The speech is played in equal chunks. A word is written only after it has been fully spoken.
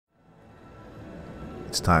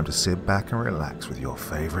it's time to sit back and relax with your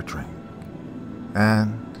favorite drink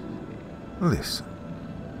and listen.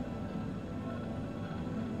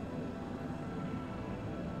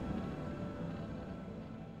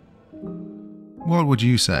 What would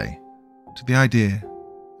you say to the idea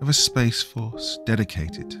of a space force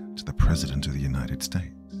dedicated to the President of the United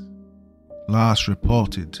States? Last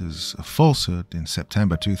reported as a falsehood in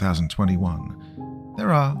September 2021,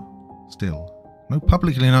 there are still no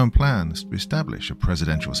publicly known plans to establish a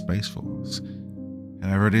presidential space force.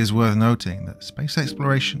 However, it is worth noting that space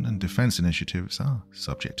exploration and defense initiatives are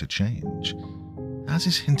subject to change, as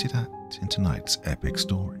is hinted at in tonight's epic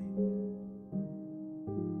story.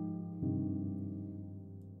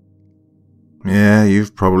 Yeah,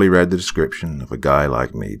 you've probably read the description of a guy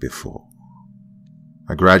like me before.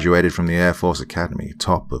 I graduated from the Air Force Academy,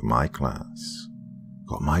 top of my class.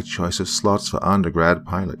 Got my choice of slots for undergrad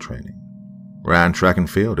pilot training. Ran track and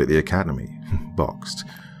field at the academy, boxed.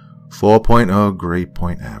 4.0 grade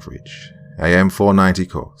point average, AM 490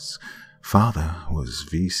 course. Father was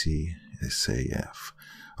VCSAF.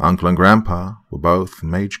 Uncle and Grandpa were both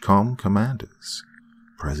MAGECOM commanders.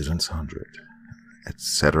 President's 100.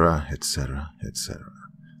 Etc., etc., etc.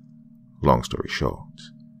 Long story short,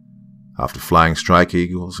 after flying Strike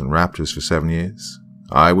Eagles and Raptors for 7 years,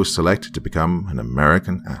 I was selected to become an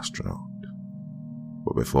American astronaut.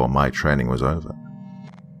 But before my training was over,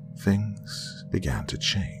 things began to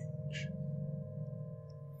change.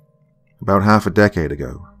 About half a decade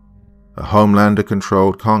ago, a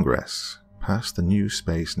Homelander-controlled Congress passed the new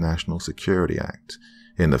Space National Security Act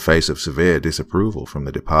in the face of severe disapproval from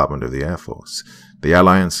the Department of the Air Force, the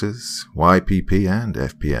Alliances, YPP, and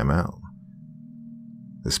FPML.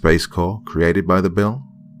 The Space Corps created by the bill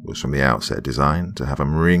was from the outset designed to have a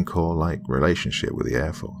Marine Corps-like relationship with the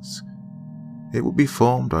Air Force. It would be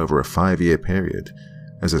formed over a 5-year period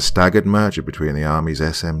as a staggered merger between the Army's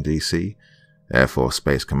SMDC, Air Force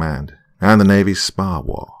Space Command, and the Navy's SPAR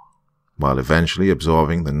War, while eventually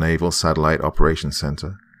absorbing the Naval Satellite Operations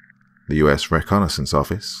Center, the U.S. Reconnaissance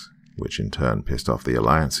Office, which in turn pissed off the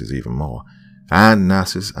alliances even more, and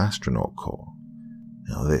NASA's Astronaut Corps.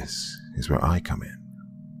 Now this is where I come in.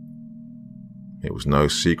 It was no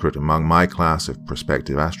secret among my class of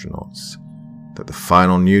prospective astronauts that the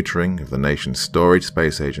final neutering of the nation's storied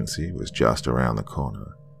space agency was just around the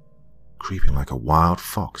corner, creeping like a wild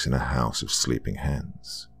fox in a house of sleeping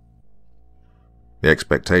hens. The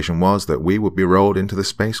expectation was that we would be rolled into the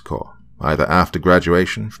Space Corps, either after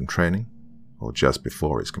graduation from training or just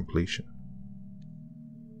before its completion.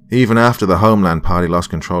 Even after the Homeland Party lost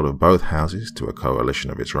control of both houses to a coalition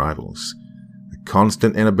of its rivals, the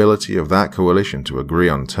constant inability of that coalition to agree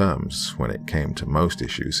on terms when it came to most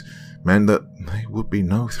issues meant that there would be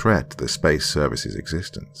no threat to the Space Service's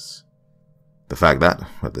existence. The fact that,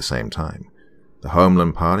 at the same time, the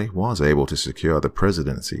Homeland Party was able to secure the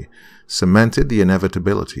presidency cemented the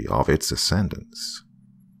inevitability of its ascendance.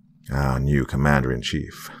 Our new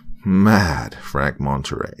commander-in-chief, Mad Frank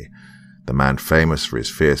Monterey, the man famous for his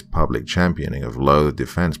fierce public championing of low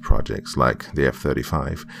defense projects like the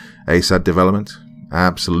F-35, ASAT development,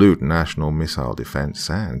 absolute national missile defense,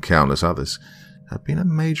 and countless others, had been a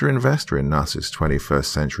major investor in NASA's 21st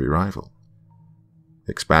century rival.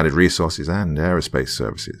 Expanded resources and aerospace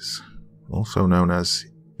services, also known as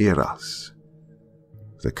IRAS,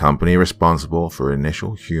 the company responsible for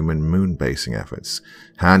initial human moon basing efforts,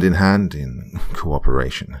 hand in hand in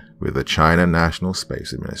cooperation with the China National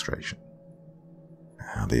Space Administration.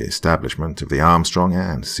 The establishment of the Armstrong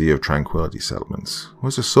and Sea of Tranquility settlements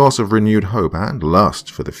was a source of renewed hope and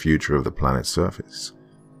lust for the future of the planet's surface.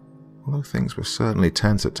 Although things were certainly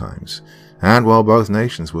tense at times, and while both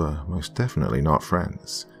nations were most definitely not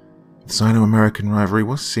friends, the Sino-American rivalry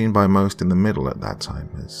was seen by most in the middle at that time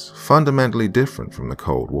as fundamentally different from the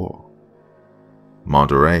Cold War.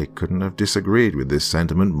 Monterey couldn't have disagreed with this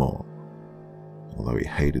sentiment more, although he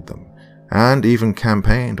hated them, and even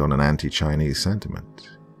campaigned on an anti-Chinese sentiment.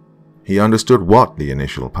 He understood what the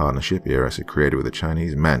initial partnership IRAS had created with the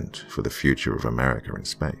Chinese meant for the future of America in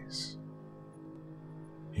space.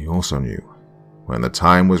 He also knew, when the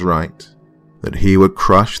time was right, that he would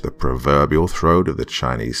crush the proverbial throat of the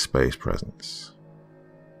Chinese space presence.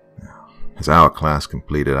 As our class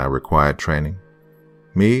completed our required training,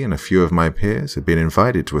 me and a few of my peers had been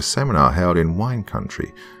invited to a seminar held in wine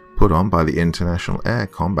country put on by the International Air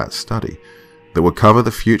Combat Study that would cover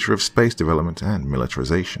the future of space development and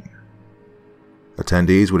militarization.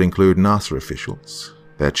 Attendees would include NASA officials,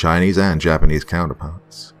 their Chinese and Japanese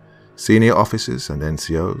counterparts, senior officers and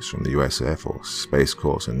NCOs from the US Air Force, Space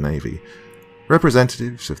Corps, and Navy,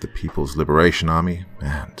 representatives of the People's Liberation Army,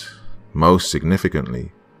 and, most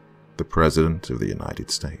significantly, the President of the United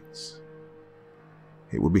States.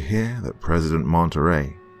 It would be here that President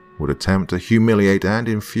Monterey would attempt to humiliate and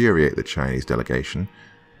infuriate the Chinese delegation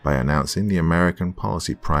by announcing the American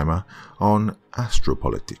policy primer on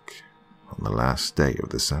astropolitik on the last day of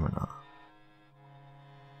the seminar.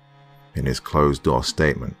 In his closed-door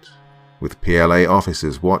statement, with PLA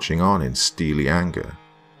officers watching on in steely anger,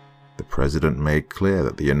 the President made clear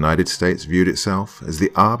that the United States viewed itself as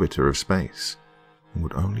the arbiter of space and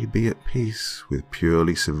would only be at peace with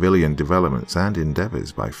purely civilian developments and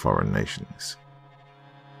endeavors by foreign nations.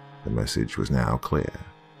 The message was now clear.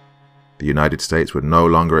 The United States would no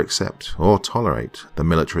longer accept or tolerate the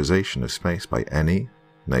militarization of space by any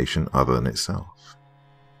nation other than itself.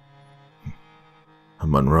 A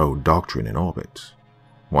Monroe Doctrine in orbit,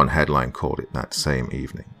 one headline called it that same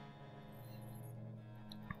evening.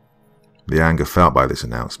 The anger felt by this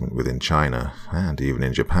announcement within China, and even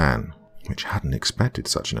in Japan, which hadn't expected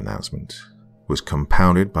such an announcement, was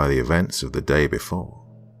compounded by the events of the day before.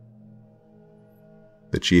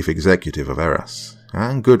 The chief executive of ERAS,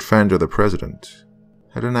 and good friend of the President,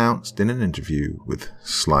 had announced in an interview with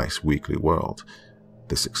Slice Weekly World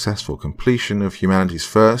the successful completion of humanity's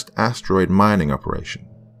first asteroid mining operation.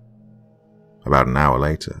 About an hour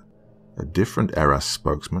later, a different ERAS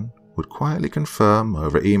spokesman would quietly confirm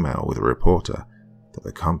over email with a reporter that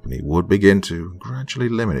the company would begin to gradually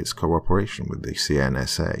limit its cooperation with the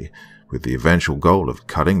CNSA, with the eventual goal of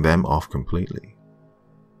cutting them off completely.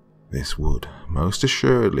 This would most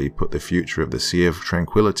assuredly put the future of the Sea of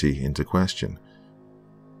Tranquility into question.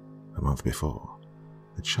 A month before,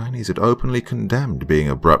 the Chinese had openly condemned being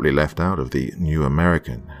abruptly left out of the New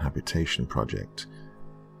American Habitation Project,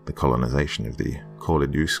 the colonization of the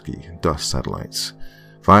Koliduski dust satellites,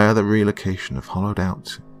 via the relocation of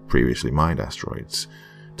hollowed-out, previously mined asteroids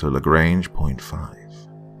to Lagrange Point 5.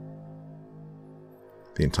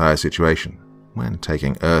 The entire situation, when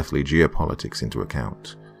taking earthly geopolitics into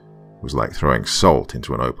account, was like throwing salt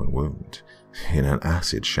into an open wound in an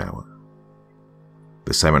acid shower.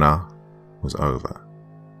 The seminar was over.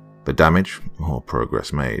 The damage, or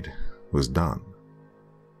progress made, was done.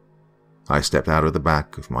 I stepped out of the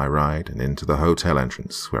back of my ride and into the hotel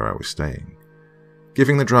entrance where I was staying,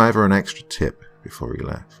 giving the driver an extra tip before he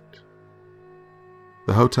left.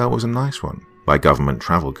 The hotel was a nice one by government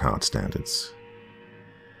travel card standards.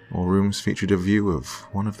 All rooms featured a view of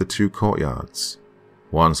one of the two courtyards,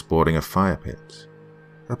 one sporting a fire pit,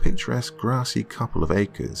 a picturesque grassy couple of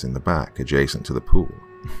acres in the back adjacent to the pool,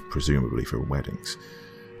 presumably for weddings,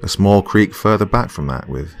 a small creek further back from that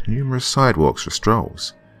with numerous sidewalks for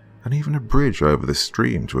strolls, and even a bridge over the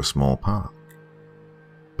stream to a small park.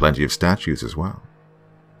 Plenty of statues as well,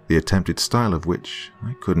 the attempted style of which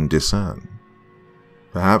I couldn't discern.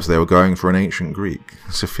 Perhaps they were going for an ancient Greek,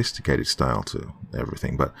 sophisticated style to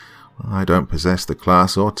everything, but I don't possess the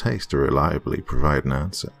class or taste to reliably provide an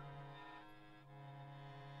answer.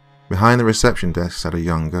 Behind the reception desk sat a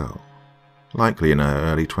young girl, likely in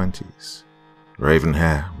her early 20s, raven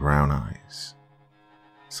hair, brown eyes.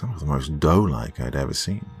 Some of the most doe-like I'd ever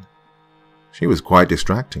seen. She was quite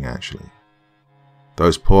distracting, actually.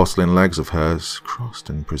 Those porcelain legs of hers, crossed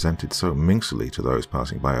and presented so minxily to those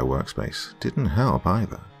passing by her workspace, didn't help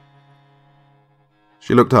either.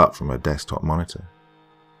 She looked up from her desktop monitor,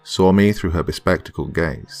 saw me through her bespectacled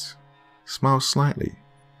gaze, smiled slightly,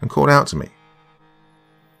 and called out to me,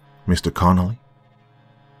 "Mr. Connolly?"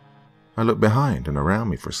 I looked behind and around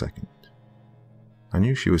me for a second. I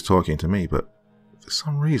knew she was talking to me, but for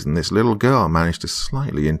some reason this little girl managed to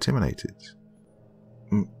slightly intimidate it.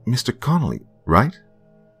 "Mr. Connolly, right?"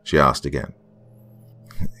 she asked again.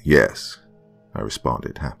 "Yes," I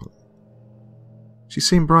responded happily. She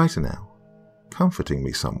seemed brighter now, comforting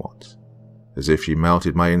me somewhat, as if she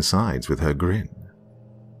melted my insides with her grin.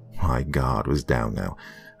 My guard was down now,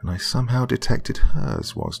 and I somehow detected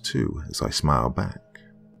hers was too as I smiled back.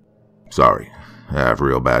 "Sorry, I have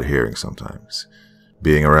real bad hearing sometimes.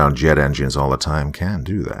 Being around jet engines all the time can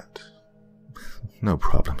do that." "No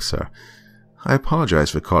problem, sir. I apologize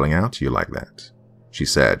for calling out to you like that," she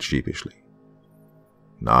said sheepishly.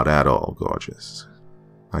 "Not at all, gorgeous,"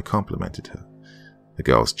 I complimented her, the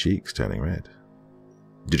girl's cheeks turning red.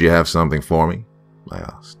 "Did you have something for me?" I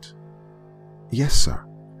asked. "Yes, sir.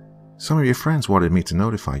 Some of your friends wanted me to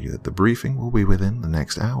notify you that the briefing will be within the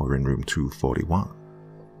next hour in room 241.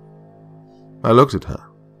 I looked at her,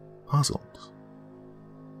 puzzled.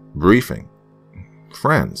 "Briefing?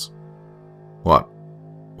 Friends? What?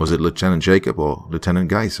 Was it Lieutenant Jacob or Lieutenant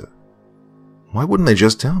Geiser? Why wouldn't they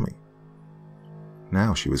just tell me?"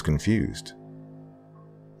 Now she was confused.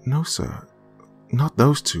 "No, sir. Not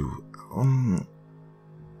those two.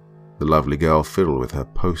 The lovely girl fiddled with her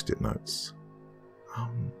post-it notes.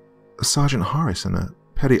 Sergeant Horace and a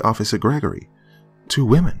Petty Officer Gregory. 2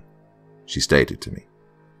 women, she stated to me.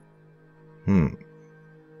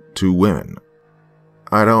 2 women.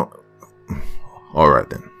 I don't... All right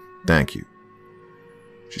then, thank you.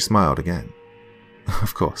 She smiled again.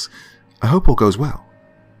 Of course. I hope all goes well.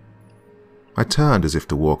 I turned as if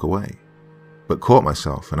to walk away, but caught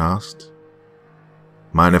myself and asked,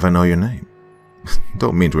 Mind if I know your name?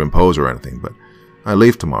 Don't mean to impose or anything, but I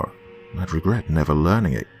leave tomorrow, and I'd regret never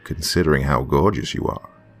learning it, considering how gorgeous you are.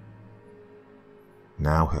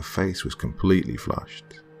 Now her face was completely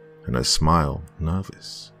flushed, and her smile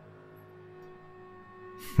nervous.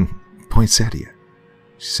 Poinsettia,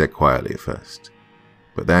 she said quietly at first,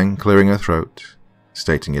 but then clearing her throat,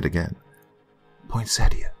 stating it again.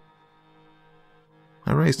 Poinsettia.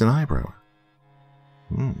 I raised an eyebrow.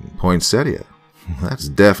 Poinsettia. That's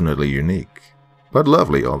definitely unique, but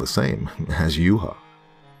lovely all the same, as you are.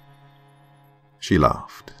 She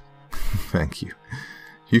laughed. Thank you.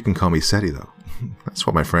 You can call me Seti, though. That's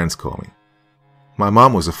what my friends call me. My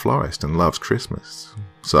mom was a florist and loves Christmas,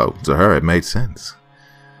 so to her it made sense.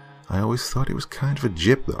 I always thought it was kind of a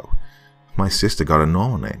jip, though. My sister got a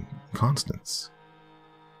normal name, Constance.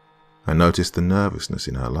 I noticed the nervousness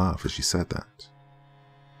in her laugh as she said that.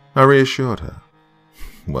 I reassured her.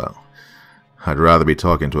 Well, I'd rather be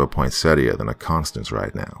talking to a poinsettia than a Constance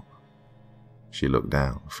right now. She looked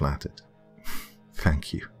down, flattered.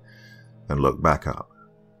 Thank you, and looked back up.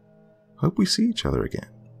 Hope we see each other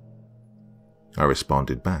again. I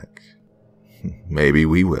responded back. Maybe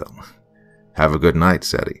we will. Have a good night,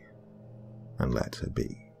 Seti. And let her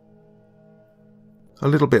be. A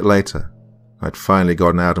little bit later, I'd finally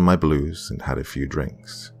gotten out of my blues and had a few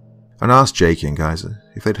drinks, and asked Jakey and Geyser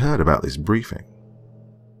if they'd heard about this briefing.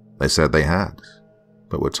 They said they had,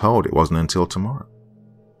 but were told it wasn't until tomorrow.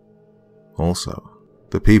 Also,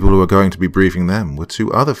 the people who were going to be briefing them were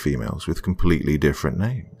 2 other females with completely different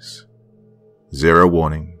names. 0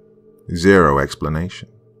 warning, 0 explanation.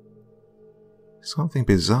 Something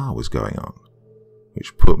bizarre was going on,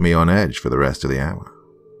 which put me on edge for the rest of the hour.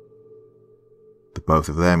 The both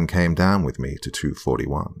of them came down with me to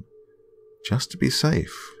 241, just to be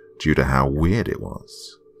safe due to how weird it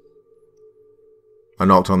was. I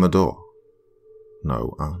knocked on the door.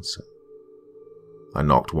 No answer. I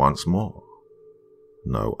knocked once more.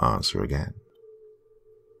 No answer again.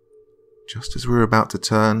 Just as we were about to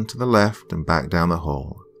turn to the left and back down the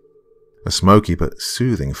hall, a smoky but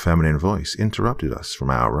soothing feminine voice interrupted us from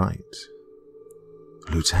our right.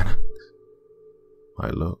 Lieutenant. I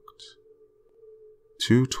looked.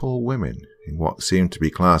 2 tall women in what seemed to be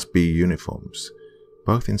Class B uniforms,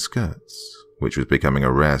 both in skirts, which was becoming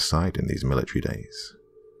a rare sight in these military days.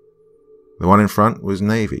 The one in front was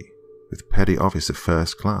Navy, with Petty Officer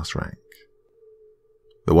First Class rank.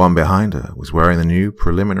 The one behind her was wearing the new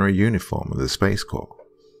preliminary uniform of the Space Corps.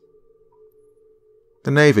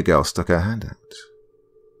 The Navy girl stuck her hand out.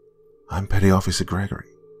 I'm Petty Officer Gregory.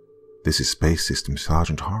 This is Space Systems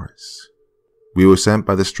Sergeant Horace. We were sent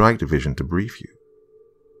by the Strike Division to brief you.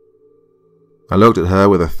 I looked at her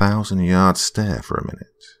with a 1,000-yard stare for a minute.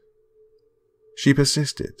 She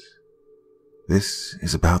persisted. This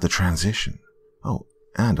is about the transition. Oh,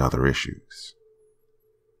 and other issues.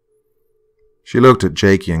 She looked at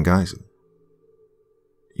Jakey and Geyser.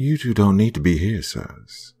 You 2 don't need to be here,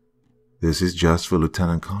 sirs. This is just for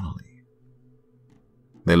Lieutenant Connolly.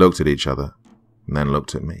 They looked at each other, and then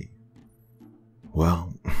looked at me.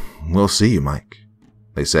 Well, we'll see you, Mike,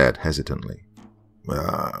 they said hesitantly.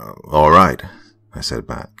 All right, I said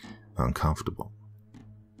back, uncomfortable.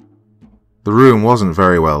 The room wasn't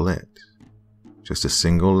very well lit. Just a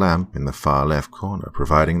single lamp in the far left corner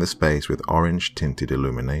providing the space with orange-tinted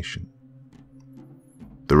illumination.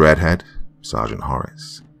 The redhead, Sergeant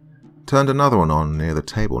Horace, turned another one on near the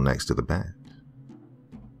table next to the bed.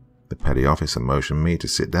 The petty officer motioned me to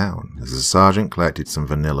sit down as the sergeant collected some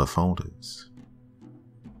vanilla folders.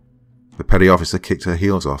 The petty officer kicked her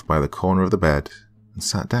heels off by the corner of the bed and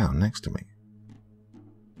sat down next to me.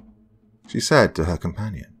 She said to her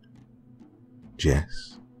companion,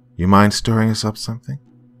 Jess, you mind stirring us up something?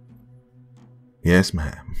 Yes,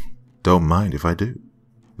 ma'am. Don't mind if I do,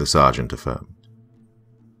 the sergeant affirmed.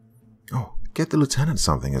 Oh, get the lieutenant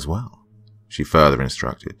something as well, she further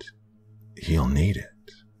instructed. He'll need it.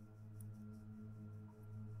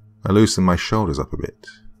 I loosened my shoulders up a bit,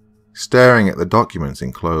 staring at the documents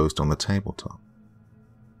enclosed on the tabletop.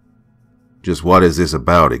 Just what is this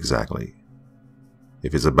about exactly?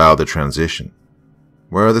 If it's about the transition,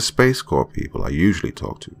 where are the Space Corps people I usually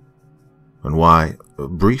talk to? And why a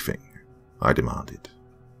briefing? I demanded.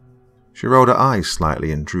 She rolled her eyes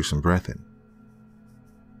slightly and drew some breath in.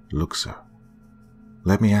 Look, sir,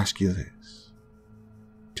 let me ask you this.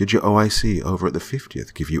 Did your OIC over at the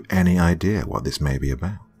 50th give you any idea what this may be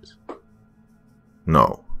about?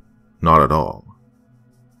 No, not at all.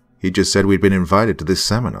 He just said we'd been invited to this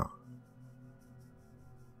seminar.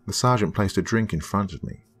 The sergeant placed a drink in front of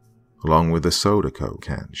me, along with the soda coke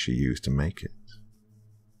can she used to make it.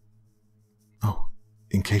 Oh,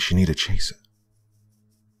 in case you need a chaser.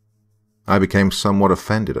 I became somewhat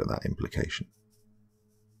offended at that implication.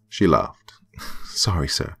 She laughed. Sorry,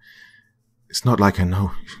 sir. It's not like I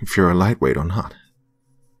know if you're a lightweight or not.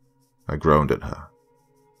 I groaned at her.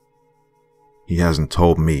 He hasn't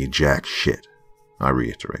told me jack shit, I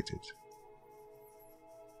reiterated.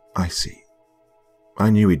 I see. I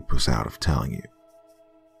knew he'd puss out of telling you.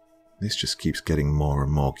 This just keeps getting more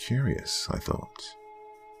and more curious, I thought.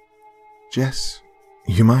 Jess,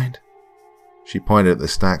 you mind? She pointed at the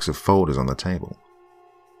stacks of folders on the table.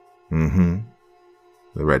 Mm-hmm,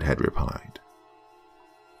 the redhead replied.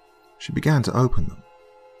 She began to open them,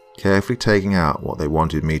 carefully taking out what they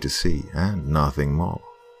wanted me to see and nothing more.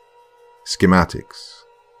 Schematics,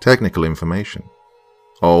 technical information,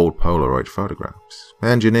 old Polaroid photographs,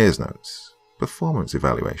 engineer's notes, performance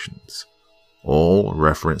evaluations, all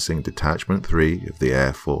referencing Detachment 3 of the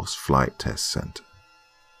Air Force Flight Test Center.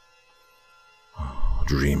 Oh,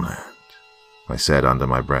 dreamland, I said under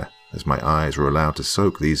my breath as my eyes were allowed to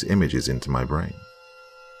soak these images into my brain,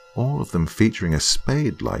 all of them featuring a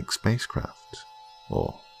spade-like spacecraft,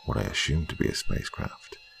 or what I assumed to be a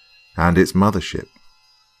spacecraft, and its mothership,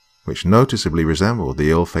 which noticeably resembled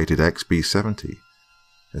the ill-fated XB-70,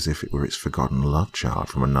 as if it were its forgotten love child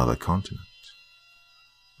from another continent.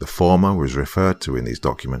 The former was referred to in these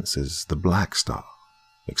documents as the Black Star,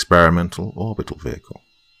 Experimental Orbital Vehicle,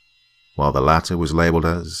 while the latter was labeled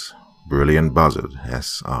as Brilliant Buzzard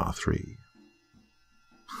SR-3.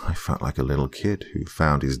 I felt like a little kid who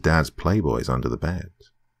found his dad's Playboys under the bed.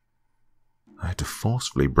 I had to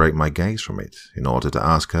forcefully break my gaze from it in order to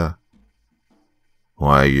ask her,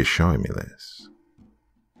 why are you showing me this?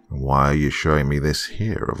 And why are you showing me this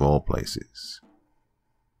here of all places?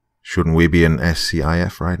 Shouldn't we be in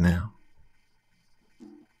SCIF right now?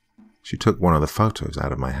 She took one of the photos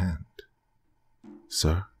out of my hand.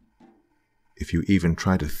 Sir, if you even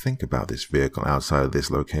try to think about this vehicle outside of this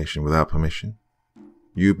location without permission,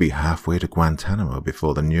 you'd be halfway to Guantanamo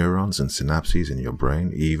before the neurons and synapses in your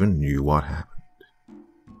brain even knew what happened.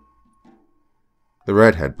 The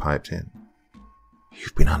redhead piped in.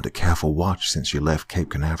 You've been under careful watch since you left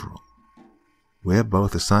Cape Canaveral. We're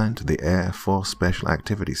both assigned to the Air Force Special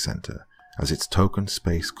Activities Center as its token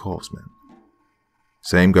space corpsmen.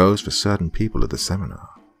 Same goes for certain people at the seminar.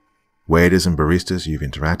 Waiters and baristas you've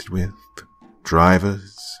interacted with,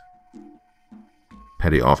 drivers.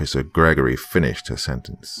 Petty Officer Gregory finished her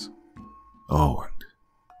sentence. Oh, and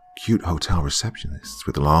cute hotel receptionists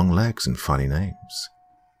with long legs and funny names.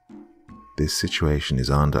 This situation is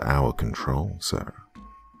under our control, sir.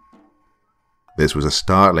 This was a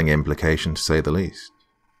startling implication, to say the least.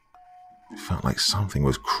 It felt like something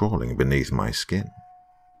was crawling beneath my skin.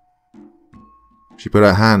 She put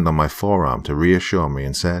her hand on my forearm to reassure me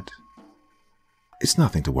and said, It's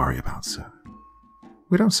nothing to worry about, sir.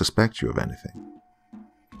 We don't suspect you of anything.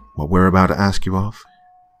 What we're about to ask you of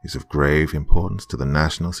is of grave importance to the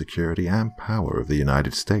national security and power of the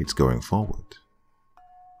United States going forward.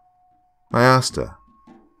 I asked her,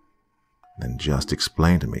 then just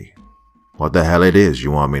explain to me what the hell it is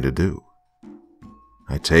you want me to do.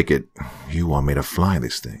 I take it you want me to fly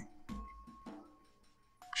this thing.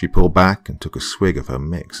 She pulled back and took a swig of her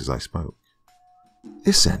mix as I spoke.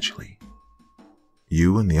 Essentially,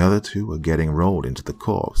 you and the other two are getting rolled into the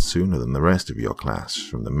corps sooner than the rest of your class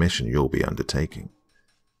from the mission you'll be undertaking.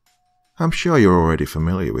 I'm sure you're already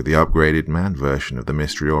familiar with the upgraded manned version of the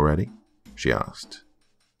mystery already, she asked.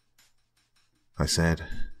 I said,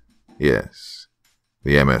 yes,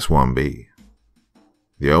 the MS-1B.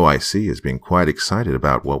 The OIC has been quite excited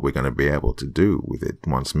about what we're going to be able to do with it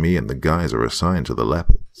once me and the guys are assigned to the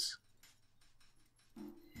Leopards.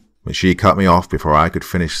 But she cut me off before I could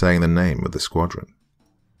finish saying the name of the squadron.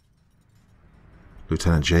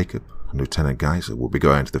 Lieutenant Jacob and Lieutenant Geiser will be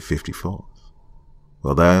going to the 54th,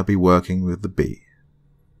 while they'll be working with the B.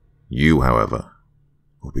 You, however,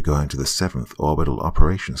 will be going to the 7th Orbital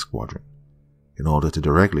Operations Squadron in order to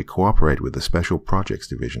directly cooperate with the Special Projects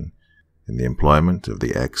Division in the employment of the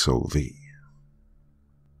XOV.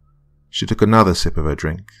 She took another sip of her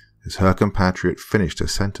drink as her compatriot finished her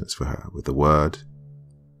sentence for her with the word,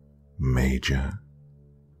 Major.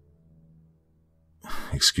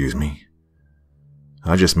 Excuse me.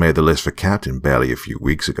 I just made the list for captain barely a few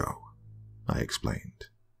weeks ago, I explained.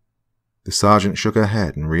 The sergeant shook her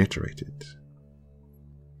head and reiterated.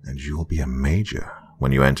 And you'll be a major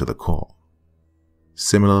when you enter the corps.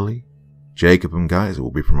 Similarly, Jacob and Geyser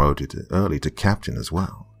will be promoted early to captain as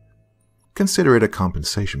well. Consider it a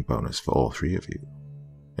compensation bonus for all three of you,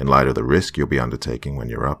 in light of the risk you'll be undertaking when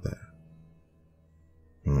you're up there.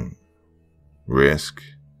 Risk?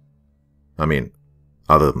 I mean,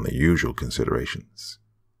 other than the usual considerations,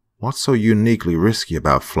 what's so uniquely risky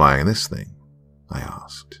about flying this thing? I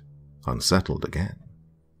asked, unsettled again.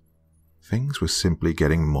 Things were simply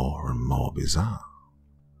getting more and more bizarre.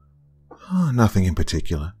 Nothing in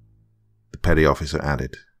particular, the petty officer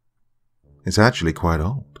added. It's actually quite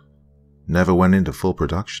old. Never went into full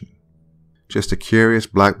production. Just a curious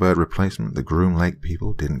Blackbird replacement the Groom Lake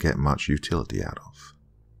people didn't get much utility out of.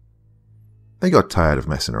 They got tired of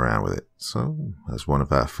messing around with it, so, as one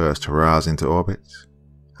of our first hurrahs into orbit,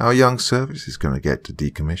 our young service is going to get to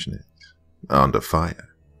decommission it, under fire.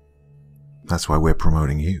 That's why we're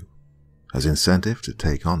promoting you, as incentive to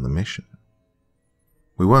take on the mission.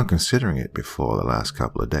 We weren't considering it before the last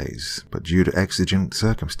couple of days, but due to exigent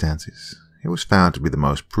circumstances, it was found to be the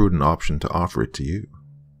most prudent option to offer it to you.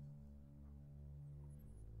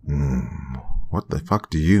 What the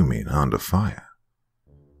fuck do you mean, under fire?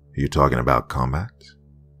 Are you talking about combat?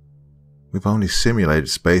 We've only simulated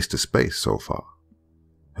space-to-space so far.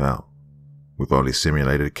 Hell, we've only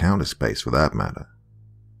simulated counter-space for that matter.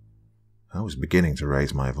 I was beginning to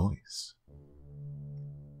raise my voice.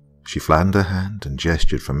 She flattened her hand and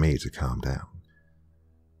gestured for me to calm down.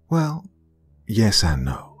 Well, yes and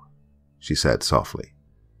no, she said softly,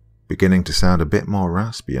 beginning to sound a bit more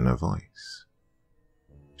raspy in her voice.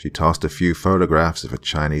 She tossed a few photographs of a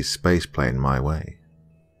Chinese spaceplane my way.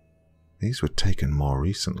 These were taken more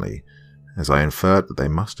recently, as I inferred that they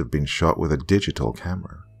must have been shot with a digital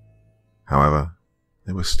camera. However,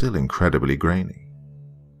 they were still incredibly grainy.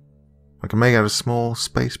 I can make out a small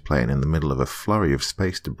space plane in the middle of a flurry of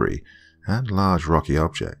space debris and large rocky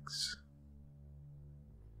objects.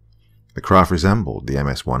 The craft resembled the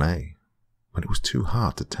MS-1A, but it was too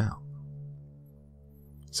hard to tell.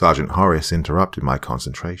 Sergeant Horace interrupted my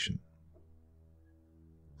concentration.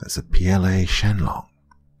 That's a PLA Shenlong,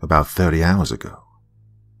 about 30 hours ago.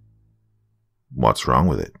 What's wrong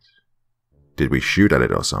with it? Did we shoot at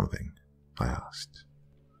it or something? I asked.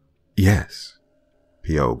 Yes,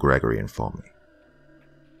 P.O. Gregory informed me.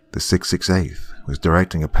 The 668th was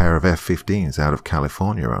directing a pair of F-15s out of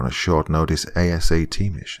California on a short-notice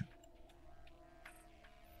ASAT mission.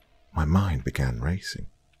 My mind began racing.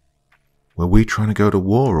 Were we trying to go to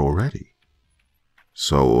war already?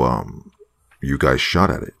 So, you guys shot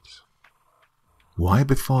at it? Why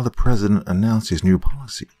before the president announced his new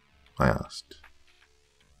policy? I asked.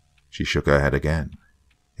 She shook her head again,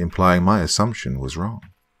 implying my assumption was wrong.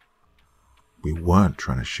 We weren't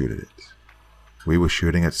trying to shoot at it. We were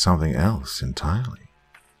shooting at something else entirely.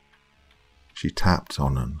 She tapped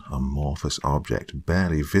on an amorphous object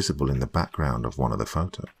barely visible in the background of one of the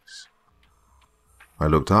photos. I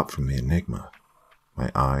looked up from the enigma,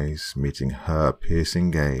 my eyes meeting her piercing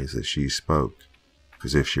gaze as she spoke,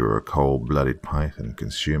 as if she were a cold-blooded python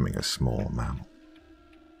consuming a small mammal.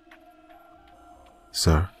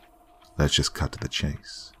 Sir, let's just cut to the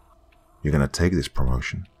chase. You're going to take this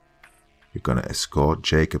promotion. You're going to escort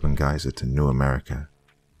Jacob and Geyser to New America,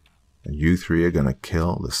 and you three are going to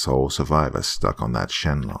kill the sole survivor stuck on that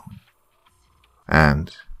Shenlong.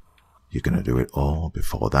 And you're going to do it all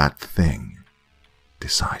before that thing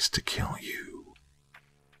decides to kill you.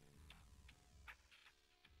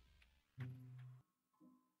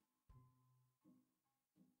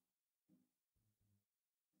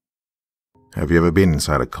 Have you ever been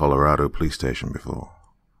inside a Colorado police station before?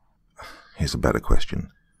 Here's a better question.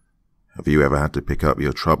 Have you ever had to pick up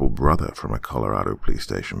your troubled brother from a Colorado police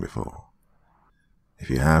station before? If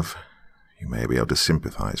you have, you may be able to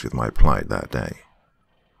sympathize with my plight that day.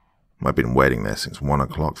 I've been waiting there since 1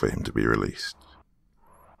 o'clock for him to be released.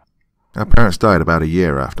 Our parents died about a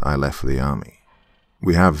year after I left for the army.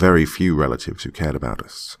 We have very few relatives who cared about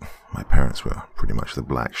us. My parents were pretty much the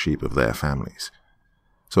black sheep of their families.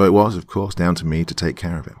 So it was, of course, down to me to take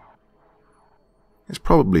care of him. It's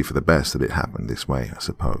probably for the best that it happened this way, I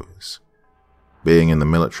suppose. Being in the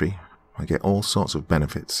military, I get all sorts of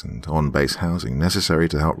benefits and on-base housing necessary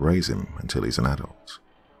to help raise him until he's an adult,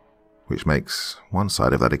 which makes one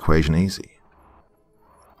side of that equation easy.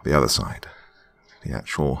 The other side, the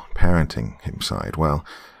actual parenting him side, well,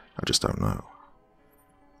 I just don't know.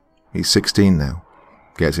 He's 16 now,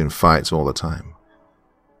 gets in fights all the time.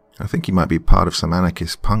 I think he might be part of some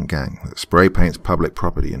anarchist punk gang that spray paints public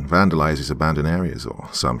property and vandalizes abandoned areas or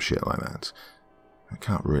some shit like that. I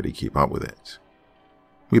can't really keep up with it.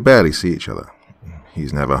 We barely see each other.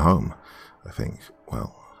 He's never home, I think.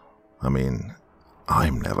 Well, I'm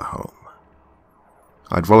never home.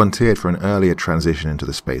 I'd volunteered for an earlier transition into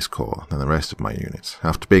the Space Corps than the rest of my unit,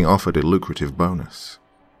 after being offered a lucrative bonus.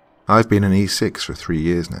 I've been an E6 for 3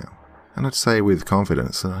 years now, and I'd say with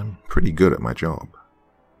confidence that I'm pretty good at my job.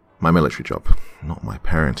 My military job, not my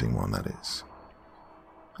parenting one, that is.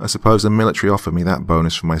 I suppose the military offered me that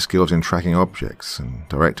bonus for my skills in tracking objects and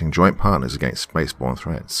directing joint partners against spaceborne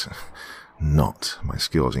threats. Not my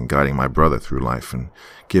skills in guiding my brother through life and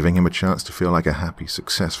giving him a chance to feel like a happy,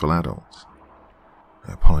 successful adult.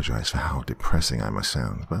 I apologize for how depressing I must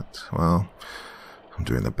sound, but, well, I'm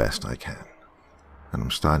doing the best I can. And I'm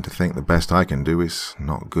starting to think the best I can do is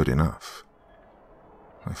not good enough.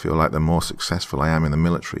 I feel like the more successful I am in the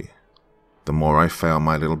military, the more I fail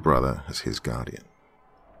my little brother as his guardian.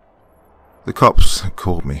 The cops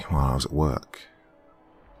called me while I was at work.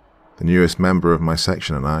 The newest member of my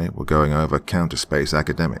section and I were going over counterspace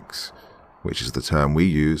academics, which is the term we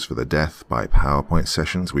use for the death by PowerPoint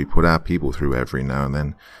sessions we put our people through every now and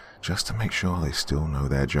then, just to make sure they still know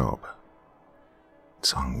their job.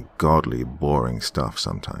 It's ungodly boring stuff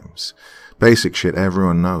sometimes. Basic shit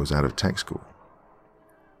everyone knows out of tech school.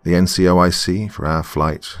 The NCOIC for our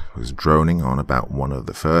flight was droning on about one of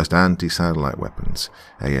the first anti-satellite weapons,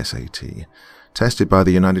 ASAT, tested by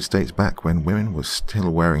the United States back when women were still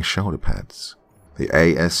wearing shoulder pads, the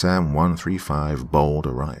ASM-135 Bold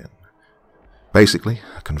Orion. Basically,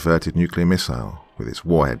 a converted nuclear missile with its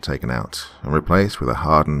warhead taken out and replaced with a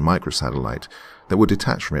hardened microsatellite that would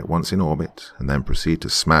detach from it once in orbit and then proceed to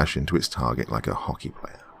smash into its target like a hockey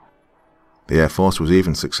player. The Air Force was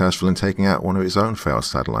even successful in taking out one of its own failed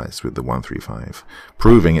satellites with the 135,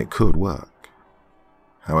 proving it could work.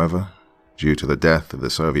 However, due to the death of the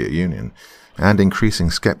Soviet Union and increasing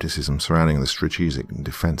skepticism surrounding the Strategic and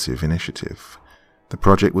Defensive Initiative, the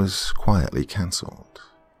project was quietly cancelled.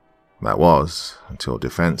 That was, until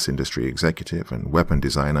defense industry executive and weapon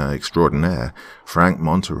designer extraordinaire Frank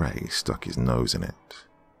Monterey stuck his nose in it.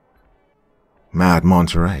 Mad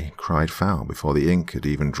Monterey cried foul before the ink had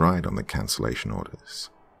even dried on the cancellation orders.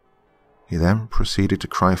 He then proceeded to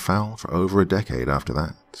cry foul for over a decade after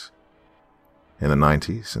that. In the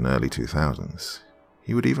 90s and early 2000s,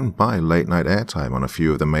 he would even buy late-night airtime on a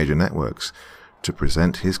few of the major networks to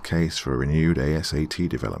present his case for a renewed ASAT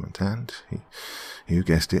development and, you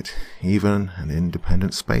guessed it, even an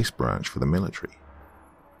independent space branch for the military.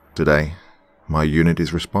 Today, my unit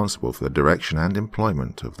is responsible for the direction and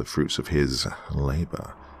employment of the fruits of his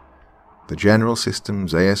labor, the General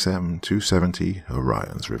Systems ASM-270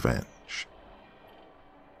 Orion's Revenge.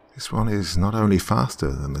 This one is not only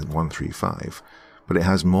faster than the 135, but it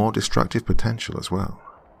has more destructive potential as well.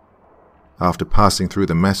 After passing through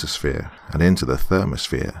the mesosphere and into the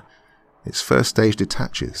thermosphere, its first stage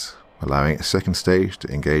detaches, allowing its second stage to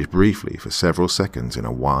engage briefly for several seconds in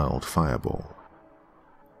a wild fireball.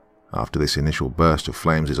 After this initial burst of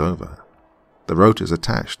flames is over, the rotors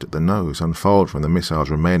attached at the nose unfold from the missile's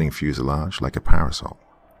remaining fuselage like a parasol.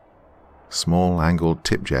 Small angled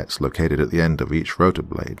tip jets located at the end of each rotor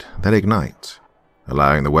blade then ignite,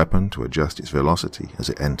 allowing the weapon to adjust its velocity as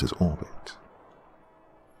it enters orbit.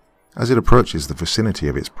 As it approaches the vicinity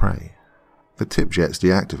of its prey, the tip jets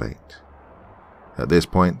deactivate. At this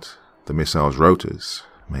point, the missile's rotors,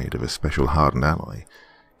 made of a special hardened alloy,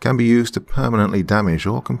 can be used to permanently damage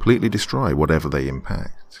or completely destroy whatever they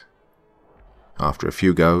impact. After a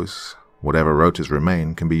few goes, whatever rotors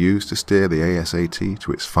remain can be used to steer the ASAT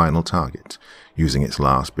to its final target, using its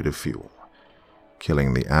last bit of fuel,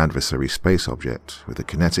 killing the adversary space object with a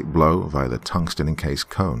kinetic blow via the tungsten-encased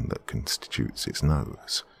cone that constitutes its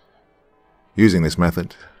nose. Using this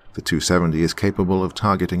method, the 270 is capable of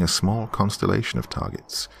targeting a small constellation of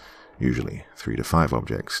targets, usually 3 to 5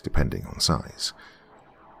 objects depending on size.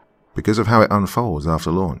 Because of how it unfolds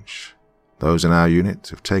after launch, those in our unit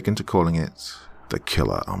have taken to calling it the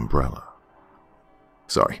Killer Umbrella.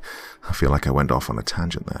 Sorry, I feel like I went off on a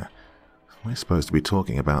tangent there. We're supposed to be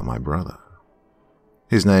talking about my brother.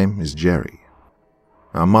 His name is Jerry.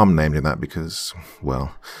 Our mum named him that because,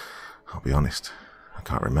 well, I'll be honest, I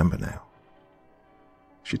can't remember now.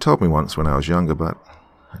 She told me once when I was younger, but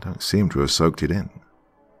I don't seem to have soaked it in.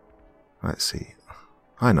 Let's see.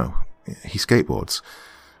 I know, he skateboards.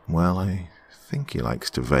 Well, I think he likes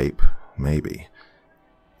to vape, maybe.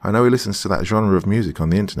 I know he listens to that genre of music on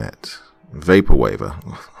the internet, vaporwave or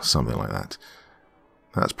something like that.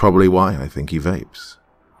 That's probably why I think he vapes.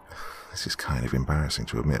 This is kind of embarrassing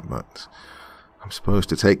to admit, but I'm supposed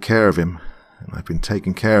to take care of him, and I've been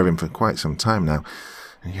taking care of him for quite some time now,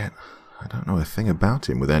 and yet I don't know a thing about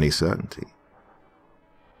him with any certainty.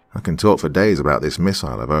 I can talk for days about this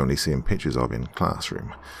missile I've only seen pictures of in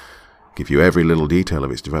classroom, give you every little detail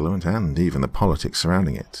of its development and even the politics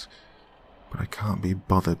surrounding it. But I can't be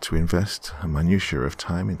bothered to invest a minutiae of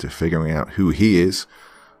time into figuring out who he is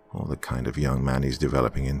or the kind of young man he's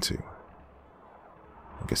developing into.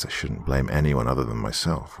 I guess I shouldn't blame anyone other than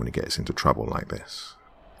myself when he gets into trouble like this.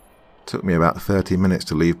 It took me about 30 minutes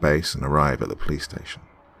to leave base and arrive at the police station.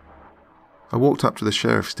 I walked up to the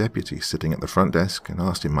sheriff's deputy sitting at the front desk and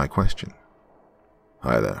asked him my question.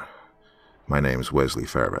 "Hi there. My name's Wesley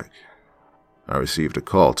Fairbeck. I received a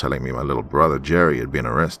call telling me my little brother Jerry had been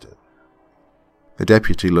arrested." The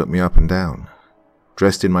deputy looked me up and down,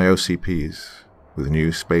 dressed in my OCPs, with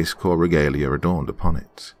new Space Corps regalia adorned upon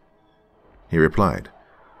it. He replied,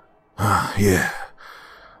 Yeah,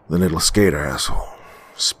 the little skater asshole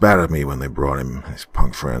spat at me when they brought him and his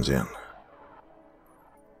punk friends in."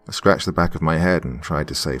 I scratched the back of my head and tried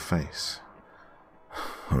to save face.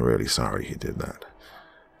 "I'm really sorry he did that.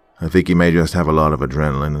 I think he may just have a lot of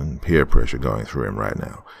adrenaline and peer pressure going through him right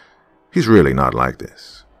now. He's really not like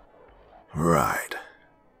this." "Right,"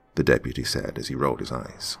 the deputy said as he rolled his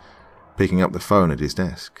eyes, picking up the phone at his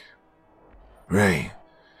desk. "Ray,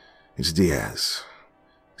 it's Diaz.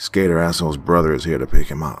 Skater asshole's brother is here to pick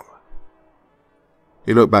him up."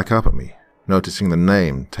 He looked back up at me, noticing the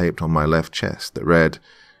name taped on my left chest that read,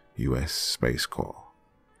 U.S. Space Corps.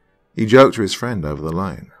 He joked to his friend over the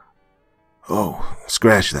line. "Oh,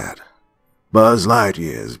 scratch that. Buzz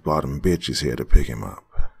Lightyear's bottom bitch is here to pick him up."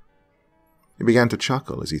 He began to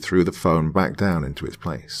chuckle as he threw the phone back down into its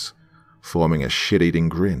place, forming a shit-eating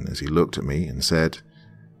grin as he looked at me and said,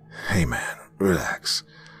 "Hey man, relax.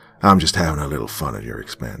 I'm just having a little fun at your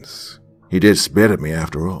expense. He did spit at me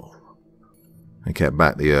after all." I kept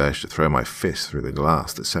back the urge to throw my fist through the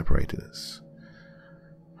glass that separated us.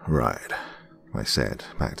 "Right," I said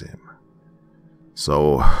back to him.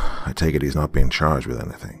 "So, I take it he's not being charged with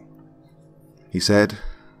anything?" He said,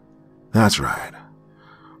 "That's right.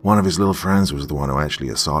 One of his little friends was the one who actually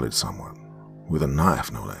assaulted someone, with a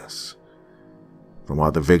knife no less. From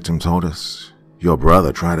what the victim told us, your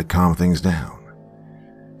brother tried to calm things down.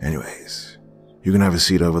 Anyways, you can have a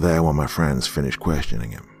seat over there while my friends finish questioning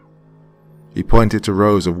him." He pointed to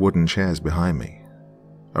rows of wooden chairs behind me,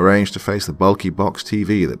 arranged to face the bulky box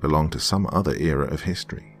TV that belonged to some other era of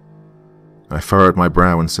history. I furrowed my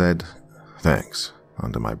brow and said, "Thanks,"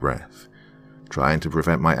 under my breath, trying to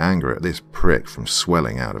prevent my anger at this prick from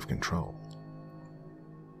swelling out of control.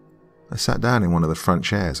 I sat down in one of the front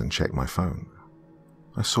chairs and checked my phone.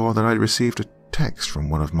 I saw that I'd received a text from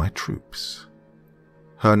one of my troops.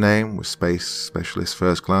 Her name was Space Specialist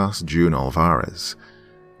First Class June Alvarez,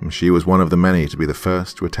 and she was one of the many to be the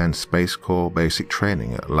first to attend Space Corps basic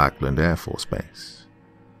training at Lackland Air Force Base.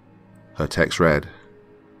 Her text read,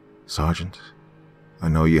 "Sergeant, I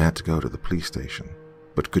know you had to go to the police station,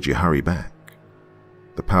 but could you hurry back?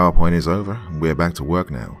 The PowerPoint is over and we're back to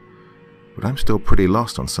work now, but I'm still pretty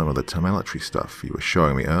lost on some of the telemetry stuff you were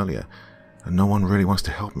showing me earlier, and no one really wants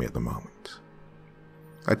to help me at the moment."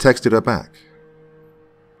 I texted her back,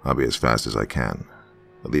 "I'll be as fast as I can,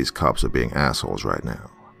 but these cops are being assholes right now.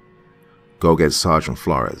 Go get Sergeant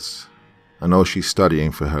Flores. I know she's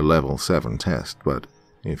studying for her level 7 test, but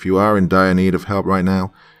if you are in dire need of help right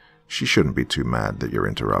now, she shouldn't be too mad that you're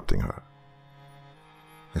interrupting her."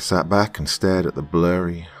 I sat back and stared at the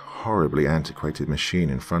blurry, horribly antiquated machine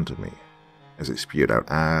in front of me as it spewed out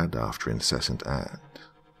ad after incessant ad.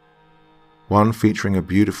 One featuring a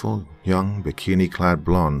beautiful, young, bikini-clad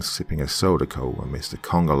blonde sipping a Sodaco amidst a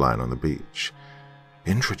conga line on the beach.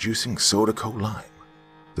 "Introducing Sodaco Lime,"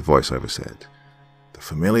 the voiceover said. "The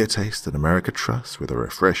familiar taste that America trusts with a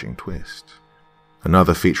refreshing twist."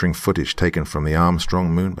 Another featuring footage taken from the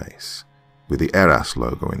Armstrong moon base, with the ERAS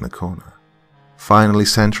logo in the corner. Finally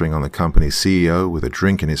centering on the company's CEO with a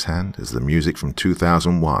drink in his hand as the music from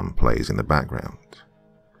 2001 plays in the background.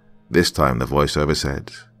 This time the voiceover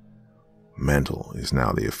said, "Mental is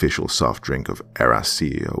now the official soft drink of ERAS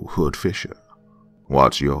CEO Hood Fisher.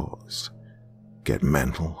 What's yours? Get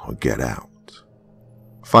mental or get out."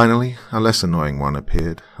 Finally, a less annoying one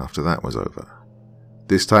appeared after that was over.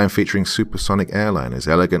 This time featuring supersonic airliners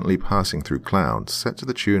elegantly passing through clouds set to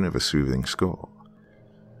the tune of a soothing score.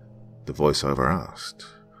 The voiceover asked,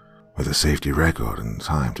 "With a safety record and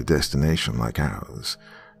time to destination like ours,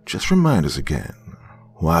 just remind us again,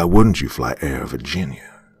 why wouldn't you fly Air Virginia?"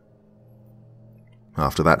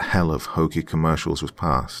 After that hell of hokey commercials was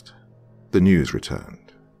past, the news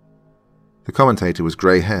returned. The commentator was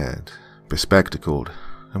grey-haired, bespectacled,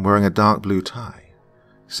 and wearing a dark blue tie,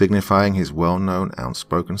 signifying his well-known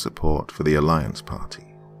outspoken support for the Alliance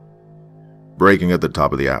Party. Breaking at the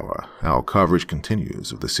top of the hour, our coverage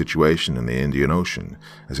continues of the situation in the Indian Ocean,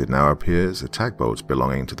 as it now appears attack boats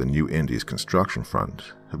belonging to the New Indies Construction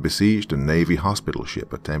Front have besieged a Navy hospital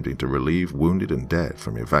ship attempting to relieve wounded and dead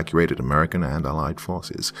from evacuated American and Allied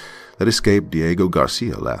forces that escaped Diego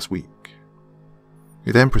Garcia last week.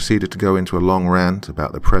 He then proceeded to go into a long rant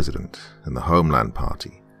about the President and the Homeland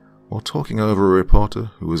Party, while talking over a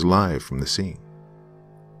reporter who was live from the scene.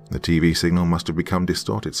 The TV signal must have become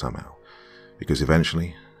distorted somehow, because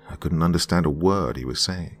eventually I couldn't understand a word he was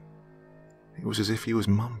saying. It was as if he was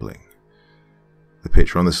mumbling. The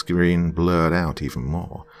picture on the screen blurred out even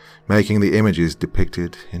more, making the images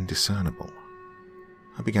depicted indiscernible.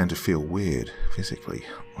 I began to feel weird, physically,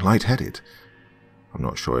 lightheaded. I'm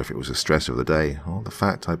not sure if it was the stress of the day, or the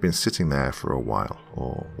fact I'd been sitting there for a while,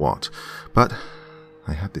 or what, but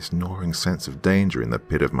I had this gnawing sense of danger in the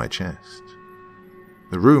pit of my chest.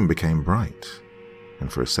 The room became bright,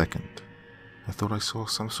 and for a second, I thought I saw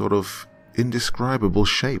some sort of indescribable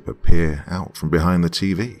shape appear out from behind the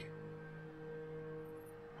TV.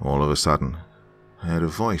 All of a sudden, I heard a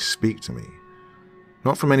voice speak to me,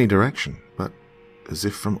 not from any direction, but as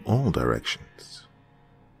if from all directions.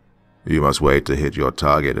 You must wait to hit your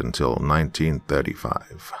target until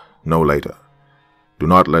 1935, no later. Do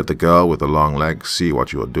not let the girl with the long legs see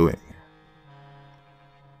what you are doing.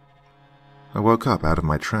 I woke up out of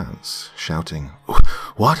my trance, shouting,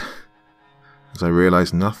 "What?" as I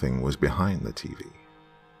realized nothing was behind the TV.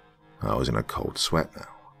 I was in a cold sweat now.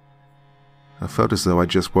 I felt as though I'd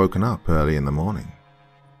just woken up early in the morning.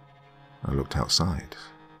 I looked outside.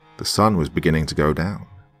 The sun was beginning to go down.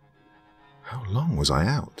 How long was I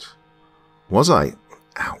out? Was I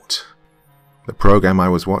out? The program I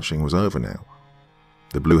was watching was over now.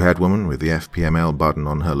 The blue-haired woman with the FPML button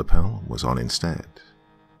on her lapel was on instead.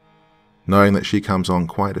 Knowing that she comes on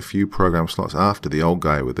quite a few program slots after the old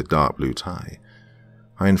guy with the dark blue tie,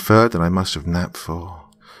 I inferred that I must have napped for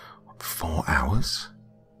 4 hours?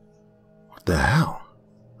 What the hell?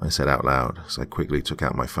 I said out loud as I quickly took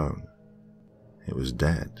out my phone. It was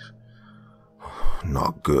dead.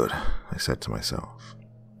 Not good, I said to myself.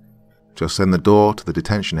 Just then the door to the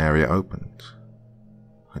detention area opened.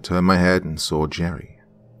 I turned my head and saw Jerry.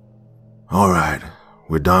 "All right,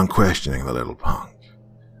 we're done questioning the little punk,"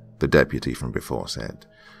 the deputy from before said,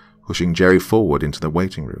 pushing Jerry forward into the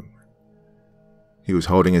waiting room. He was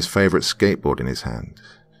holding his favorite skateboard in his hand,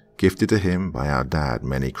 gifted to him by our dad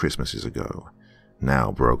many Christmases ago,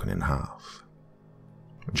 now broken in half.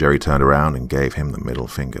 Jerry turned around and gave him the middle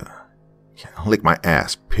finger. "Lick my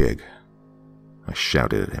ass, pig," I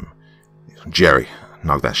shouted at him. "Jerry,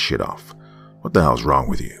 knock that shit off. What the hell's wrong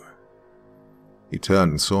with you?" He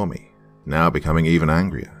turned and saw me, now becoming even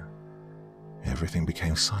angrier. Everything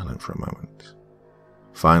became silent for a moment.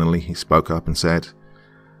 Finally, he spoke up and said,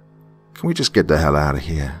 "Can we just get the hell out of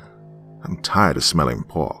here? I'm tired of smelling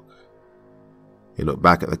pork." He looked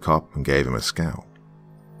back at the cop and gave him a scowl.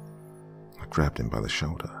 I grabbed him by the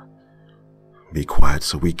shoulder. "Be quiet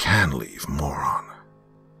so we can leave, moron."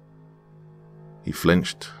 He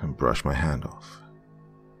flinched and brushed my hand off.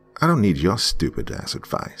 "I don't need your stupid ass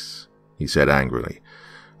advice," he said angrily,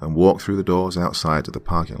 and walked through the doors outside to the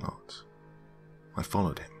parking lot. I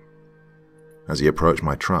followed him. As he approached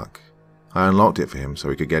my truck, I unlocked it for him so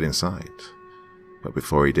he could get inside, but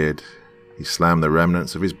before he did, he slammed the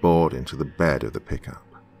remnants of his board into the bed of the pickup.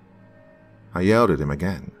 I yelled at him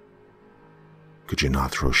again. "Could you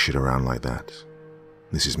not throw shit around like that?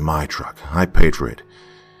 This is my truck. I paid for it.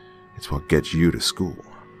 It's what gets you to school."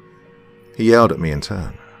 He yelled at me in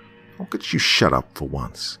turn. "Oh, could you shut up for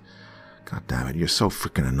once? God damn it, you're so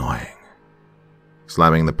freaking annoying,"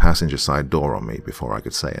 slamming the passenger side door on me before I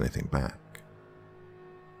could say anything back.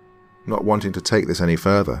 Not wanting to take this any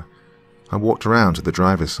further, I walked around to the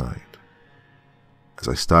driver's side. As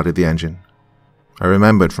I started the engine, I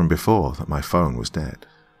remembered from before that my phone was dead.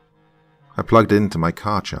 I plugged it into my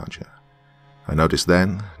car charger. I noticed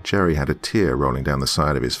then Jerry had a tear rolling down the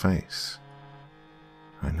side of his face.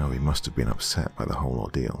 I know he must have been upset by the whole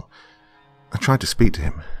ordeal. I tried to speak to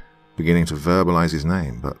him, beginning to verbalize his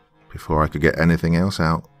name, but before I could get anything else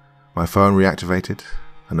out, my phone reactivated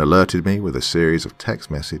and alerted me with a series of text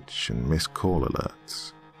message and missed call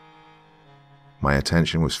alerts. My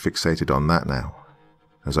attention was fixated on that now,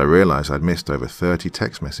 as I realized I'd missed over 30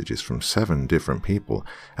 text messages from 7 different people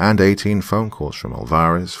and 18 phone calls from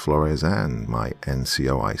Alvarez, Flores, and my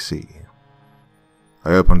NCOIC.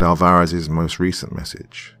 I opened Alvarez's most recent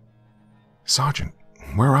message. "Sergeant,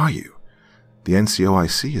 where are you? The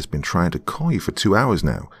NCOIC has been trying to call you for 2 hours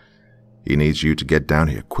now. He needs you to get down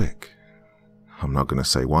here quick. I'm not going to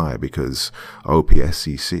say why, because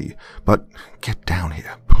OPSCC, but get down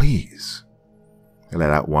here, please." I let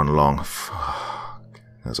out one long fuck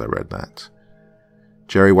as I read that.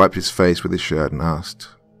 Jerry wiped his face with his shirt and asked,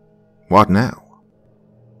 "What now?"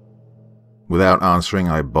 Without answering,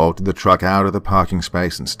 I bolted the truck out of the parking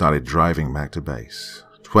space and started driving back to base,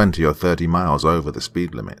 20 or 30 miles over the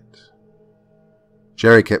speed limit.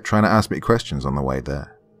 Jerry kept trying to ask me questions on the way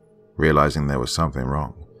there, realizing there was something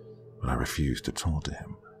wrong, but I refused to talk to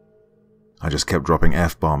him. I just kept dropping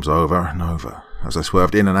F-bombs over and over as I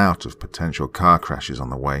swerved in and out of potential car crashes on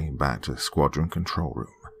the way back to squadron control room.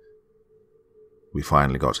 We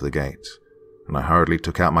finally got to the gate, and I hurriedly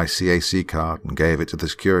took out my CAC card and gave it to the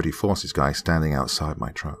security forces guy standing outside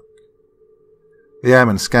my truck. The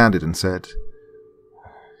airman scanned it and said,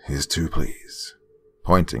 "Here's two, please,"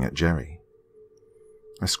 pointing at Jerry.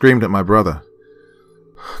 I screamed at my brother,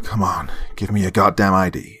 "Come on, give me your goddamn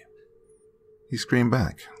ID." He screamed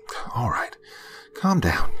back, "All right, calm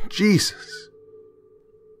down, Jesus."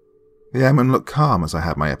 The airman looked calm as I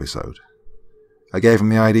had my episode. I gave him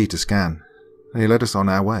the ID to scan, and he led us on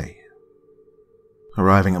our way.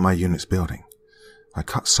 Arriving at my unit's building, I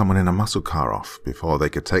cut someone in a muscle car off before they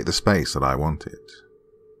could take the space that I wanted.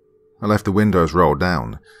 I left the windows rolled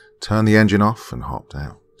down, turned the engine off, and hopped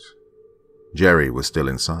out. Jerry was still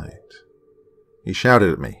inside. He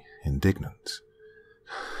shouted at me, indignant,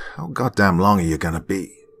 "How goddamn long are you gonna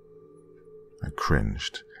be?" I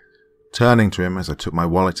cringed, turning to him as I took my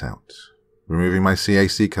wallet out, removing my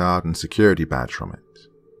CAC card and security badge from it.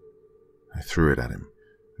 I threw it at him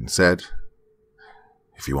and said,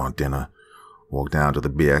 "If you want dinner, walk down to the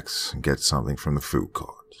BX and get something from the food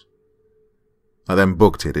court." I then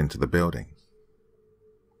booked it into the building.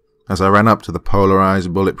 As I ran up to the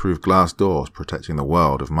polarized, bulletproof glass doors protecting the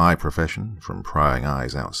world of my profession from prying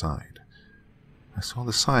eyes outside, I saw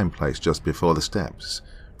the sign placed just before the steps,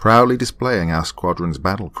 proudly displaying our squadron's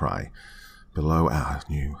battle cry below our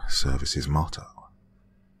new service's motto.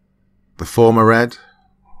 The former read,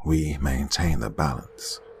 "We maintain the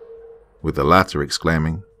balance," with the latter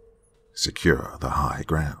exclaiming, "Secure the high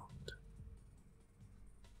ground."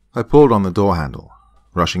 I pulled on the door handle,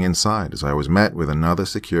 rushing inside as I was met with another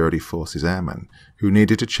security forces airman who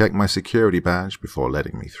needed to check my security badge before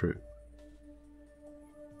letting me through.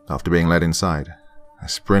 After being led inside, I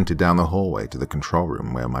sprinted down the hallway to the control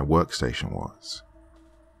room where my workstation was.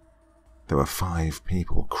 There were 5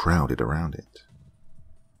 people crowded around it.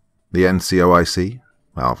 The NCOIC,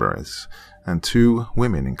 Alvarez, and 2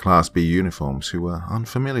 women in Class B uniforms who were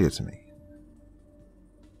unfamiliar to me.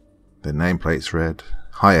 Their nameplates read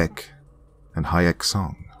Hayek and Hayek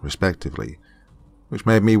Song, respectively, which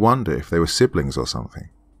made me wonder if they were siblings or something.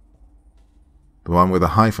 The one with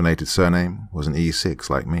a hyphenated surname was an E6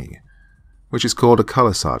 like me, which is called a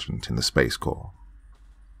color sergeant in the Space Corps.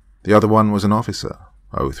 The other one was an officer,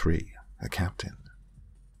 03, a captain.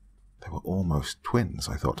 They were almost twins,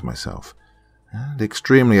 I thought to myself, and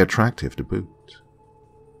extremely attractive to boot.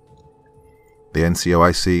 The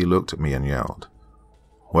NCOIC looked at me and yelled,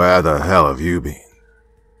 "Where the hell have you been?"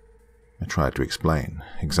 I tried to explain,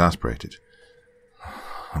 exasperated.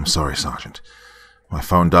 "I'm sorry, Sergeant. My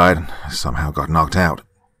phone died and I somehow got knocked out."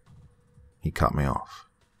 He cut me off.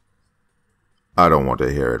 "I don't want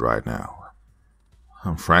to hear it right now.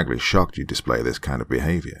 I'm frankly shocked you display this kind of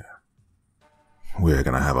behavior. We're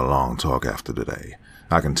going to have a long talk after today.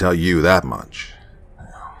 I can tell you that much.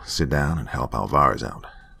 Now, sit down and help Alvarez out.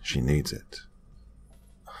 She needs it."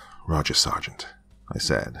 "Roger, Sergeant," I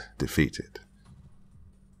said, defeated.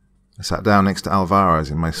 I sat down next to Alvarez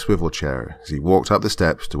in my swivel chair as he walked up the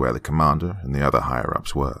steps to where the commander and the other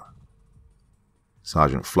higher-ups were.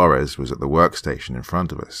 Sergeant Flores was at the workstation in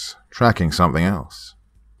front of us, tracking something else.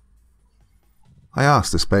 I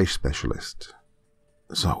asked the space specialist,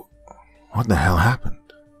 "So, what the hell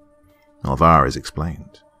happened?" Alvarez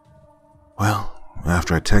explained. "Well,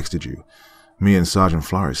 after I texted you, me and Sergeant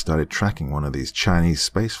Flores started tracking one of these Chinese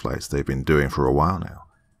space flights they've been doing for a while now.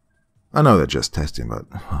 I know they're just testing, but,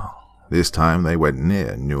 well, this time they went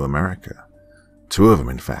near New America. 2 of them,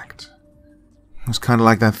 in fact. It was kind of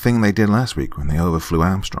like that thing they did last week when they overflew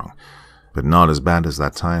Armstrong, but not as bad as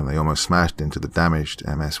that time they almost smashed into the damaged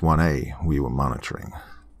MS-1A we were monitoring."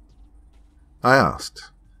 I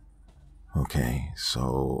asked, "Okay,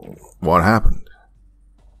 so what happened?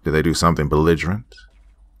 Did they do something belligerent?"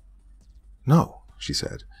 "No," she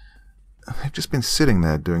said. "They've just been sitting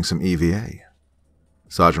there doing some EVA.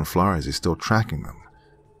 Sergeant Flores is still tracking them.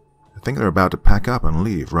 I think they're about to pack up and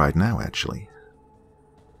leave right now, actually."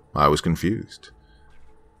 I was confused.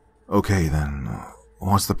 "Okay, then,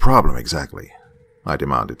 what's the problem exactly?" I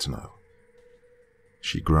demanded to know.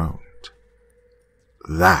 She groaned.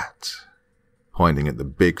 "That," pointing at the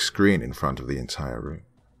big screen in front of the entire room.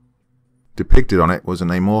 Depicted on it was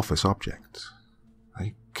an amorphous object.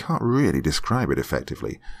 I can't really describe it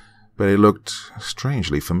effectively, but it looked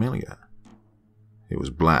strangely familiar. It was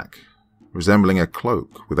black, resembling a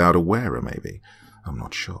cloak without a wearer maybe. I'm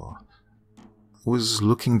not sure. I was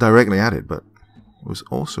looking directly at it, but it was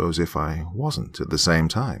also as if I wasn't at the same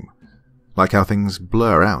time. Like how things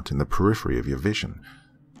blur out in the periphery of your vision.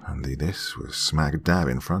 Only this was smack dab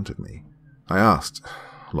in front of me. I asked,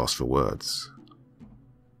 lost for words,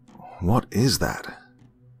 "What is that?"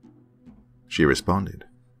 She responded.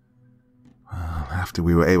 After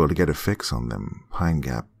we were able to get a fix on them, Pine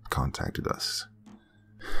Gap contacted us.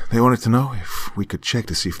 They wanted to know if we could check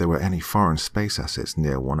to see if there were any foreign space assets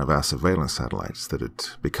near one of our surveillance satellites that had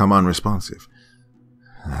become unresponsive.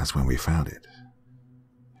 That's when we found it.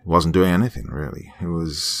 It wasn't doing anything, really. It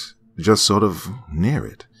was just sort of near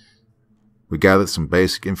it. We gathered some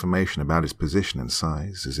basic information about its position and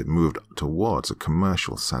size as it moved towards a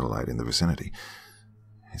commercial satellite in the vicinity.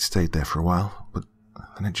 It stayed there for a while, but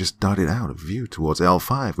then it just darted out of view towards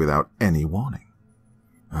L5 without any warning.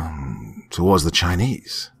 Towards the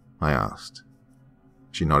Chinese?" I asked.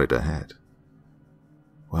 She nodded her head.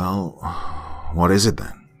 "Well, what is it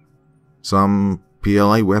then? Some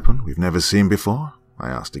PLA weapon we've never seen before?" I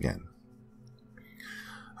asked again.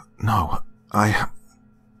 "No,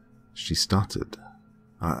 She stuttered.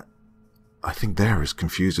 I think they're as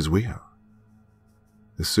confused as we are.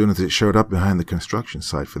 As soon as it showed up behind the construction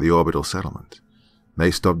site for the orbital settlement, they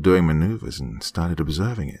stopped doing maneuvers and started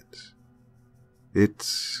observing it. It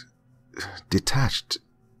detached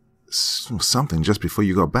something just before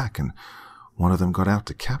you got back, and one of them got out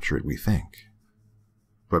to capture it, we think.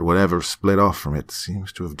 But whatever split off from it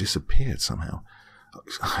seems to have disappeared somehow.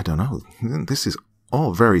 I don't know. This is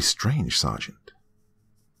all very strange, Sergeant."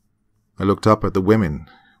 I looked up at the women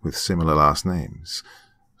with similar last names.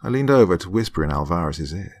 I leaned over to whisper in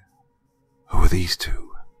Alvarez's ear. "Who are these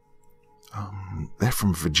two?" They're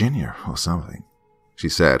from Virginia or something," she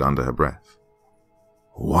said under her breath.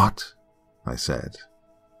 "What?" I said.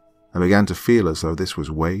 I began to feel as though this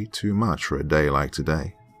was way too much for a day like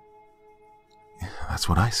today. "That's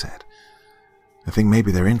what I said. I think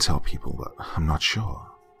maybe they're intel people, but I'm not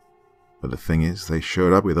sure. But the thing is, they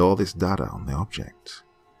showed up with all this data on the object.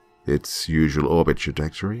 Its usual orbit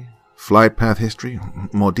trajectory, flight path history,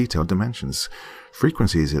 more detailed dimensions,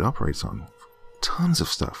 frequencies it operates on. Tons of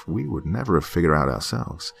stuff we would never have figured out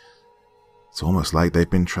ourselves. It's almost like they've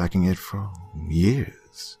been tracking it for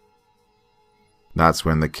years." That's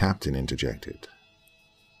when the captain interjected.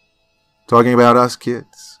 "Talking about us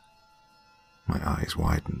kids?" My eyes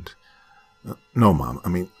widened. "No, Mom,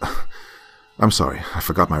 I'm sorry, I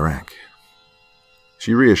forgot my rank."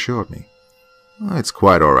 She reassured me. "It's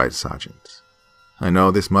quite all right, Sergeant. I know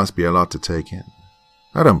this must be a lot to take in.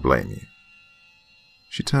 I don't blame you."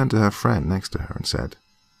 She turned to her friend next to her and said,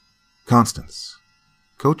 "Constance,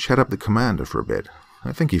 go chat up the commander for a bit.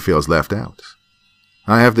 I think he feels left out.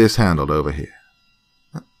 I have this handled over here."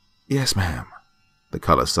 "Yes, ma'am," the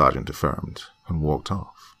color sergeant affirmed and walked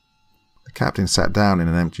off. The captain sat down in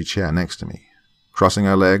an empty chair next to me, crossing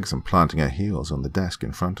her legs and planting her heels on the desk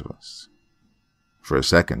in front of us. For a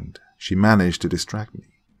second, she managed to distract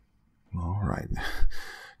me. All right,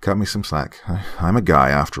 cut me some slack. I'm a guy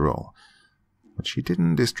after all. But she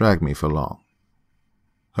didn't distract me for long.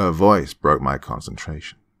 Her voice broke my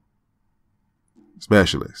concentration.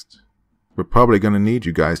 "Specialist, we're probably going to need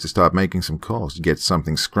you guys to start making some calls to get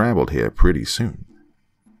something scrambled here pretty soon."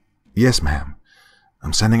 "Yes, ma'am.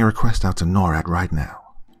 I'm sending a request out to NORAD right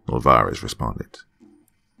now," Alvarez responded.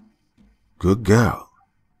 "Good girl."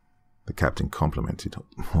 The captain complimented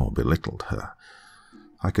or belittled her.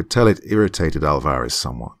 I could tell it irritated Alvarez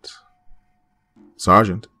somewhat.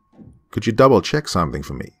 "Sergeant, could you double-check something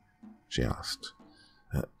for me?" she asked.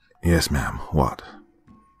 "Yes, ma'am. What?"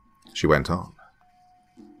 She went on.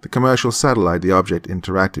 "The commercial satellite the object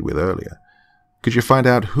interacted with earlier. Could you find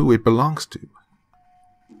out who it belongs to?"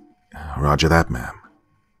 "Roger that, ma'am."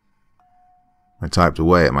 I typed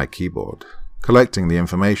away at my keyboard, collecting the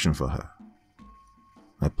information for her.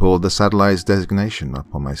 I pulled the satellite's designation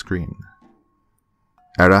up on my screen.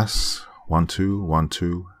 ERAS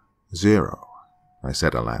 12120, I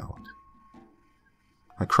said aloud.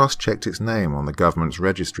 I cross-checked its name on the government's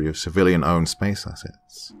registry of civilian-owned space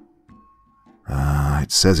assets.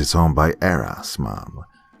 It says it's owned by ERAS, Mom,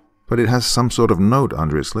 but it has some sort of note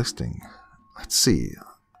under its listing. Let's see.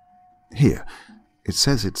 Here, it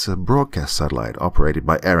says it's a broadcast satellite operated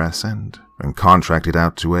by ERAS and contracted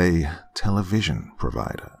out to a television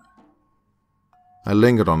provider. I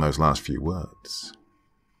lingered on those last few words.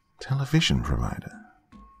 Television provider.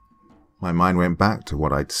 My mind went back to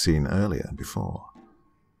what I'd seen earlier before.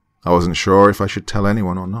 I wasn't sure if I should tell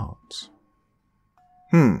anyone or not.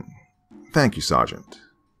 Thank you, Sergeant,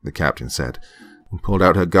 the captain said, and pulled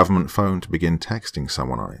out her government phone to begin texting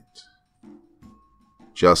someone on it.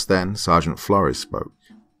 Just then, Sergeant Flores spoke,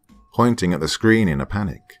 pointing at the screen in a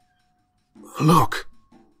panic. Look!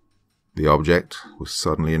 The object was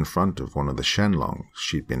suddenly in front of one of the Shenlongs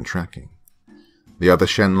she'd been tracking. The other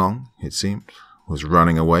Shenlong, it seemed, was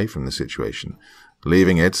running away from the situation,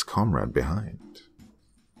 leaving its comrade behind.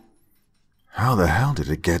 How the hell did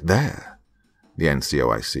it get there? The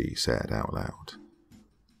NCOIC said out loud.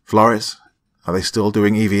 Flores, are they still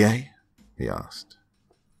doing EVA? He asked.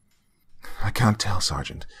 I can't tell,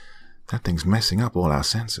 Sergeant. That thing's messing up all our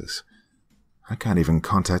sensors. I can't even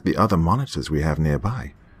contact the other monitors we have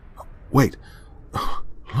nearby. Wait,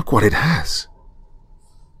 look what it has.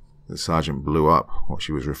 The sergeant blew up what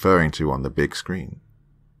she was referring to on the big screen.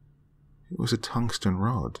 It was a tungsten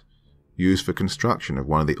rod, used for construction of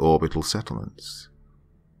one of the orbital settlements.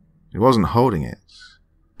 It wasn't holding it,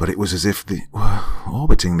 but it was as if they were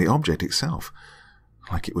orbiting the object itself,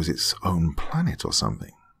 like it was its own planet or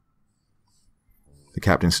something. The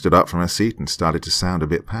captain stood up from her seat and started to sound a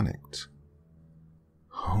bit panicked.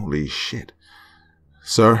 Holy shit.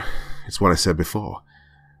 Sir, it's what I said before.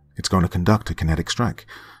 It's going to conduct a kinetic strike.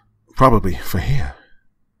 Probably for here.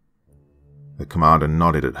 The commander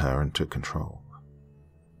nodded at her and took control.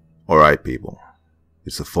 All right, people.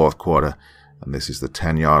 It's the fourth quarter, and this is the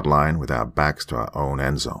 10-yard line with our backs to our own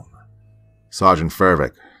end zone. Sergeant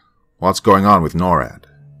Fervik, what's going on with NORAD?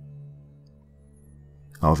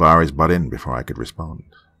 Alvarez butt in before I could respond.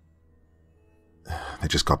 They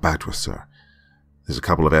just got back to us, sir. There's a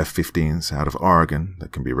couple of F-15s out of Oregon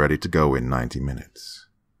that can be ready to go in 90 minutes.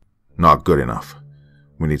 Not good enough.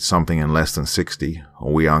 We need something in less than 60,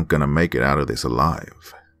 or we aren't going to make it out of this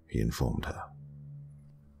alive, he informed her.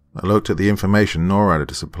 I looked at the information NORAD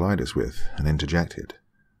had supplied us with and interjected.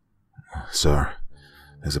 Sir,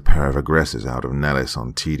 there's a pair of aggressors out of Nellis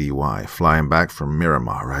on TDY flying back from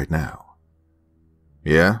Miramar right now.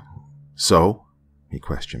 Yeah? So? He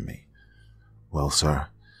questioned me. Well, sir,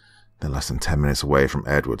 they're less than 10 minutes away from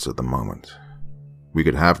Edwards at the moment. We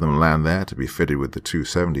could have them land there to be fitted with the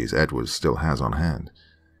 270s Edwards still has on hand.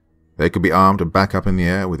 They could be armed and back up in the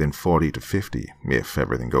air within 40 to 50, if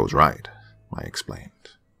everything goes right, I explained.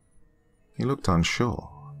 He looked unsure.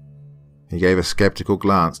 He gave a skeptical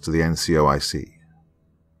glance to the NCOIC.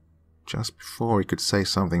 Just before he could say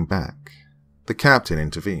something back, the captain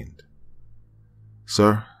intervened.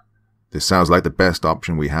 Sir, this sounds like the best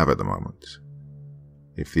option we have at the moment.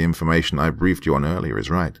 If the information I briefed you on earlier is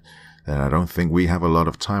right, then I don't think we have a lot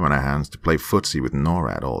of time on our hands to play footsie with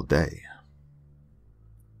NORAD all day.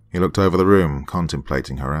 He looked over the room,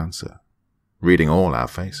 contemplating her answer, reading all our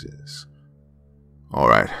faces. All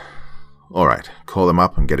right, call them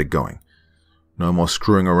up and get it going. No more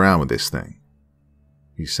screwing around with this thing,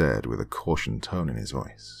 he said with a cautioned tone in his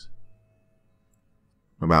voice.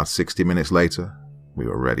 About 60 minutes later, we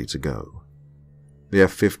were ready to go. The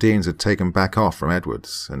F-15s had taken back off from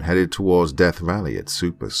Edwards and headed towards Death Valley at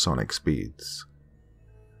supersonic speeds.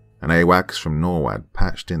 An AWACS from NORAD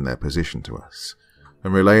patched in their position to us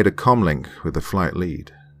and relayed a comlink with the flight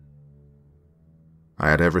lead. I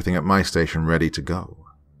had everything at my station ready to go.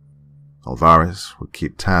 Alvarez would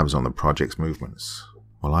keep tabs on the project's movements,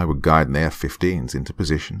 while I would guide the F-15s into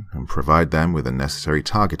position and provide them with the necessary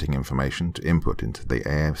targeting information to input into the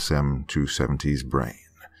ASM-270's brain.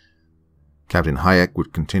 Captain Hayek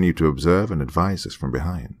would continue to observe and advise us from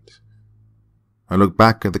behind. I looked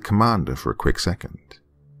back at the commander for a quick second.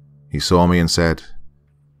 He saw me and said,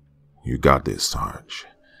 "You got this, Sarge.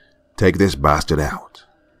 Take this bastard out."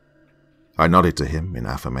 I nodded to him in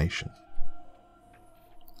affirmation.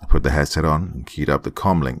 I put the headset on and keyed up the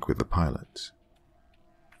comlink with the pilot.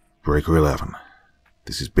 "Breaker 11,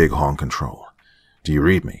 this is Big Horn Control. Do you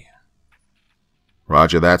read me?"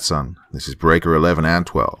 "Roger that, son. This is Breaker 11 and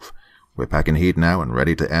 12. We're packing heat now and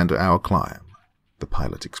ready to enter our climb," the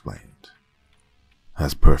pilot explained.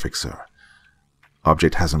 "That's perfect, sir.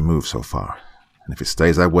 Object hasn't moved so far, and if it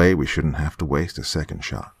stays that way, we shouldn't have to waste a second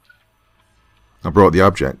shot." I brought the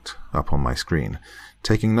object up on my screen,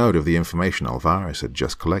 taking note of the information Alvarez had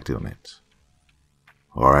just collected on it.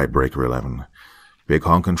 "All right, Breaker 11. Big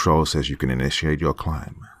Horn Control says you can initiate your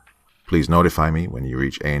climb. Please notify me when you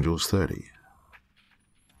reach Angels 30.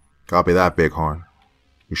 "Copy that, Big Horn.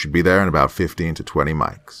 We should be there in about 15 to 20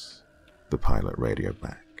 mics, the pilot radioed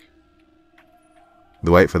back.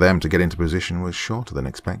 The wait for them to get into position was shorter than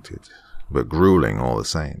expected, but grueling all the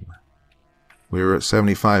same. We were at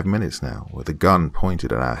 75 minutes now, with the gun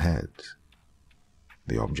pointed at our head.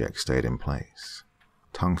 The object stayed in place,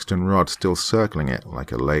 tungsten rod still circling it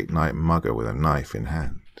like a late-night mugger with a knife in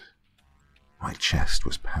hand. My chest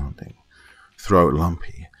was pounding, throat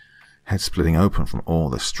lumpy, head splitting open from all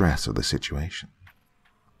the stress of the situation.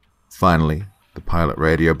 Finally, the pilot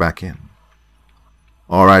radio back in.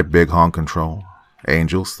 "All right, Bighorn Control.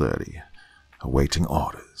 Angels 30. Awaiting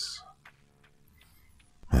orders."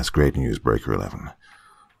 "That's great news, Breaker 11.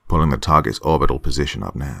 Pulling the target's orbital position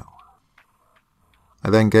up now." I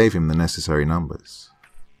then gave him the necessary numbers.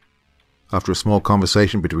 After a small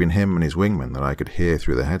conversation between him and his wingman that I could hear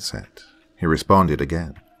through the headset, he responded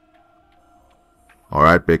again. "All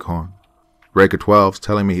right, Bighorn. Breaker 12's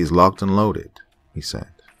telling me he's locked and loaded," he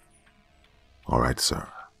said. "All right, sir.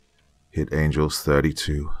 Hit Angels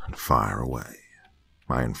 32 and fire away,"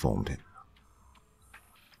 I informed him.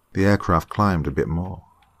 The aircraft climbed a bit more.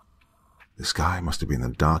 The sky must have been the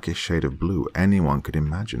darkest shade of blue anyone could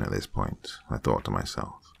imagine at this point, I thought to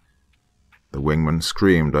myself. The wingman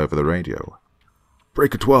screamed over the radio,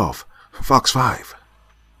 "Breaker 12, Fox 5.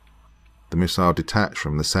 The missile detached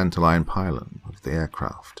from the centerline pylon of the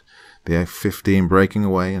aircraft, the F-15 breaking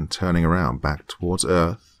away and turning around back towards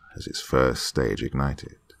Earth as its first stage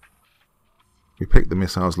ignited. We picked the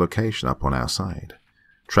missile's location up on our side,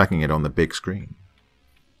 tracking it on the big screen.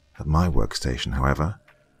 At my workstation, however,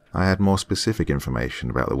 I had more specific information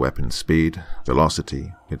about the weapon's speed,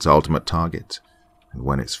 velocity, its ultimate target, and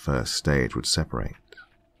when its first stage would separate.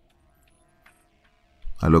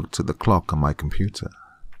 I looked at the clock on my computer.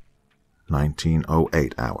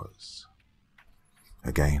 19:08 hours.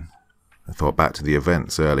 Again, I thought back to the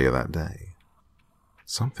events earlier that day.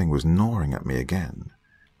 Something was gnawing at me again,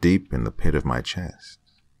 deep in the pit of my chest.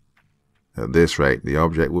 At this rate, the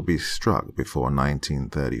object would be struck before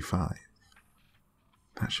 1935.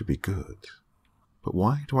 That should be good. But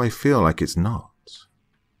why do I feel like it's not?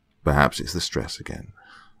 Perhaps it's the stress again,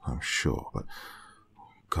 I'm sure, but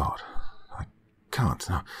God, I can't.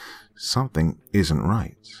 No, something isn't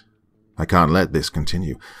right. I can't let this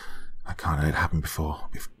continue. I can't let it happen before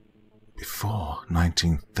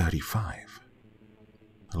 1935.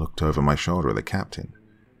 I looked over my shoulder at the captain.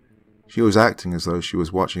 She was acting as though she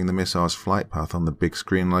was watching the missile's flight path on the big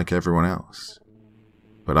screen like everyone else.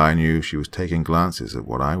 But I knew she was taking glances at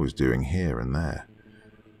what I was doing here and there.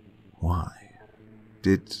 Why?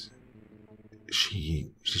 Did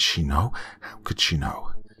she know? How could she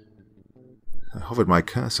know? I hovered my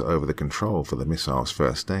cursor over the control for the missile's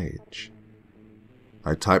first stage.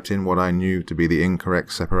 I typed in what I knew to be the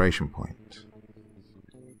incorrect separation point.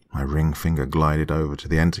 My ring finger glided over to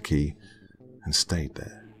the enter key and stayed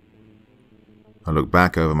there. I looked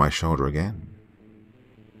back over my shoulder again.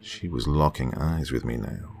 She was locking eyes with me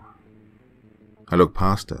now. I looked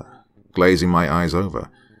past her, glazing my eyes over,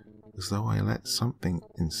 as though I let something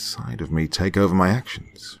inside of me take over my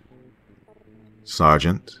actions.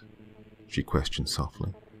 "Sergeant?" she questioned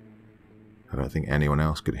softly. I don't think anyone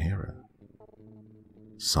else could hear her.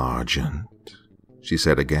 "Sergeant," she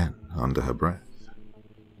said again, under her breath.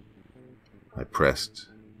 I pressed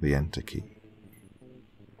the enter key.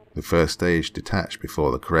 The first stage detached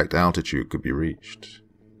before the correct altitude could be reached.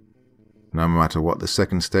 No matter what the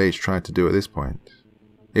second stage tried to do at this point,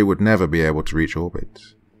 it would never be able to reach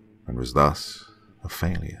orbit, and was thus a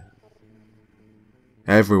failure.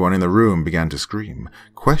 Everyone in the room began to scream,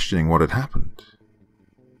 questioning what had happened.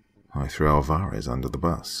 I threw Alvarez under the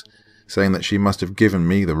bus, saying that she must have given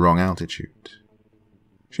me the wrong altitude.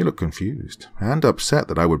 She looked confused and upset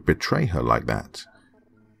that I would betray her like that.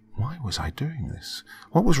 Why was I doing this?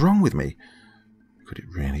 What was wrong with me? Could it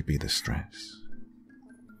really be the stress?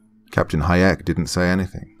 Captain Hayek didn't say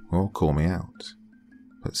anything or call me out,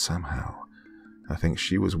 but somehow I think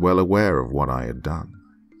she was well aware of what I had done.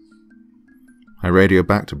 I radioed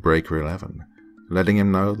back to Breaker 11, letting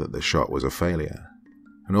him know that the shot was a failure,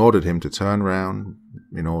 and ordered him to turn round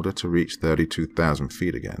in order to reach 32,000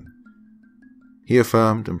 feet again. He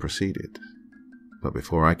affirmed and proceeded, but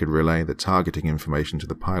before I could relay the targeting information to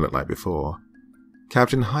the pilot like before,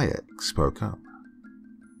 Captain Hayek spoke up.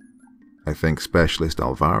 "I think Specialist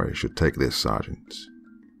Alvarez should take this, Sergeant.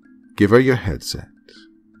 Give her your headset."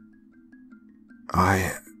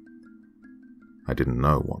 I didn't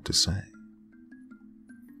know what to say.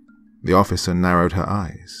 The officer narrowed her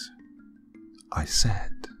eyes. "I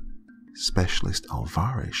said, Specialist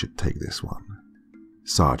Alvarez should take this one,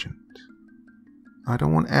 Sergeant. I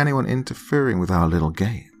don't want anyone interfering with our little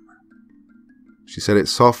game." She said it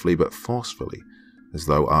softly but forcefully, as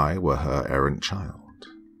though I were her errant child.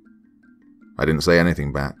 I didn't say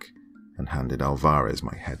anything back, and handed Alvarez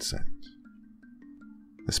my headset.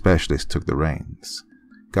 The specialist took the reins,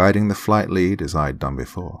 guiding the flight lead as I'd done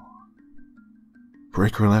before.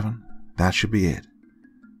 "Breaker 11, that should be it.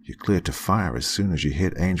 You cleared to fire as soon as you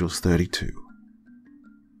hit Angels 32.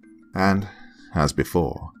 And, as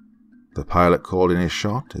before, the pilot called in his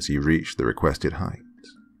shot as he reached the requested height.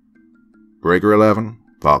 Breaker 11,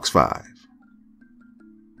 Fox 5.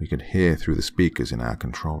 We could hear through the speakers in our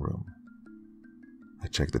control room. I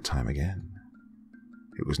checked the time again.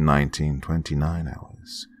 It was 19:29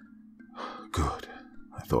 hours. Good,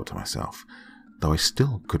 I thought to myself, though I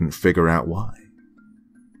still couldn't figure out why.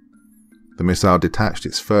 The missile detached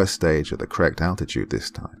its first stage at the correct altitude this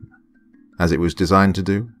time. As it was designed to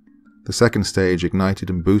do, the second stage ignited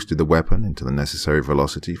and boosted the weapon into the necessary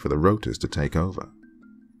velocity for the rotors to take over.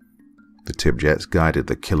 The tip jets guided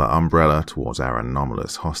the killer umbrella towards our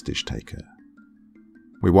anomalous hostage-taker.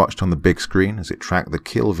 We watched on the big screen as it tracked the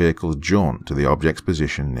kill vehicle's jaunt to the object's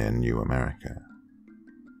position near New America.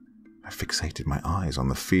 I fixated my eyes on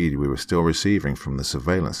the feed we were still receiving from the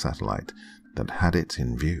surveillance satellite that had it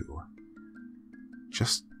in view.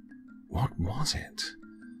 Just what was it?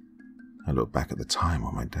 I looked back at the time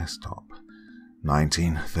on my desktop.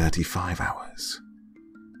 19:35 hours.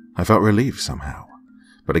 I felt relieved somehow,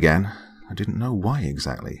 but again, I didn't know why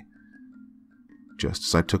exactly. Just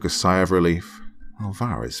as I took a sigh of relief,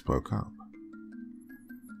 Alvarez spoke up.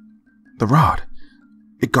 "The rod!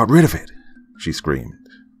 It got rid of it!" she screamed.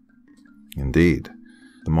 Indeed,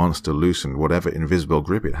 the monster loosened whatever invisible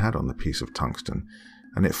grip it had on the piece of tungsten,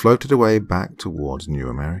 and it floated away back towards New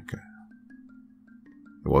America.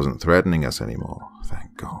 It wasn't threatening us anymore,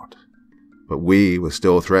 thank God, but we were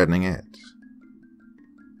still threatening it.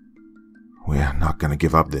 "We're not going to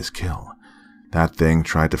give up this kill. That thing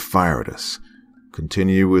tried to fire at us.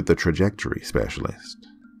 Continue with the trajectory, specialist,"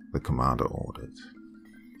 the commander ordered.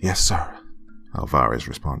 "Yes, sir," Alvarez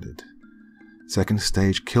responded. "Second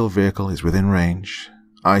stage kill vehicle is within range,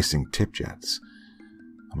 icing tip jets.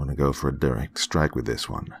 I'm going to go for a direct strike with this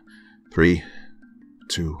one. 3,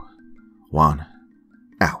 2, 1,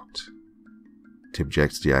 out." Tip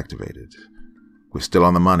jets deactivated. We're still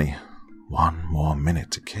on the money. 1 more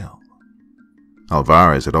minute to kill.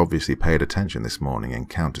 Alvarez had obviously paid attention this morning in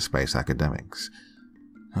counter space academics.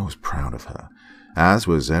 I was proud of her, as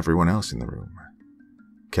was everyone else in the room.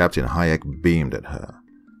 Captain Hayek beamed at her,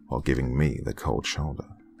 while giving me the cold shoulder.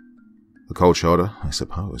 The cold shoulder, I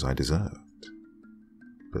suppose, I deserved.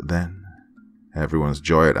 But then, everyone's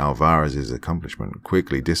joy at Alvarez's accomplishment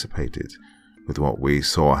quickly dissipated with what we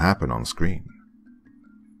saw happen on screen.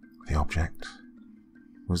 The object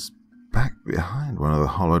was back behind one of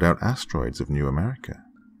the hollowed-out asteroids of New America.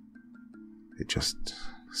 It just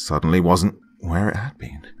suddenly wasn't where it had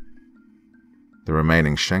been. The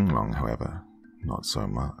remaining Shenlong, however, not so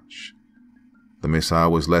much. The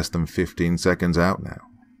missile was less than 15 seconds out now.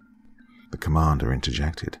 The commander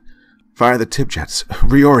interjected. "Fire the tip jets.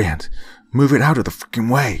 Reorient. Move it out of the frickin'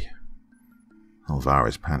 way."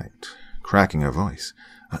 Alvarez panicked, cracking her voice.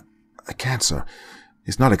 I can't, sir.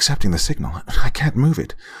 It's not accepting the signal. I can't move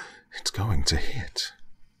it. It's going to hit."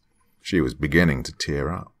 She was beginning to tear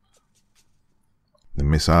up. The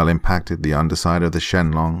missile impacted the underside of the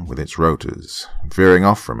Shenlong with its rotors, veering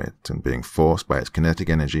off from it and being forced by its kinetic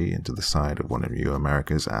energy into the side of one of New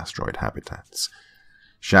America's asteroid habitats,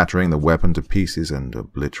 shattering the weapon to pieces and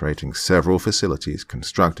obliterating several facilities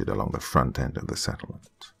constructed along the front end of the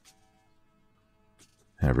settlement.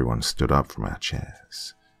 Everyone stood up from our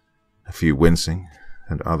chairs, a few wincing,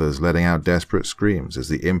 and others letting out desperate screams as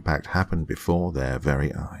the impact happened before their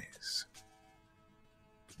very eyes.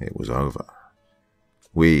 It was over.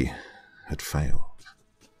 We had failed.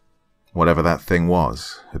 Whatever that thing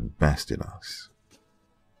was had bested us.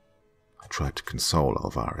 I tried to console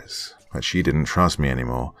Alvarez, but she didn't trust me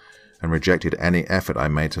anymore and rejected any effort I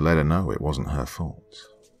made to let her know it wasn't her fault.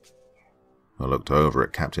 I looked over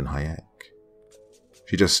at Captain Hayek.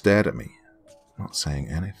 She just stared at me, not saying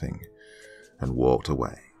anything, and walked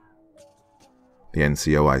away. The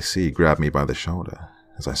NCOIC grabbed me by the shoulder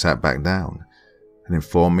as I sat back down and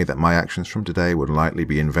informed me that my actions from today would likely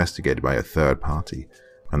be investigated by a third party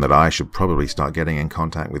and that I should probably start getting in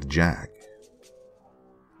contact with Jag.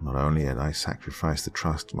 Not only had I sacrificed the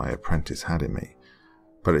trust my apprentice had in me,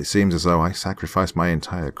 but it seems as though I sacrificed my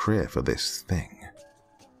entire career for this thing.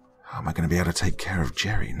 How am I going to be able to take care of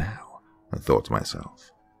Jerry now? I thought to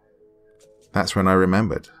myself. That's when I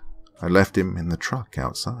remembered. I left him in the truck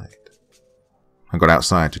outside. I got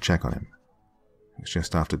outside to check on him. It was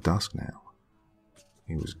just after dusk now.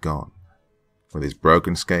 He was gone, with his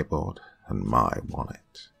broken skateboard and my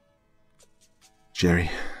wallet. "Jerry,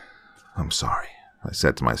 I'm sorry," I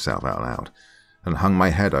said to myself out loud, and hung my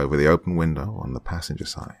head over the open window on the passenger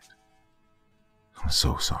side. "I'm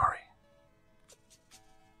so sorry."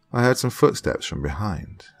 I heard some footsteps from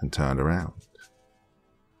behind and turned around.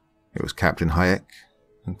 It was Captain Hayek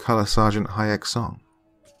and Color Sergeant Hayek's song,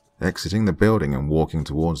 exiting the building and walking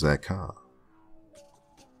towards their car.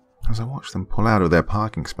 As I watched them pull out of their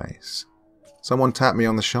parking space, someone tapped me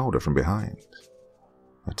on the shoulder from behind.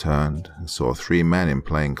 I turned and saw 3 men in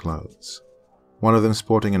plain clothes, one of them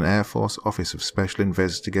sporting an Air Force Office of Special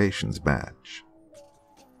Investigations badge.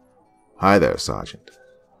 "Hi there, Sergeant.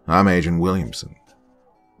 I'm Agent Williamson.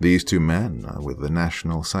 These 2 men are with the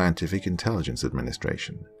National Scientific Intelligence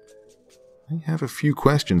Administration. They have a few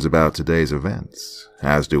questions about today's events,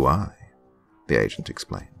 as do I," the agent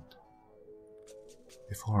explained.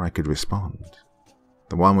 Before I could respond,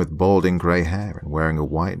 the one with balding grey hair and wearing a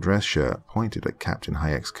white dress shirt pointed at Captain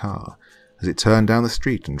Hayek's car as it turned down the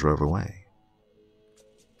street and drove away.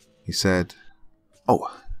 He said,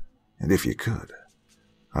 "Oh, and if you could,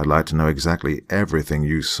 I'd like to know exactly everything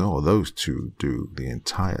you saw those 2 do the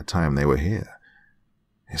entire time they were here.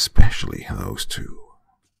 Especially those 2.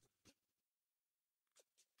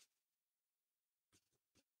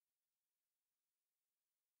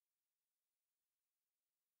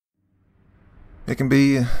 It can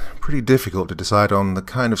be pretty difficult to decide on the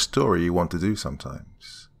kind of story you want to do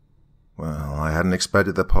sometimes. Well, I hadn't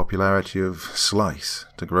expected the popularity of Slice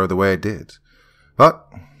to grow the way it did. But,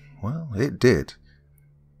 well, it did.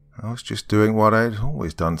 I was just doing what I'd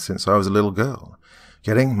always done since I was a little girl,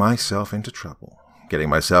 getting myself into trouble, getting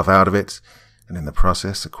myself out of it, and in the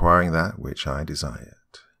process acquiring that which I desired.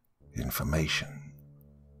 Information.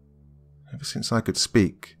 Ever since I could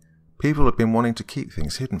speak, people have been wanting to keep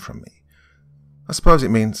things hidden from me. I suppose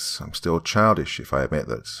it means I'm still childish if I admit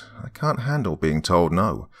that I can't handle being told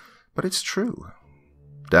no, but it's true.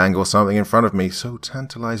 Dangle something in front of me so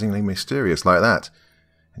tantalizingly mysterious like that,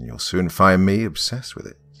 and you'll soon find me obsessed with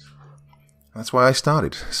it. That's why I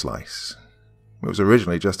started Slice. It was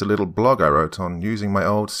originally just a little blog I wrote on using my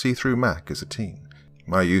old see-through Mac as a teen.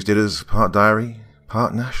 I used it as part diary,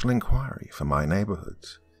 part national inquiry for my neighborhood.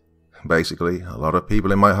 Basically, a lot of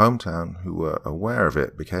people in my hometown who were aware of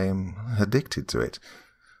it became addicted to it.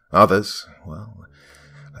 Others, well,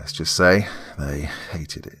 let's just say they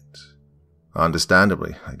hated it.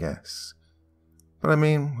 Understandably, I guess. But I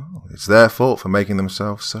mean, well, it's their fault for making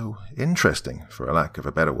themselves so interesting, for a lack of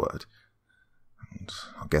a better word. And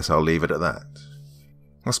I guess I'll leave it at that.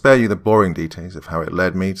 I'll spare you the boring details of how it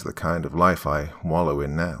led me to the kind of life I wallow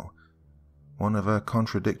in now. One of a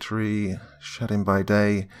contradictory, shut-in by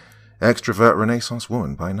day, extrovert Renaissance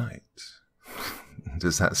woman by night.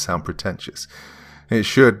 Does that sound pretentious? It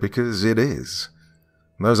should, because it is.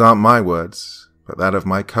 Those aren't my words, but that of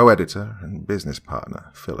my co-editor and business partner,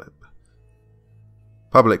 Philip.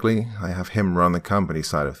 Publicly, I have him run the company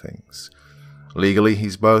side of things. Legally,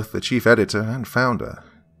 he's both the chief editor and founder,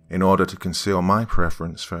 in order to conceal my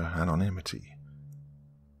preference for anonymity.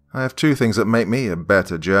 I have 2 things that make me a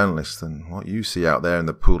better journalist than what you see out there in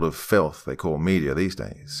the pool of filth they call media these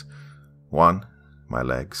days. 1, my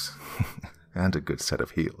legs, and a good set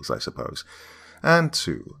of heels, I suppose. And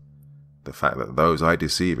 2, the fact that those I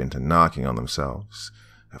deceive into narking on themselves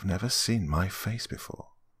have never seen my face before.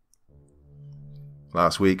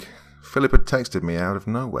 Last week, Philip had texted me out of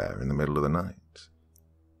nowhere in the middle of the night.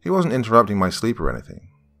 He wasn't interrupting my sleep or anything.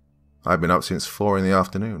 I'd been up since 4 in the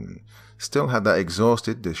afternoon and still had that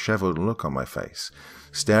exhausted, disheveled look on my face,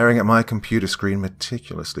 staring at my computer screen,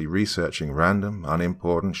 meticulously researching random,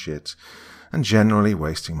 unimportant shit, and generally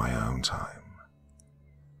wasting my own time.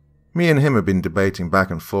 Me and him have been debating back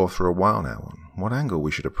and forth for a while now on what angle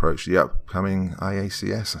we should approach the upcoming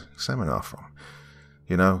IACS seminar from.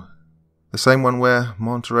 You know, the same one where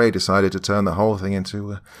Monterey decided to turn the whole thing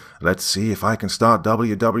into, let's see if I can start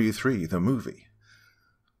WW3, the movie.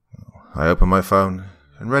 I opened my phone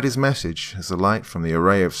and read his message as the light from the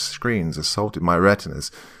array of screens assaulted my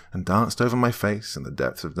retinas and danced over my face in the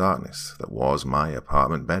depths of darkness that was my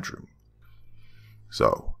apartment bedroom.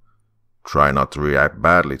 So, try not to react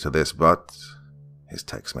badly to this, but, his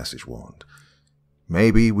text message warned,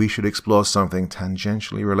 maybe we should explore something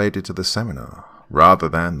tangentially related to the seminar, rather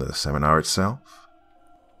than the seminar itself.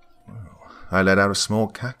 Well, I let out a small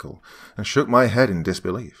cackle and shook my head in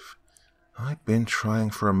disbelief. I'd been trying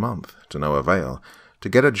for a month, to no avail, to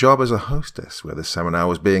get a job as a hostess where the seminar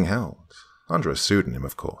was being held, under a pseudonym,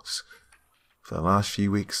 of course. For the last few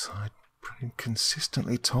weeks, I'd been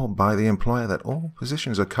consistently told by the employer that all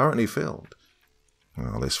positions are currently filled.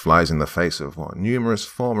 Well, this flies in the face of what numerous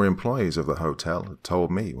former employees of the hotel had told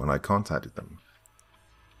me when I contacted them.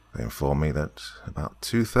 They informed me that about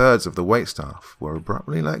 2/3 of the waitstaff were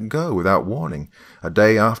abruptly let go without warning a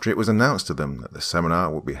day after it was announced to them that the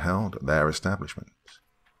seminar would be held at their establishment.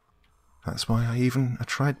 That's why I even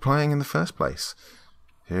tried playing in the first place.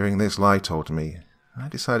 Hearing this lie told to me, I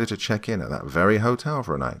decided to check in at that very hotel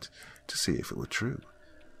for a night to see if it were true.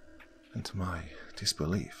 And to my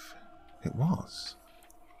disbelief, it was.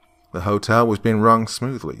 The hotel was being run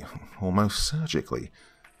smoothly, almost surgically.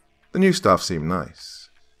 The new staff seemed nice,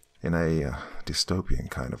 in a dystopian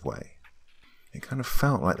kind of way. It kind of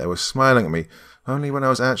felt like they were smiling at me only when I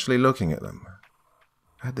was actually looking at them.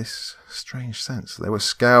 I had this strange sense they were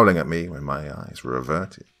scowling at me when my eyes were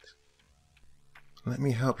averted. Let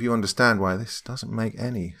me help you understand why this doesn't make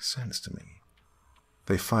any sense to me.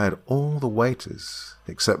 They fired all the waiters,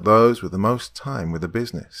 except those with the most time with the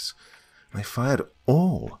business. They fired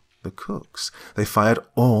all the cooks. They fired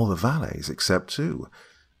all the valets, except two.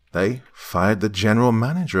 They fired the general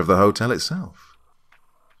manager of the hotel itself.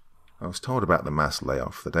 I was told about the mass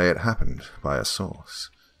layoff the day it happened by a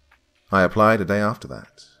source. I applied a day after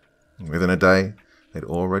that. Within a day, they'd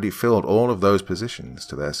already filled all of those positions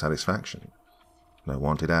to their satisfaction. No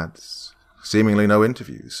wanted ads, seemingly no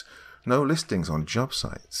interviews, no listings on job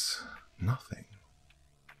sites, nothing.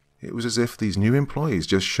 It was as if these new employees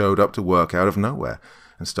just showed up to work out of nowhere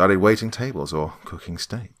and started waiting tables or cooking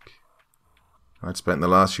steak. I'd spent the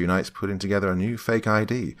last few nights putting together a new fake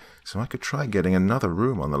ID so I could try getting another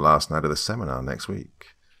room on the last night of the seminar next week.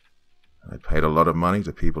 I'd paid a lot of money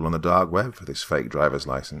to people on the dark web for this fake driver's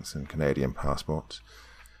license and Canadian passport.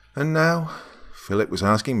 And now Philip was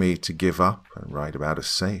asking me to give up and write about a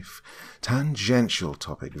safe, tangential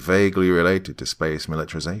topic vaguely related to space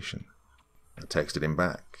militarization. I texted him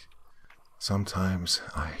back. Sometimes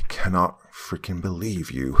I cannot freaking believe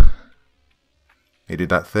you. He did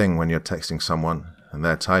that thing when you're texting someone and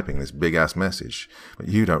they're typing this big-ass message, but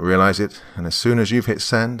you don't realize it, and as soon as you've hit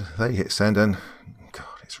send, they hit send, and God,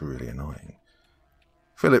 it's really annoying.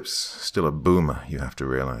 Philip's still a boomer, you have to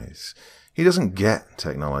realize. He doesn't get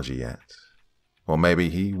technology yet. Or maybe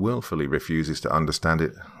he willfully refuses to understand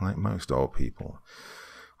it like most old people.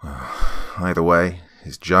 Either way,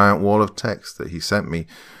 his giant wall of text that he sent me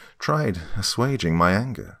tried assuaging my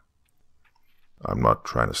anger. I'm not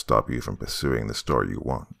trying to stop you from pursuing the story you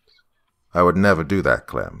want. I would never do that,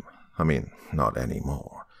 Clem. I mean, not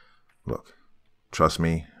anymore. Look, trust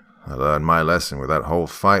me, I learned my lesson with that whole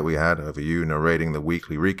fight we had over you narrating the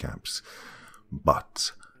weekly recaps.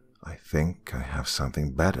 But I think I have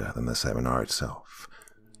something better than the seminar itself.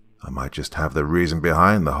 I might just have the reason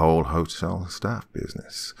behind the whole hotel staff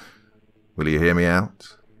business. Will you hear me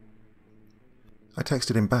out? I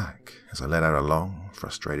texted him back as I let out a long,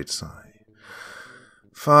 frustrated sigh.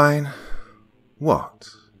 Fine. What?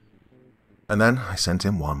 And then I sent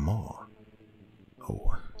him one more.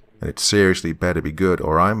 Oh, and it seriously better be good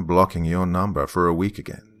or I'm blocking your number for a week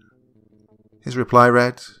again. His reply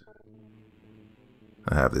read,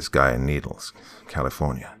 I have this guy in Needles,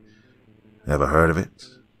 California. Ever heard of it?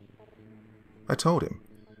 I told him.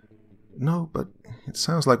 No, but it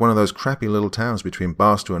sounds like one of those crappy little towns between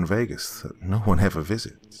Barstow and Vegas that no one ever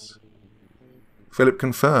visits. Philip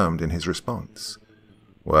confirmed in his response.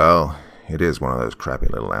 Well, it is one of those crappy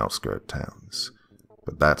little outskirt towns.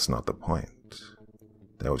 But that's not the point.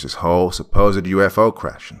 There was this whole supposed UFO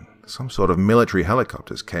crash, and some sort of military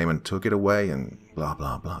helicopters came and took it away and blah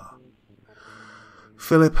blah blah.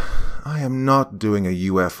 Philip, I am not doing a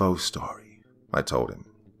UFO story, I told him.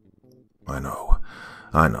 I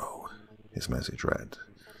know, his message read.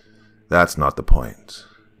 That's not the point.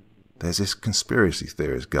 There's this conspiracy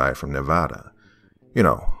theorist guy from Nevada. You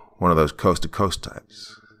know, one of those coast-to-coast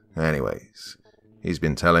types. Anyways, he's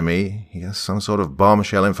been telling me he has some sort of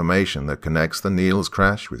bombshell information that connects the Needles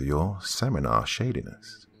crash with your seminar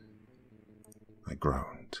shadiness. I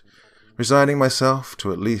groaned, resigning myself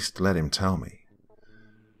to at least let him tell me.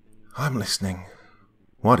 I'm listening.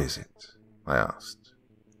 What is it? I asked.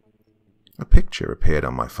 A picture appeared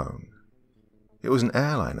on my phone. It was an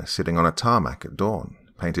airliner sitting on a tarmac at dawn,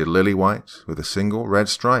 painted lily white with a single red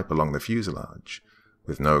stripe along the fuselage,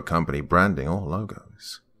 with no company branding or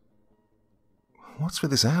logos. What's with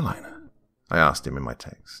this airliner? I asked him in my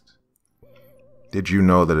text. Did you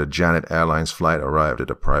know that a Janet Airlines flight arrived at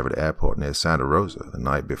a private airport near Santa Rosa the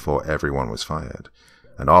night before everyone was fired,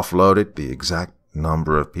 and offloaded the exact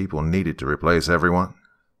number of people needed to replace everyone?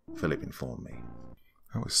 Philip informed me.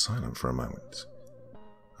 I was silent for a moment.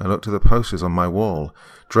 I looked at the posters on my wall,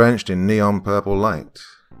 drenched in neon purple light,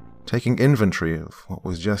 taking inventory of what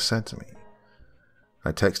was just said to me.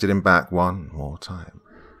 I texted him back one more time.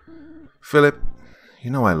 Philip,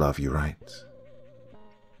 you know I love you, right?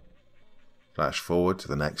 Flash forward to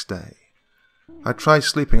the next day. I tried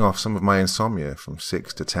sleeping off some of my insomnia from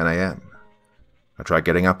 6 to 10 a.m. I tried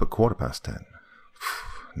getting up at 10:15.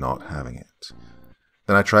 Not having it.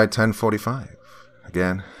 Then I tried 10:45.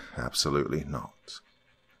 Again, absolutely not.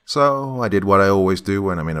 So I did what I always do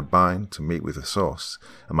when I'm in a bind to meet with the source,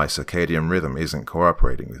 and my circadian rhythm isn't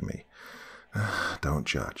cooperating with me. Don't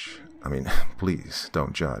judge. Please,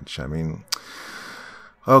 don't judge.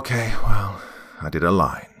 Okay, well, I did a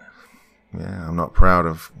line. Yeah, I'm not proud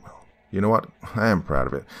of... Well, you know what? I am proud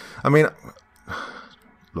of it.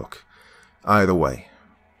 Look, either way,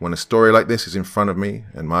 when a story like this is in front of me,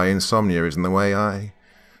 and my insomnia is in the way, I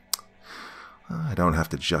don't have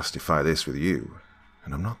to justify this with you,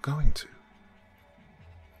 and I'm not going to.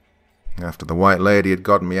 After the white lady had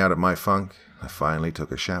gotten me out of my funk, I finally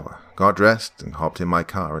took a shower, got dressed, and hopped in my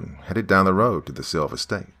car and headed down the road to the Silver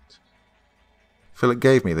State. Philip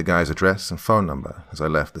gave me the guy's address and phone number as I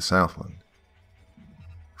left the Southland.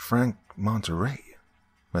 Frank Monterey,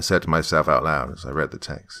 I said to myself out loud as I read the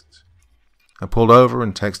text. I pulled over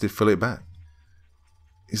and texted Philip back.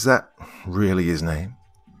 Is that really his name?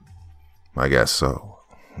 I guess so.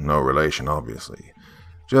 No relation, obviously.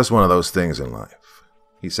 Just one of those things in life,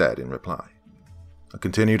 he said in reply. I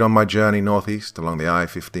continued on my journey northeast along the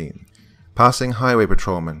I-15, passing highway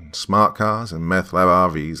patrolmen, smart cars, and meth lab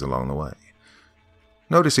RVs along the way.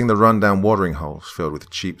 Noticing the run-down watering holes filled with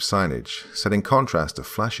cheap signage, set in contrast to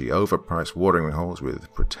flashy, overpriced watering holes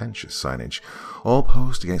with pretentious signage, all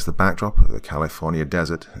posed against the backdrop of the California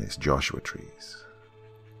desert and its Joshua trees.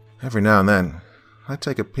 Every now and then, I'd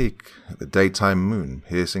take a peek at the daytime moon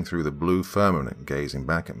piercing through the blue firmament gazing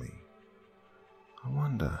back at me. I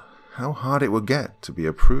wonder how hard it would get to be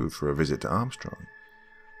approved for a visit to Armstrong.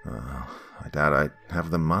 I doubt I'd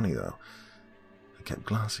have the money, though. I kept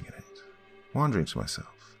glancing at it, wondering to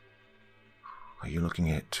myself, are you looking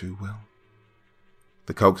at it too, Will?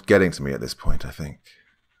 The coke's getting to me at this point, I think.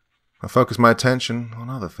 I focused my attention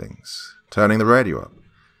on other things, turning the radio up.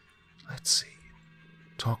 Let's see.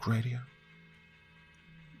 Talk radio?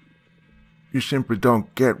 You simply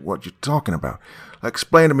don't get what you're talking about.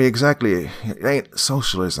 Explain to me exactly. It ain't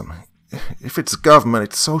socialism. If it's government,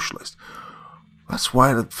 it's socialist. That's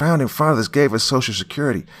why the founding fathers gave us Social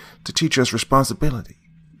Security, to teach us responsibility.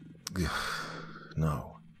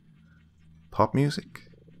 No. Pop music?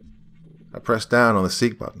 I pressed down on the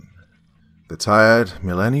seek button. The tired,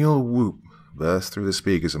 millennial whoop burst through the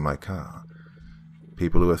speakers of my car.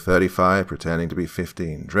 People who were 35 pretending to be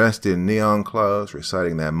 15, dressed in neon clothes,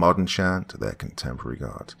 reciting their modern chant to their contemporary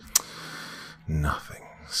god. Nothing.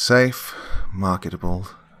 Safe, marketable,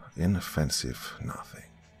 inoffensive, nothing.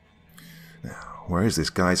 Now, where is this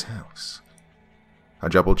guy's house? I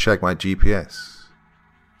double-checked my GPS.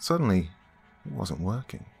 Suddenly, it wasn't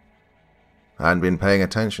working. I hadn't been paying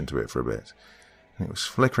attention to it for a bit, and it was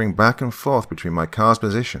flickering back and forth between my car's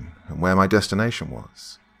position and where my destination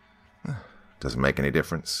was. Doesn't make any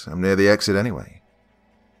difference. I'm near the exit anyway.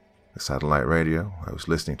 The satellite radio I was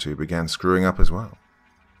listening to began screwing up as well.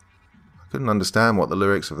 I couldn't understand what the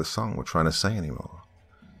lyrics of the song were trying to say anymore.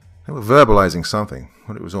 They were verbalizing something,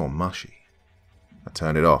 but it was all mushy. I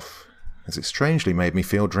turned it off, as it strangely made me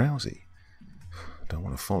feel drowsy. I don't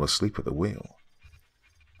want to fall asleep at the wheel.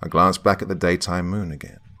 I glanced back at the daytime moon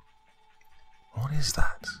again. What is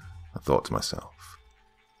that? I thought to myself.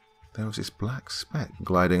 There was this black speck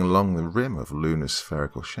gliding along the rim of lunar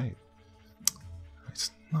spherical shape.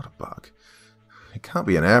 It's not a bug. It can't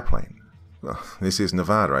be an airplane. Well, this is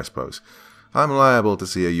Nevada, I suppose. I'm liable to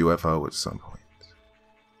see a UFO at some point.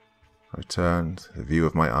 I turned the view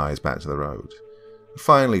of my eyes back to the road, and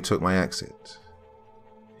finally took my exit.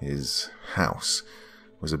 His house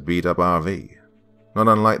was a beat-up RV, not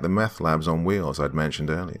unlike the meth labs on wheels I'd mentioned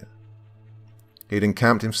earlier. He'd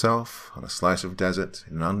encamped himself on a slice of desert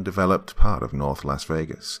in an undeveloped part of North Las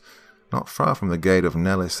Vegas, not far from the gate of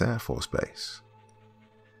Nellis Air Force Base.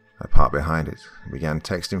 I parked behind it and began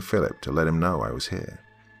texting Philip to let him know I was here,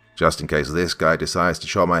 just in case this guy decides to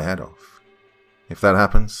chop my head off. If that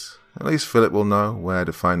happens, at least Philip will know where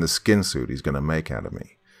to find the skin suit he's going to make out of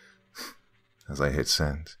me. As I hit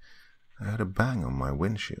send, I heard a bang on my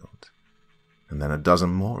windshield, and then a dozen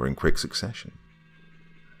more in quick succession.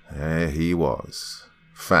 There he was,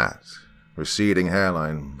 fat, receding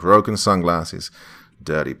hairline, broken sunglasses,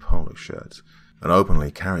 dirty polo shirt, and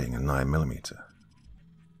openly carrying a 9mm.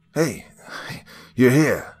 Hey, you're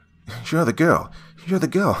here. You're the girl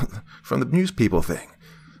from the news people thing.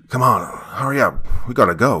 Come on, hurry up, we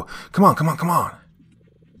gotta go. Come on.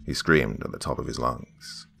 He screamed at the top of his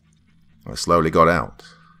lungs. I slowly got out,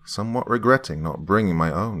 somewhat regretting not bringing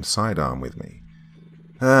my own sidearm with me.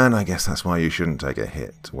 And I guess that's why you shouldn't take a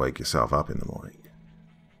hit to wake yourself up in the morning.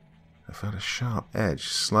 I felt a sharp edge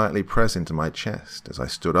slightly press into my chest as I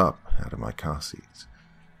stood up out of my car seat.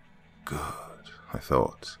 Good, I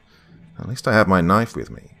thought. At least I have my knife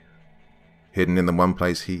with me. Hidden in the one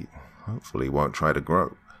place he hopefully won't try to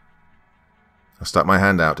grope. I stuck my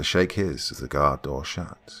hand out to shake his as the guard door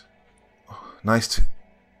shut. Oh, nice to...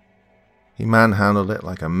 He manhandled it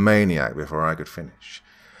like a maniac before I could finish.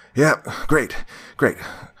 Yep, great. We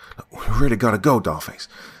really gotta go, Dollface.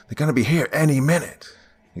 They're gonna be here any minute,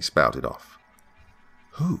 he spouted off.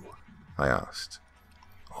 Who? I asked.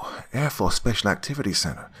 Oh, Air Force Special Activities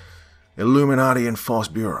Center. Illuminati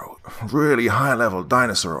Enforced Bureau. Really high-level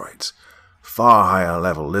dinosauroids. Far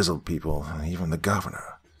higher-level lizard people than even the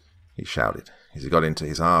governor, he shouted as he got into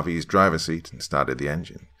his RV's driver's seat and started the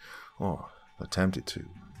engine. Or attempted to.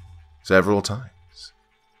 Several times.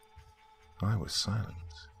 I was silent.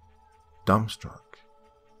 Dumbstruck.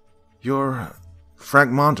 You're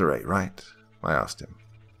Frank Monterey, right? I asked him.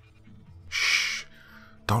 Shh.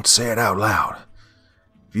 Don't say it out loud.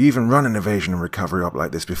 Have you even run an evasion and recovery up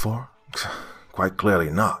like this before? Quite clearly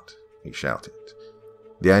not, he shouted.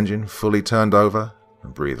 The engine fully turned over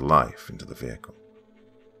and breathed life into the vehicle.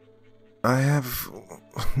 I have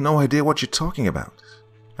no idea what you're talking about,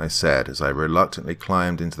 I said as I reluctantly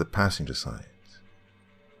climbed into the passenger side.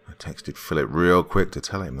 I texted Philip real quick to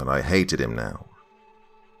tell him that I hated him now.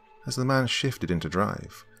 As the man shifted into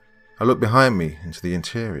drive, I looked behind me into the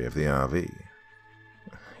interior of the RV.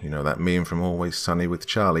 You know that meme from Always Sunny with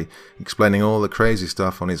Charlie, explaining all the crazy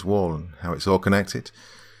stuff on his wall and how it's all connected?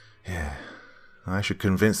 Yeah, I should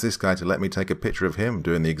convince this guy to let me take a picture of him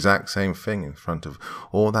doing the exact same thing in front of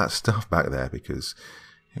all that stuff back there, because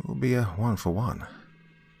it will be a one-for-one.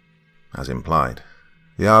 As implied,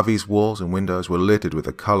 the RV's walls and windows were littered with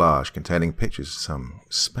a collage containing pictures of some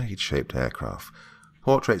spade-shaped aircraft,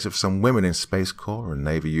 portraits of some women in Space Corps and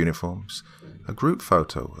Navy uniforms, a group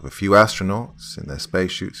photo of a few astronauts in their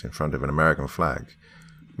spacesuits in front of an American flag,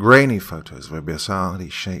 grainy photos of a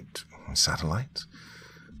bizarrely shaped satellite.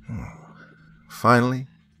 Finally,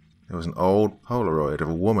 there was an old Polaroid of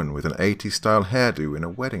a woman with an 80s-style hairdo in a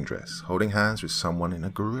wedding dress, holding hands with someone in a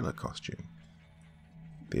gorilla costume.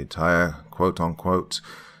 The entire quote-unquote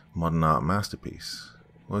modern art masterpiece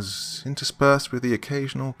was interspersed with the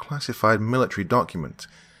occasional classified military document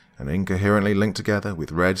and incoherently linked together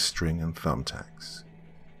with red string and thumbtacks.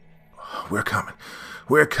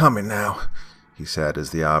 We're coming now, he said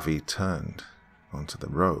as the RV turned onto the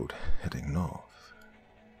road heading north.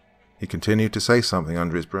 He continued to say something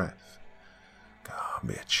under his breath. Ah,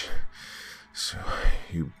 bitch. So,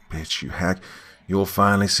 you bitch, you hack. You'll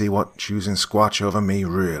finally see what choosing Squatch over me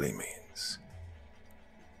really means.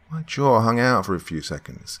 My jaw hung out for a few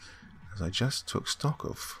seconds as I just took stock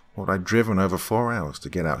of what I'd driven over 4 hours to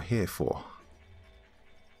get out here for.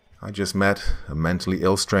 I just met a mentally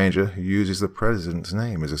ill stranger who uses the president's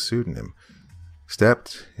name as a pseudonym,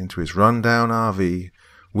 stepped into his run-down RV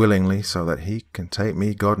willingly so that he can take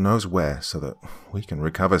me God knows where so that we can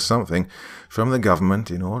recover something from the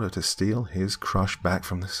government in order to steal his crush back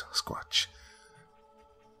from the Sasquatch.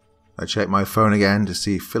 I checked my phone again to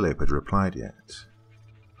see if Philip had replied yet.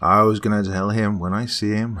 I was going to tell him when I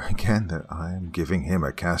see him again that I am giving him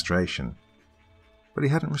a castration. But he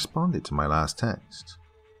hadn't responded to my last text,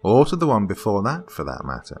 or to the one before that for that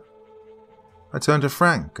matter. I turned to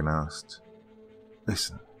Frank and asked,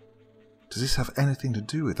 Listen, does this have anything to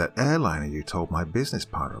do with that airliner you told my business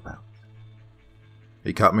partner about?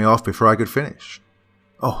 He cut me off before I could finish.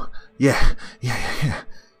 Oh, yeah,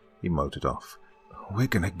 he motored off. We're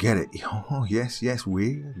gonna get it. Oh, yes,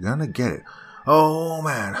 we're gonna get it. Oh,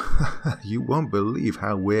 man, you won't believe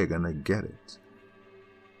how we're gonna get it.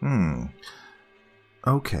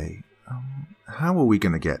 Okay, how are we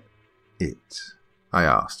gonna get it? I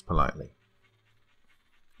asked politely.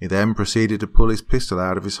 He then proceeded to pull his pistol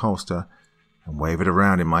out of his holster and wave it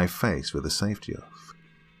around in my face with the safety off.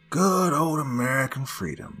 Good old American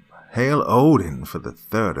freedom. Hail Odin for the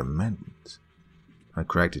Third Amendment. I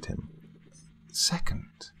corrected him.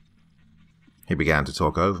 Second. He began to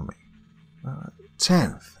talk over me.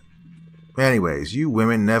 10th. Anyways, you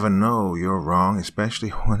women never know you're wrong, especially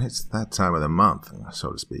when it's that time of the month,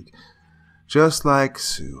 so to speak. Just like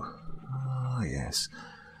Sue. Oh, yes.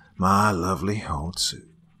 My lovely old Sue.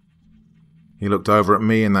 He looked over at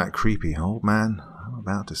me in that creepy, old man, I'm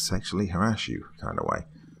about to sexually harass you kind of way.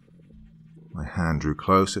 My hand drew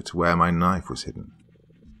closer to where my knife was hidden.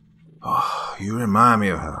 Oh, you remind me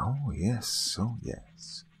of her. Oh, yes.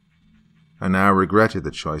 I now regretted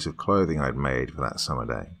the choice of clothing I'd made for that summer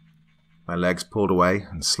day. My legs pulled away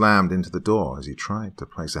and slammed into the door as he tried to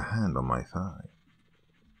place a hand on my thigh.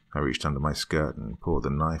 I reached under my skirt and pulled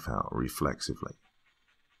the knife out reflexively.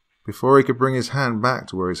 Before he could bring his hand back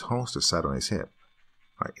to where his holster sat on his hip,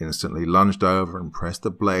 I instantly lunged over and pressed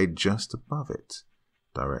the blade just above it,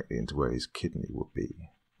 directly into where his kidney would be,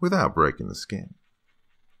 without breaking the skin.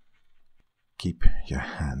 Keep your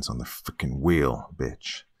hands on the frickin' wheel,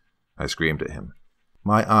 bitch, I screamed at him,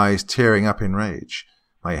 my eyes tearing up in rage,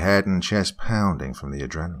 my head and chest pounding from the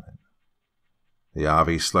adrenaline. The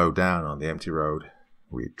RV slowed down on the empty road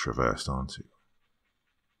we'd traversed onto.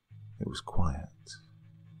 It was quiet.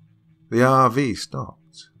 The RV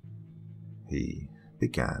stopped. He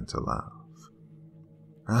began to laugh.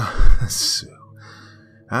 Ah, Sue,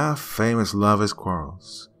 our famous lovers'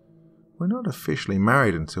 quarrels. We're not officially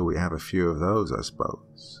married until we have a few of those, I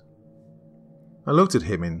suppose. I looked at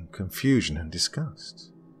him in confusion and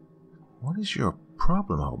disgust. What is your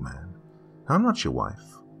problem, old man? I'm not your wife,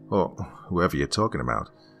 or whoever you're talking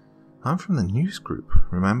about. I'm from the news group,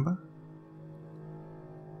 remember?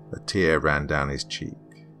 A tear ran down his cheek.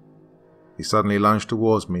 He suddenly lunged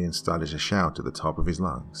towards me and started to shout at the top of his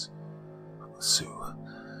lungs. Sue,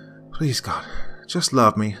 please God, just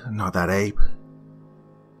love me, not that ape.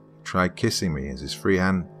 He tried kissing me as his free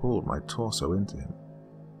hand pulled my torso into him.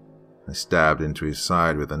 I stabbed into his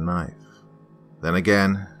side with a knife, then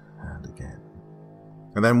again and again,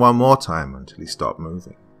 and then one more time until he stopped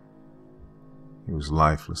moving. He was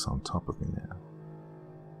lifeless on top of me now.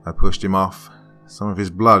 I pushed him off, some of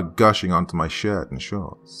his blood gushing onto my shirt and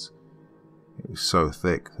shorts. It was so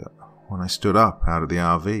thick that when I stood up out of the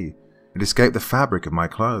RV, it escaped the fabric of my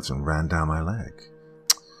clothes and ran down my leg.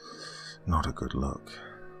 Not a good look.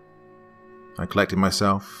 I collected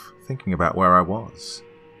myself, thinking about where I was,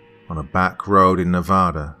 on a back road in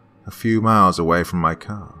Nevada, a few miles away from my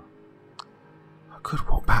car. I could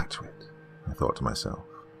walk back to it, I thought to myself.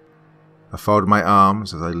 I folded my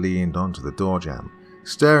arms as I leaned onto the door jamb,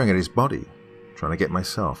 staring at his body, trying to get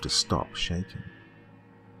myself to stop shaking.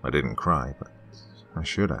 I didn't cry, but I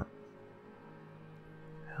should have.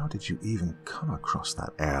 How did you even come across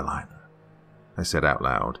that airliner? I said out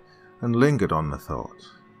loud, and lingered on the thought.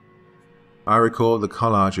 I recalled the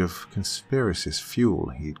collage of conspiracist fuel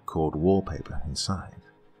he'd called wallpaper inside.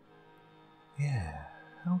 Yeah,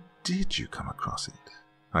 how did you come across it?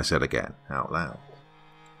 I said again, out loud.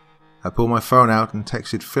 I pulled my phone out and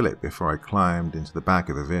texted Philip before I climbed into the back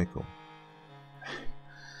of the vehicle.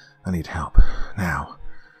 I need help, now.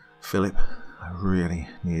 Philip, I really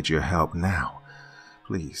need your help now.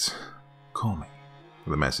 Please, call me,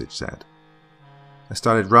 the message said. I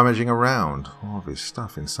started rummaging around, all of his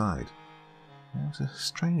stuff inside. There was a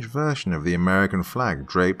strange version of the American flag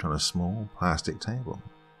draped on a small plastic table.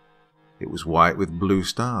 It was white with blue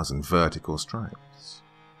stars and vertical stripes.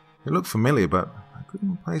 It looked familiar, but I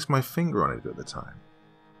couldn't place my finger on it at the time.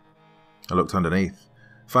 I looked underneath,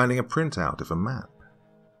 finding a printout of a map.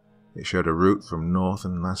 It showed a route from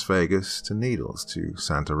northern Las Vegas to Needles to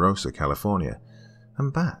Santa Rosa, California,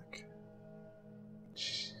 and back.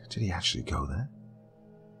 Did he actually go there?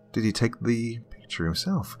 Did he take the picture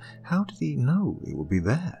himself? How did he know it would be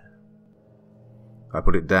there? I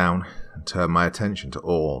put it down and turned my attention to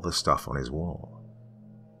all the stuff on his wall.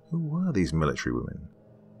 Who were these military women?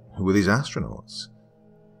 Who were these astronauts?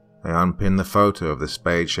 I unpinned the photo of the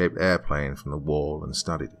spade-shaped airplane from the wall and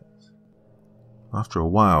studied it. After a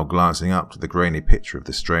while, glancing up to the grainy picture of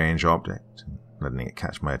the strange object and letting it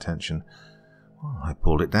catch my attention, I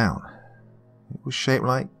pulled it down. It was shaped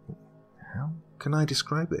like... How can I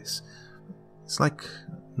describe this? It's like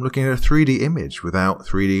looking at a 3D image without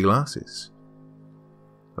 3D glasses.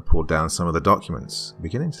 I pulled down some of the documents,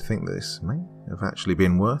 beginning to think this may have actually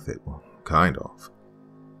been worth it. Well, kind of.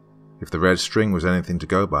 If the red string was anything to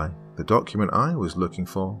go by, the document I was looking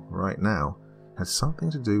for right now had something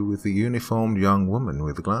to do with the uniformed young woman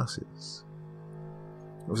with the glasses.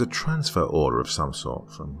 It was a transfer order of some sort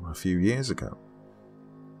from a few years ago.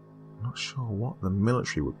 I'm not sure what the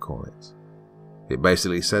military would call it. It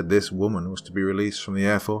basically said this woman was to be released from the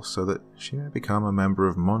Air Force so that she may become a member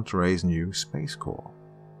of Monterey's new Space Corps.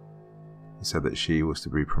 It said that she was to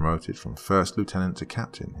be promoted from first lieutenant to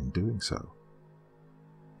captain in doing so.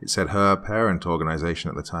 It said her parent organization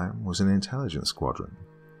at the time was an intelligence squadron.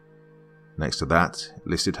 Next to that, it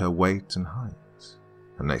listed her weight and height.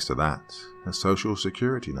 And next to that, her social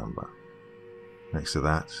security number. Next to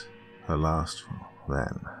that, her last,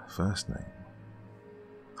 then first name.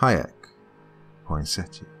 Hayek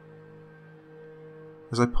Poinsettia.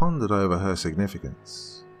 As I pondered over her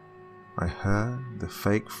significance, I heard the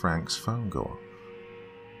fake Frank's phone go off.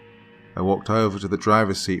 I walked over to the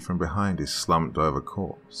driver's seat from behind his slumped-over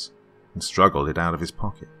corpse and struggled it out of his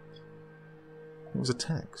pocket. It was a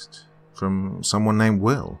text from someone named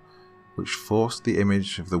Will, which forced the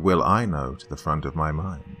image of the Will I know to the front of my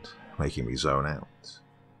mind, making me zone out.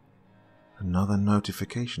 Another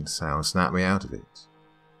notification sound snapped me out of it.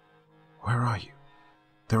 Where are you?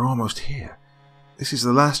 They're almost here. This is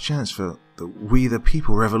the last chance for the We the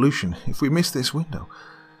People revolution. If we miss this window,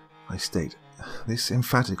 I state this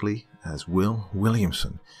emphatically as Will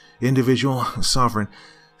Williamson, individual, sovereign,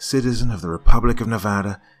 citizen of the Republic of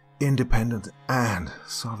Nevada, independent and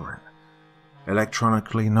sovereign,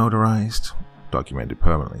 electronically notarized, documented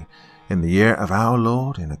permanently, in the year of our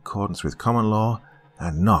Lord in accordance with common law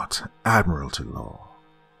and not admiralty law.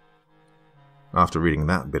 After reading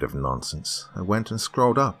that bit of nonsense, I went and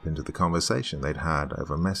scrolled up into the conversation they'd had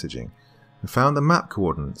over messaging and found the map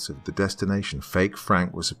coordinates of the destination fake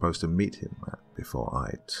Frank was supposed to meet him at before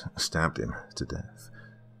I'd stabbed him to death.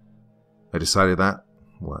 I decided that,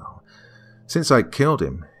 well, since I'd killed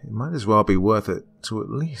him, it might as well be worth it to at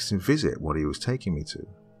least visit what he was taking me to.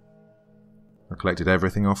 I collected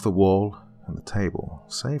everything off the wall and the table,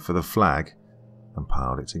 save for the flag, and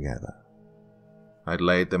piled it together. I'd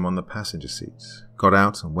laid them on the passenger seats, got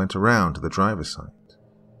out and went around to the driver's side.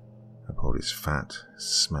 I pulled his fat,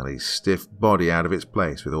 smelly, stiff body out of its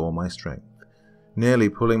place with all my strength, nearly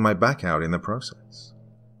pulling my back out in the process.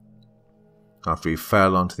 After he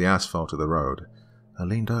fell onto the asphalt of the road, I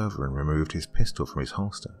leaned over and removed his pistol from his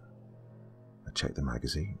holster. I checked the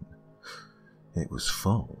magazine. It was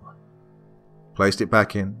full. Placed it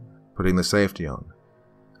back in, putting the safety on.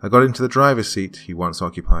 I got into the driver's seat he once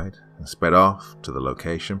occupied and sped off to the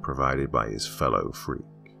location provided by his fellow freak.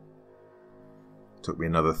 It took me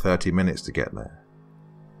another 30 minutes to get there.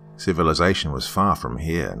 Civilization was far from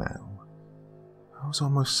here now. I was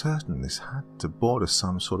almost certain this had to border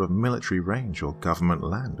some sort of military range or government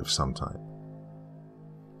land of some type.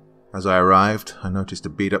 As I arrived, I noticed a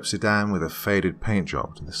beat-up sedan with a faded paint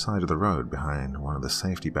job to the side of the road behind one of the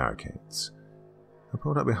safety barricades. I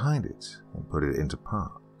pulled up behind it and put it into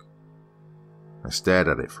park. I stared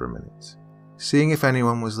at it for a minute, seeing if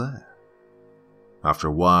anyone was there. After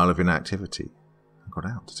a while of inactivity, I got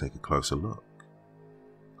out to take a closer look.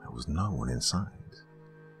 There was no one inside.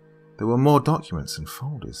 There were more documents and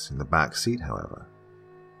folders in the back seat, however,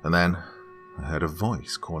 and then I heard a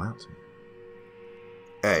voice call out to me.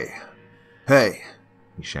 "Hey, hey,"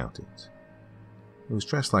 he shouted. He was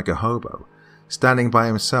dressed like a hobo, standing by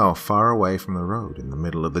himself far away from the road in the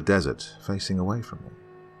middle of the desert, facing away from me.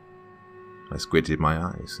 I squinted my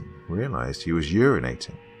eyes and realized he was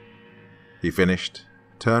urinating. He finished,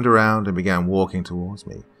 turned around and began walking towards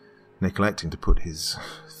me, neglecting to put his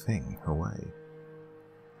thing away.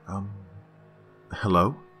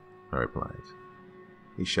 Hello?" I replied.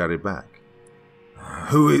 He shouted back,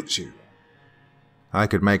 "Who is you?" I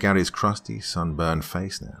could make out his crusty, sunburned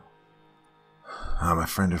face now. "I'm a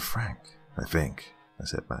friend of Frank, I think," I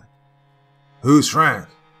said back. "Who's Frank?"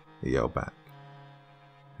 he yelled back.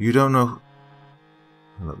 "You don't know?"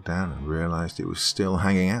 I looked down and realized it was still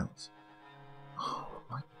hanging out. "Oh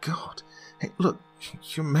my God. Hey, look,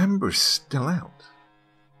 your member's still out."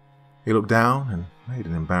 He looked down and made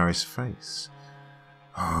an embarrassed face.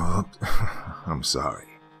 "Oh, I'm sorry,"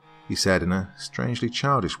 he said in a strangely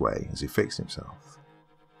childish way as he fixed himself.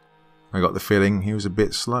 I got the feeling he was a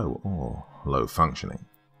bit slow or low functioning.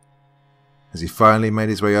 As he finally made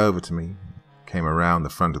his way over to me and came around the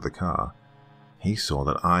front of the car, he saw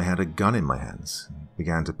that I had a gun in my hands and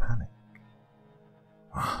began to panic.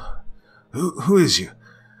 Who is you?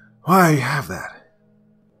 Why do you have that?"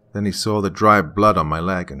 Then he saw the dry blood on my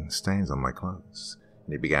leg and stains on my clothes,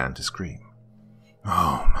 and he began to scream.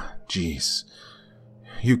 "Oh, jeez.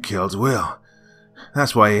 You killed Will.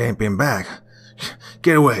 That's why he ain't been back.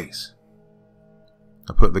 Get away."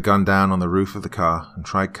 I put the gun down on the roof of the car and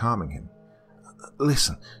tried calming him.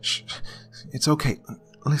 "Listen, it's okay.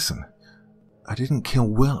 Listen. I didn't kill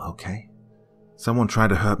Will, okay? Someone tried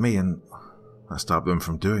to hurt me and I stopped them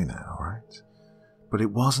from doing that, alright? But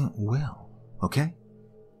it wasn't Will, okay?"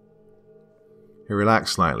 He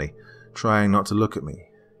relaxed slightly, trying not to look at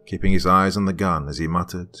me, keeping his eyes on the gun as he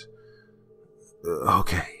muttered,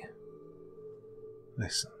 "Okay.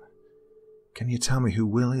 Listen, can you tell me who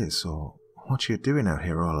Will is or what you're doing out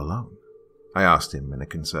here all alone?" I asked him in a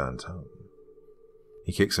concerned tone.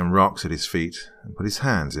 He kicked some rocks at his feet and put his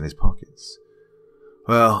hands in his pockets.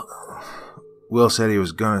 "Well, Will said he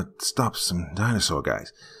was gonna stop some dinosaur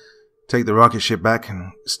guys, take the rocket ship back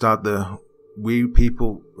and start the We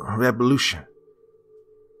People revolution."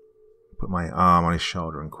 I put my arm on his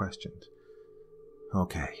shoulder and questioned.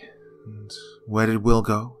 "Okay, and where did Will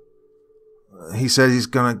go?" "He said he's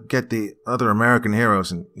gonna get the other American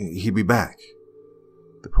heroes and he'd be back,"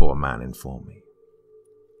 the poor man informed me.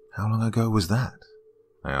 "How long ago was that?"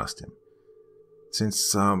 I asked him.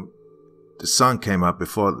 "Since, the sun came up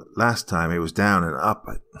before last time it was down and up,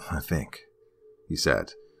 I think," he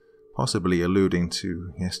said, possibly alluding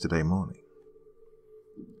to yesterday morning.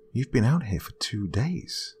 "You've been out here for 2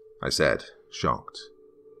 days," I said, shocked.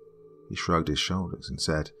 He shrugged his shoulders and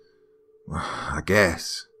said, "Well, I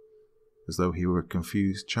guess," as though he were a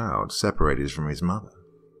confused child separated from his mother.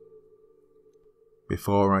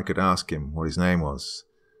 Before I could ask him what his name was,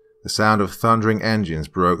 the sound of thundering engines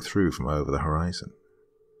broke through from over the horizon.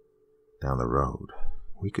 Down the road,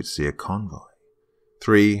 we could see a convoy.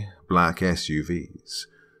 3 black SUVs,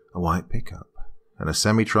 a white pickup, and a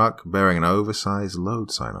semi-truck bearing an oversized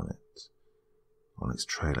load sign on it. On its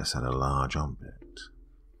trailer sat a large object,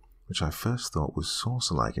 which I first thought was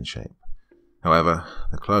saucer-like in shape. However,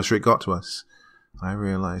 the closer it got to us, I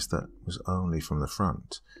realized that was only from the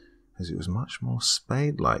front, as it was much more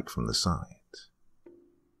spade-like from the side.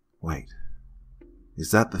 "Wait,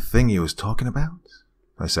 is that the thing you was talking about?"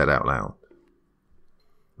 I said out loud.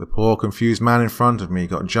 The poor confused man in front of me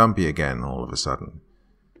got jumpy again all of a sudden.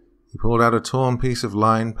 He pulled out a torn piece of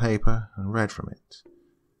lined paper and read from it.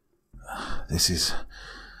 This is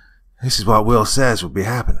what Will says will be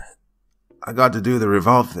happening. I got to do the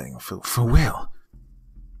revolve thing for Will."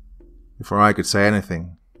 Before I could say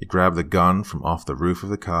anything, he grabbed the gun from off the roof of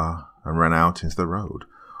the car and ran out into the road,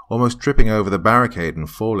 almost tripping over the barricade and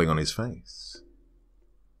falling on his face.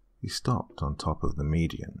 He stopped on top of the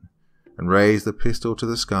median and raised the pistol to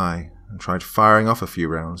the sky and tried firing off a few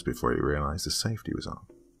rounds before he realized the safety was on.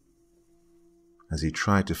 As he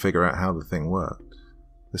tried to figure out how the thing worked,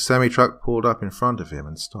 the semi-truck pulled up in front of him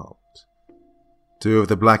and stopped. 2 of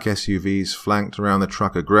the black SUVs flanked around the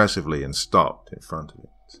truck aggressively and stopped in front of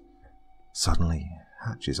it. Suddenly,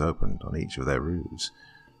 hatches opened on each of their roofs,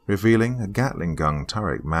 revealing a Gatling gun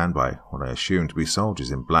turret manned by what I assumed to be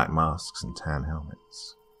soldiers in black masks and tan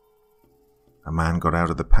helmets. A man got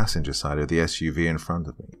out of the passenger side of the SUV in front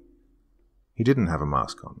of me. He didn't have a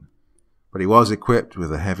mask on, but he was equipped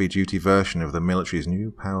with a heavy-duty version of the military's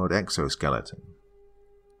new powered exoskeleton.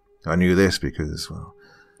 I knew this because, well,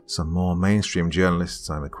 some more mainstream journalists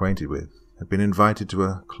I'm acquainted with had been invited to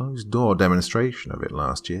a closed-door demonstration of it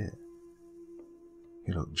last year.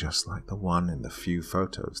 He looked just like the one in the few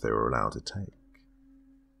photos they were allowed to take.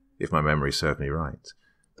 If my memory served me right,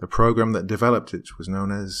 the program that developed it was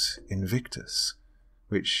known as Invictus,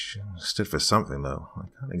 which stood for something, though I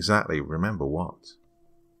can't exactly remember what.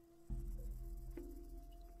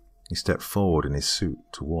 He stepped forward in his suit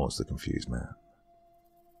towards the confused man.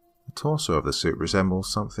 The torso of the suit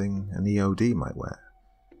resembles something an EOD might wear.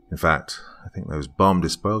 In fact, I think those bomb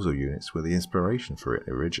disposal units were the inspiration for it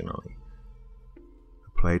originally.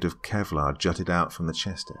 A plate of Kevlar jutted out from the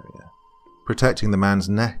chest area, protecting the man's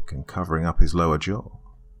neck and covering up his lower jaw.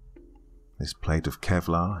 This plate of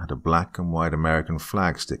Kevlar had a black and white American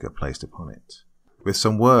flag sticker placed upon it, with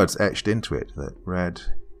some words etched into it that read,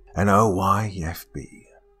 "NOYFB.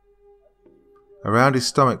 Around his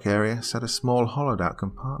stomach area sat a small hollowed-out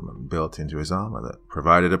compartment built into his armor that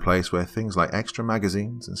provided a place where things like extra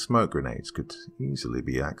magazines and smoke grenades could easily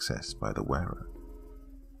be accessed by the wearer.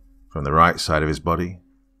 From the right side of his body,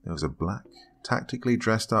 there was a black, tactically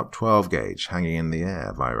dressed-up 12-gauge hanging in the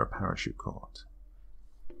air via a parachute cord.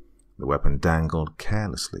 The weapon dangled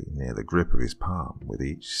carelessly near the grip of his palm with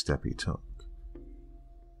each step he took.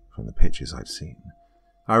 From the pictures I'd seen,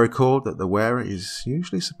 I recalled that the wearer is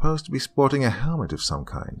usually supposed to be sporting a helmet of some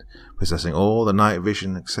kind, possessing all the night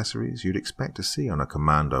vision accessories you'd expect to see on a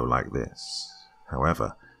commando like this.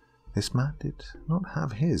 However, this man did not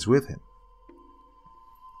have his with him.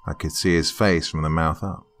 I could see his face from the mouth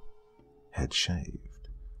up, head shaved,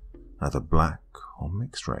 either black or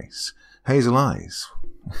mixed race, hazel eyes.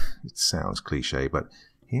 It sounds cliché, but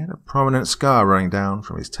he had a prominent scar running down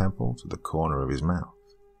from his temple to the corner of his mouth.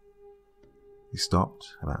 He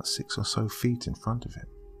stopped about 6 or so feet in front of him.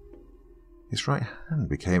 His right hand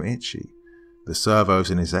became itchy, the servos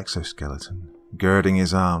in his exoskeleton girding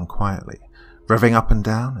his arm quietly, revving up and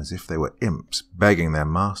down as if they were imps begging their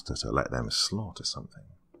master to let them slaughter something.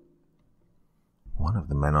 One of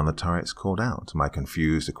the men on the turrets called out to my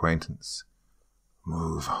confused acquaintance,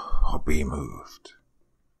 "Move or be moved."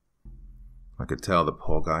 I could tell the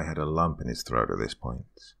poor guy had a lump in his throat at this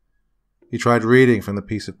point. He tried reading from the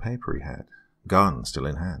piece of paper he had, gun still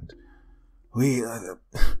in hand.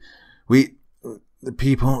 The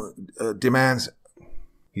people demands,"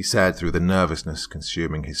 he said through the nervousness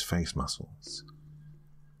consuming his face muscles.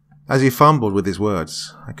 As he fumbled with his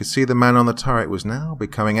words, I could see the man on the turret was now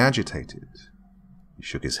becoming agitated. He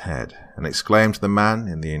shook his head and exclaimed to the man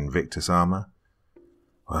in the Invictus armor,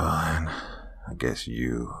 "Well then, I guess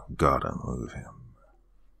you gotta move him."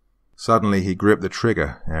 Suddenly he gripped the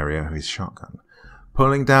trigger area of his shotgun,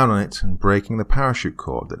 pulling down on it and breaking the parachute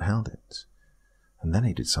cord that held it. And then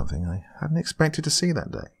he did something I hadn't expected to see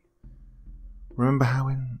that day. Remember how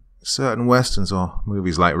in certain westerns or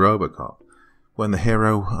movies like RoboCop, when the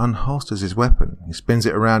hero unholsters his weapon, he spins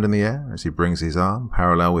it around in the air as he brings his arm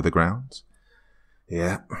parallel with the ground?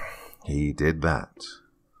 Yeah, he did that.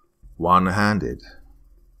 One-handed,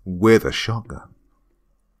 with a shotgun.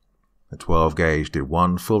 The 12 gauge did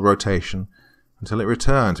one full rotation until it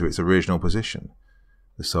returned to its original position.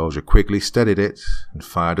 The soldier quickly steadied it and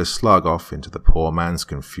fired a slug off into the poor man's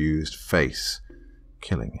confused face,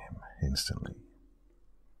 killing him instantly.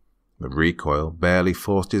 The recoil barely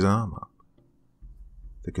forced his arm up.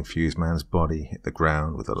 The confused man's body hit the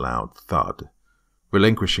ground with a loud thud,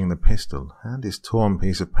 relinquishing the pistol and his torn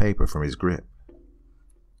piece of paper from his grip.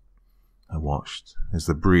 I watched as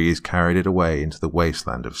the breeze carried it away into the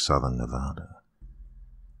wasteland of southern Nevada.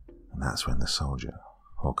 And that's when the soldier,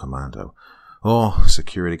 or commando, or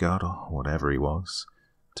security guard, or whatever he was,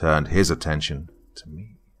 turned his attention to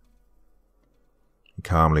me. He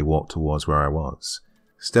calmly walked towards where I was,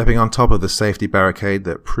 stepping on top of the safety barricade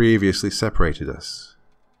that previously separated us.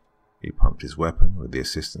 He pumped his weapon with the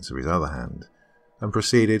assistance of his other hand, and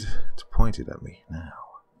proceeded to point it at me now.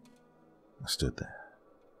 I stood there,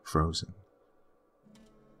 frozen.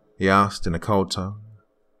 He asked in a cold tone,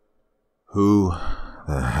 "Who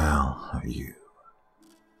the hell are you?"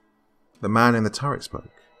 The man in the turret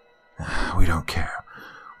spoke. "We don't care.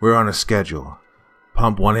 We're on a schedule.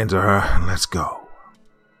 Pump one into her and let's go."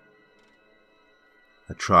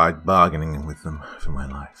 I tried bargaining with them for my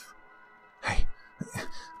life. "Hey,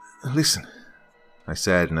 listen," I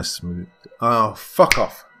said in a smooth... "Oh, fuck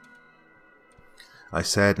off," I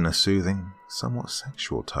said in a soothing, somewhat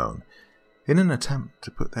sexual tone, in an attempt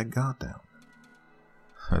to put their guard down.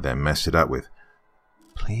 I then messed it up with,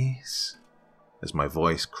 "Please," as my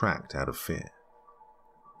voice cracked out of fear.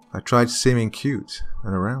 I tried seeming cute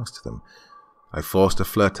and aroused to them. I forced a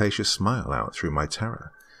flirtatious smile out through my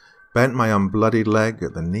terror, bent my unbloodied leg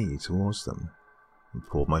at the knee towards them, and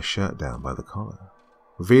pulled my shirt down by the collar,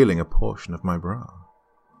 revealing a portion of my bra.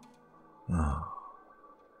 "Oh,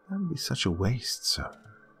 that would be such a waste, sir."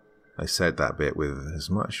 I said that bit with as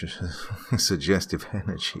much suggestive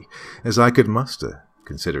energy as I could muster,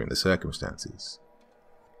 considering the circumstances.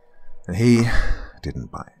 And he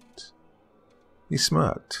didn't bite. He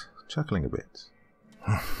smirked, chuckling a bit.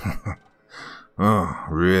 "Oh,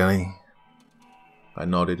 really?" I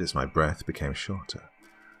nodded as my breath became shorter.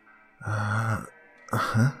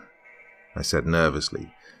 Uh-huh, I said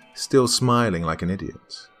nervously, still smiling like an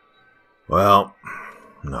idiot. "Well,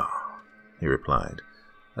 no," he replied,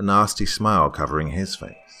 a nasty smile covering his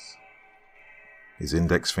face. His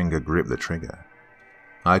index finger gripped the trigger.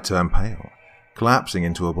 I turned pale, collapsing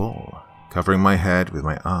into a ball, covering my head with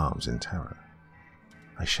my arms in terror.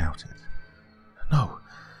 I shouted, "No,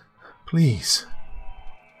 please."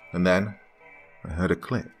 And then I heard a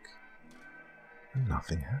click, and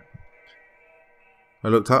nothing happened. I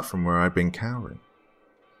looked up from where I'd been cowering.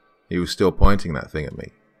 He was still pointing that thing at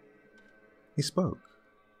me. He spoke.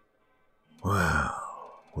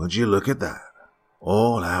 "Well, would you look at that?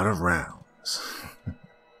 All out of rounds."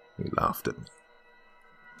 He laughed at me.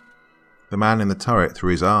 The man in the turret threw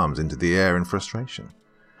his arms into the air in frustration.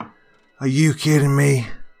 "Are you kidding me?"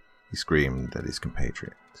 he screamed at his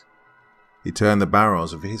compatriot. He turned the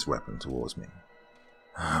barrels of his weapon towards me.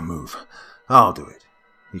 "Move. I'll do it,"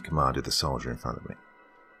 he commanded the soldier in front of me.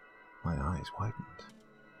 My eyes widened.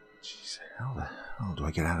 Jeez, how the hell do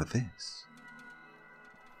I get out of this?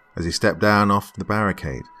 As he stepped down off the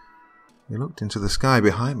barricade, he looked into the sky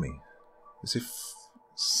behind me, as if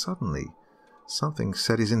suddenly something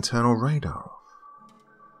set his internal radar off.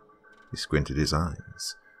 He squinted his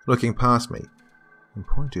eyes, looking past me, and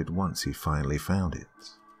pointed once he finally found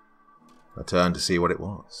it. I turned to see what it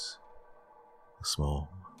was. A small,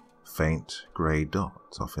 faint grey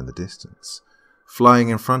dot off in the distance, flying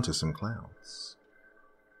in front of some clouds.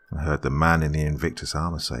 I heard the man in the Invictus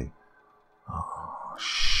armor say, "Oh,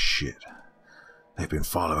 shit. They've been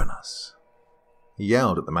following us." He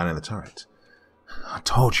yelled at the man in the turret, "I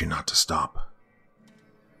told you not to stop."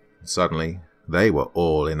 And suddenly, they were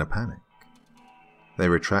all in a panic. They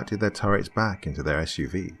retracted their turrets back into their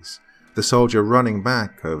SUVs, the soldier running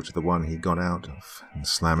back over to the one he got out of and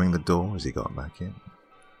slamming the door as he got back in.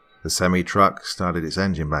 The semi-truck started its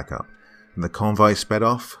engine back up, and the convoy sped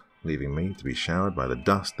off, leaving me to be showered by the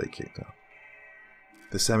dust they kicked up.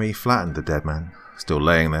 The semi flattened the dead man, still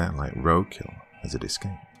laying there like roadkill as it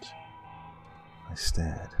escaped. I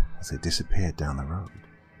stared as they disappeared down the road.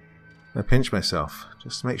 I pinched myself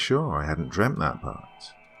just to make sure I hadn't dreamt that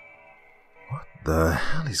part. "What the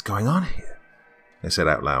hell is going on here?" I said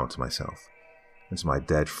out loud to myself and to my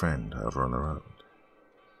dead friend over on the road.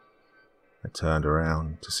 I turned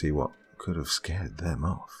around to see what could have scared them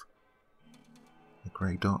off. The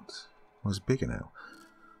grey dot was bigger now.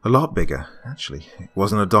 A lot bigger, actually. It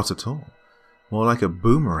wasn't a dot at all. More like a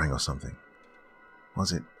boomerang or something.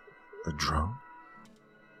 Was it a drone?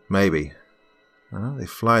 Maybe. I know they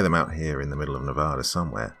fly them out here in the middle of Nevada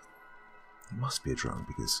somewhere. It must be a drone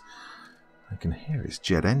because I can hear its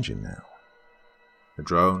jet engine now. The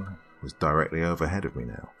drone was directly overhead of me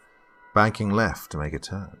now, banking left to make a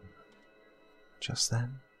turn. Just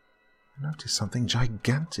then, I noticed something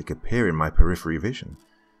gigantic appear in my periphery vision.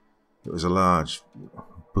 It was a large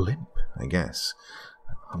blimp, I guess.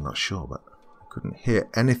 I'm not sure, but I couldn't hear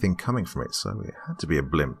anything coming from it, so it had to be a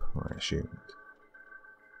blimp, I assumed.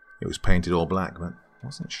 It was painted all black, but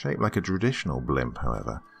wasn't shaped like a traditional blimp,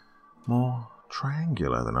 however. More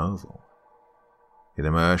triangular than oval. It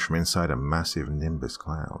emerged from inside a massive nimbus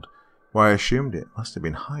cloud, where I assumed it must have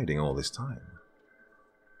been hiding all this time.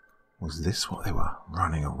 Was this what they were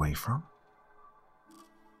running away from?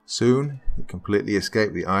 Soon, it completely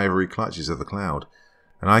escaped the ivory clutches of the cloud,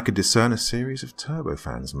 and I could discern a series of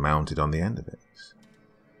turbofans mounted on the end of it.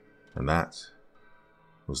 And that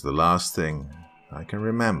was the last thing I can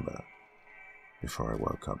remember before I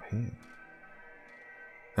woke up here.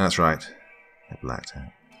 That's right, I blacked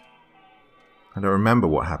out. I don't remember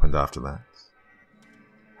what happened after that.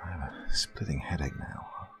 I have a splitting headache now.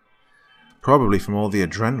 Probably from all the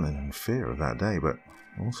adrenaline and fear of that day, but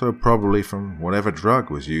also probably from whatever drug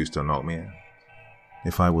was used to knock me out.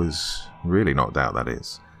 If I was really knocked out, that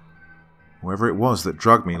is. Whoever it was that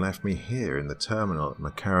drugged me left me here in the terminal at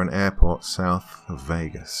McCarran Airport south of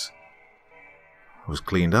Vegas. I was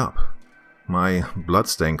cleaned up. My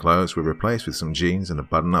blood-stained clothes were replaced with some jeans and a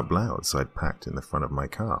button-up blouse I'd packed in the front of my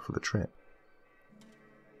car for the trip.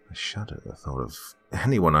 I shuddered at the thought of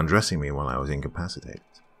anyone undressing me while I was incapacitated.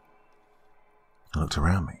 I looked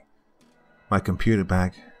around me. My computer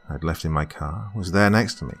bag I'd left in my car was there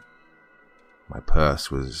next to me. My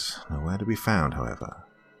purse was nowhere to be found, however.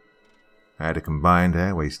 I had a combined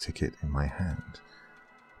airways ticket in my hand.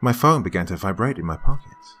 My phone began to vibrate in my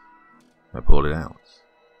pocket. I pulled it out.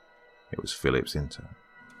 It was Philip's intern.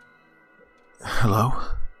 "Hello?"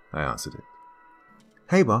 I answered it.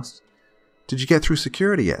 "Hey, boss. Did you get through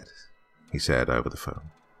security yet?" he said over the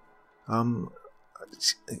phone.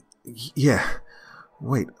 Yeah.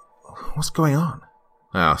 Wait, what's going on?"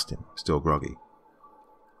 I asked him, still groggy.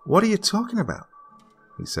 "What are you talking about?"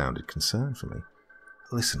 He sounded concerned for me.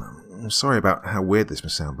 "Listen, I'm sorry about how weird this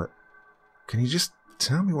must sound, but can you just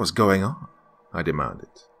tell me what's going on?" I demanded.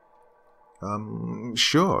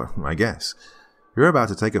 Sure, I guess. You're about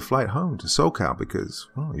to take a flight home to SoCal because,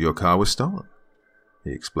 well, your car was stolen,"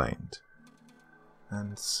 he explained.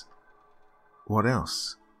 "And what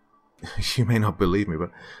else?" You may not believe me, but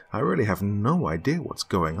I really have no idea what's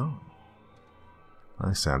going on.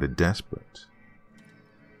 I sounded desperate.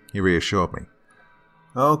 He reassured me.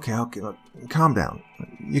 Okay, look, calm down.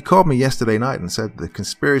 You called me yesterday night and said the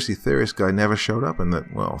conspiracy theorist guy never showed up and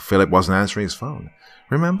that, well, Philip wasn't answering his phone.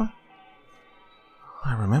 Remember?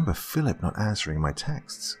 I remember Philip not answering my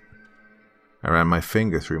texts. I ran my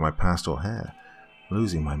finger through my pastel hair,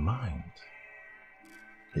 losing my mind.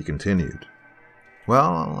 He continued.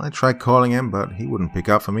 "Well, I tried calling him, but he wouldn't pick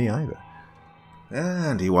up for me either.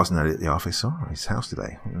 And he wasn't at the office or his house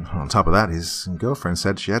today. On top of that, his girlfriend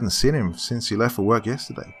said she hadn't seen him since he left for work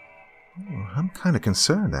yesterday. I'm kind of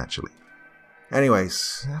concerned, actually.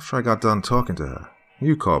 Anyways, after I got done talking to her,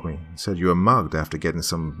 you called me and said you were mugged after getting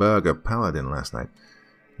some burger paladin last night.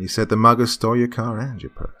 You said the muggers stole your car and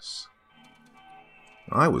your purse."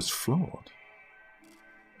 I was floored.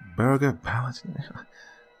 Burger paladin?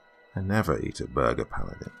 I never eat at Burger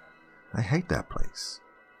Paladin. I hate that place.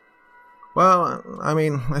 "Well, I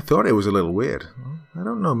mean, I thought it was a little weird. I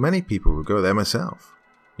don't know many people who go there myself,"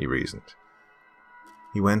 he reasoned.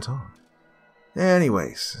 He went on.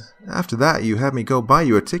 "Anyways, after that you had me go buy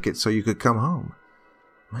you a ticket so you could come home.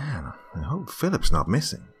 Man, I hope Philip's not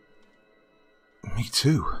missing." "Me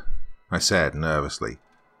too," I said nervously.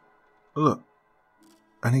 "Look,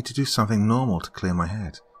 I need to do something normal to clear my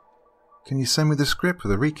head. Can you send me the script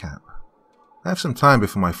with a recap? I have some time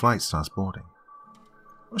before my flight starts boarding."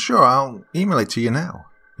 "Sure, I'll email it to you now,"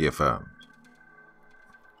 he affirmed.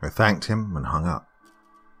 I thanked him and hung up.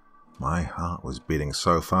 My heart was beating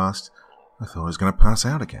so fast, I thought I was going to pass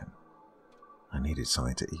out again. I needed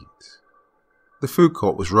something to eat. The food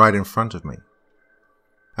court was right in front of me.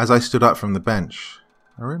 As I stood up from the bench,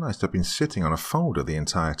 I realized I'd been sitting on a folder the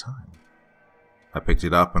entire time. I picked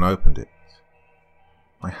it up and opened it.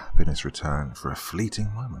 My happiness returned for a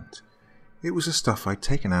fleeting moment. It was the stuff I'd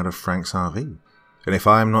taken out of Frank's RV, and if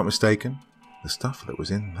I am not mistaken, the stuff that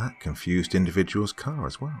was in that confused individual's car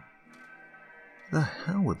as well. The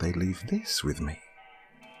hell would they leave this with me?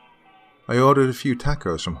 I ordered a few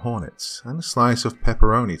tacos from Hornets and a slice of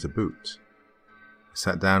pepperoni to boot. I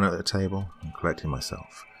sat down at the table and collected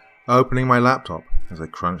myself, opening my laptop as I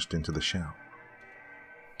crunched into the shell.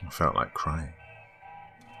 I felt like crying.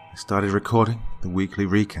 I started recording the weekly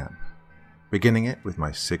recap, beginning it with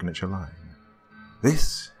my signature line.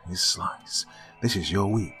 This is Slice. This is your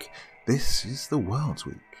week. This is the world's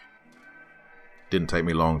week. Didn't take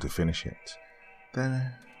me long to finish it.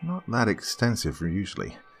 They're not that extensive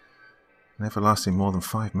usually, never lasting more than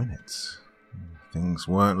 5 minutes. Things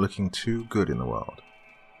weren't looking too good in the world.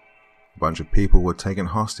 A bunch of people were taken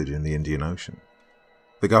hostage in the Indian Ocean.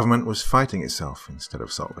 The government was fighting itself instead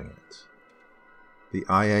of solving it. The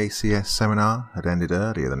IACS seminar had ended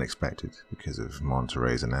earlier than expected because of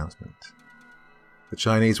Monterey's announcement. The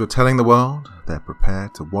Chinese were telling the world they're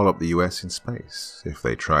prepared to wallop the US in space if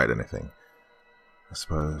they tried anything. I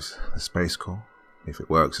suppose the Space Corps, if it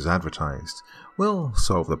works as advertised, will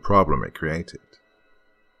solve the problem it created.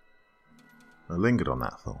 I lingered on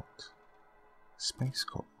that thought. Space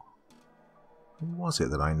Corps. Who was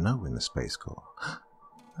it that I know in the Space Corps?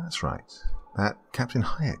 That's right, that Captain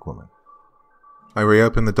Hayek woman. I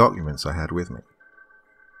reopened the documents I had with me.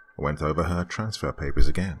 I went over her transfer papers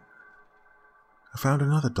again. I found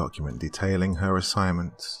another document detailing her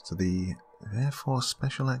assignment to the Air Force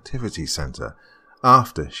Special Activities Center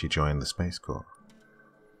after she joined the Space Corps.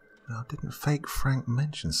 Now, didn't fake Frank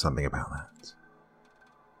mention something about that?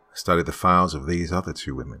 I studied the files of these other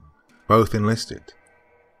two women, both enlisted.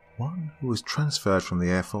 One who was transferred from the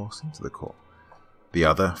Air Force into the Corps, the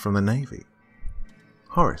other from the Navy.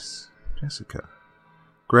 Horace, Jessica,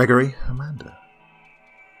 Gregory, Amanda.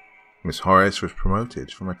 Miss Horace was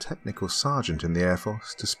promoted from a technical sergeant in the Air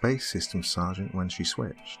Force to Space Systems Sergeant when she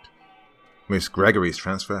switched. Miss Gregory's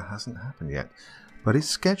transfer hasn't happened yet, but is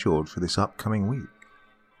scheduled for this upcoming week.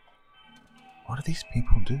 What do these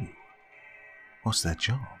people do? What's their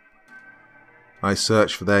job? I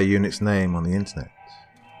searched for their unit's name on the internet.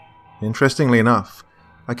 Interestingly enough,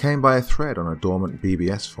 I came by a thread on a dormant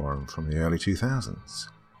BBS forum from the early 2000s.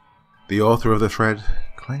 The author of the thread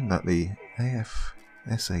claimed that the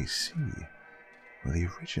AFSAC were the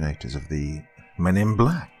originators of the Men in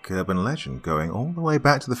Black urban legend going all the way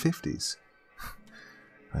back to the 50s.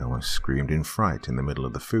 I almost screamed in fright in the middle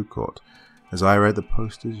of the food court as I read the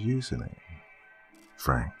poster's username.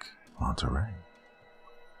 Frank Monterey.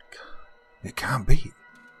 It can't be.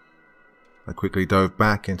 I quickly dove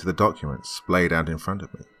back into the documents splayed out in front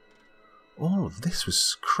of me. All of this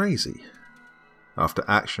was crazy. After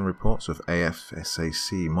action reports of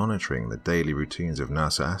AFSAC monitoring the daily routines of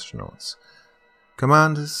NASA astronauts,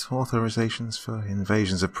 commanders' authorizations for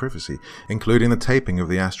invasions of privacy, including the taping of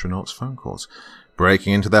the astronauts' phone calls,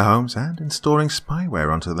 breaking into their homes and installing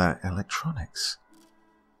spyware onto their electronics.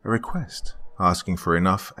 A request asking for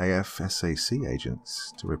enough AFSAC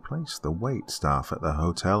agents to replace the wait staff at the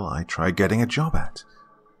hotel I tried getting a job at.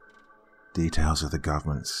 Details of the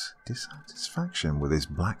government's dissatisfaction with this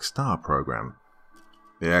Black Star program.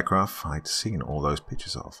 The aircraft I'd seen all those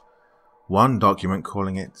pictures of. One document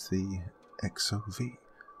calling it the XOV.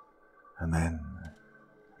 And then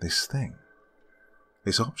this thing.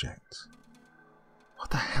 This object.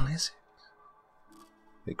 What the hell is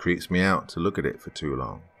it? It creeps me out to look at it for too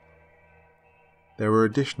long. There were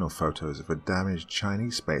additional photos of a damaged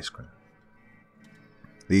Chinese spacecraft.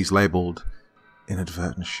 These labelled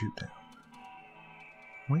inadvertent shootdown.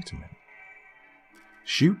 Wait a minute.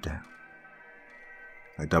 Shootdown?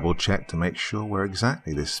 I double-checked to make sure where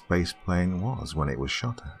exactly this space plane was when it was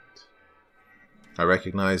shot at. I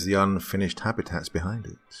recognized the unfinished habitats behind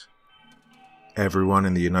it. Everyone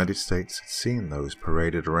in the United States had seen those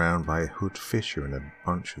paraded around by Hood Fisher in a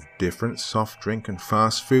bunch of different soft drink and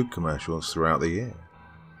fast food commercials throughout the year.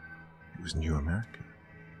 It was New America,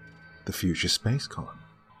 the future space colony.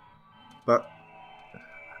 But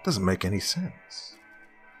that doesn't make any sense.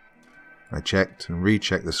 I checked and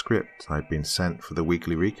rechecked the script I'd been sent for the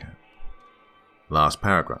weekly recap. Last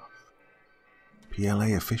paragraph.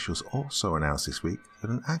 PLA officials also announced this week that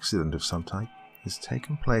an accident of some type has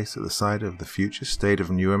taken place at the site of the future state of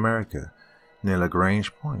New America near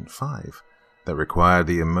Lagrange Point 5 that required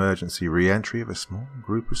the emergency re-entry of a small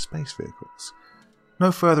group of space vehicles.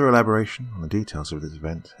 No further elaboration on the details of this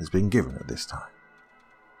event has been given at this time.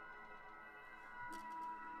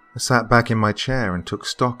 I sat back in my chair and took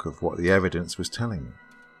stock of what the evidence was telling me.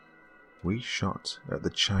 We shot at the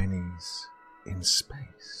Chinese in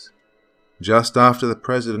space. Just after the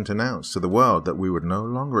president announced to the world that we would no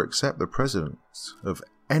longer accept the presence of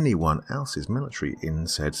anyone else's military in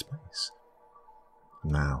said space.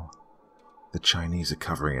 Now, the Chinese are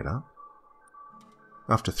covering it up?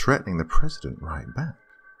 after threatening the president right back.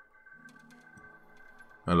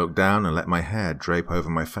 I looked down and let my hair drape over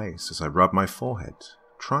my face as I rubbed my forehead,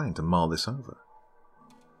 trying to mull this over.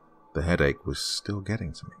 The headache was still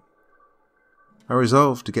getting to me. I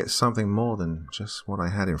resolved to get something more than just what I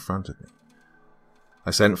had in front of me.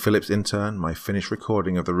 I sent Philip's intern my finished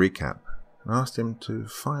recording of the recap and asked him to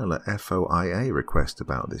file a FOIA request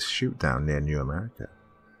about this shoot-down near New America.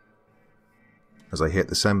 As I hit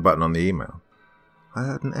the send button on the email, I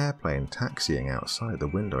heard an airplane taxiing outside the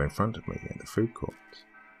window in front of me in the food court.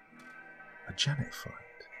 A Janet flight.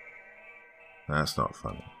 That's not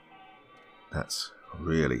funny. That's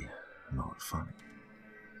really not funny.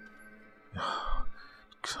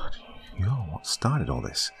 God, what started all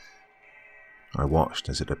this? I watched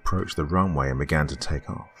as it approached the runway and began to take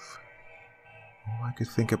off. All I could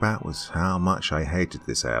think about was how much I hated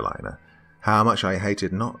this airliner, how much I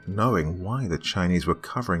hated not knowing why the Chinese were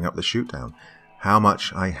covering up the shoot-down, how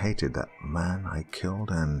much I hated that man I killed,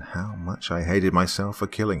 and how much I hated myself for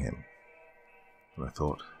killing him. And I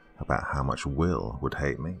thought about how much Will would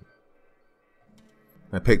hate me.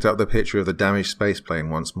 I picked up the picture of the damaged spaceplane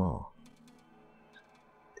once more.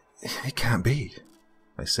 "It can't be,"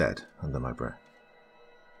 I said under my breath.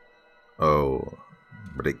 "Oh,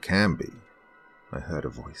 but it can be," I heard a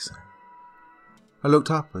voice say. I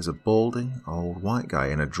looked up as a balding, old white guy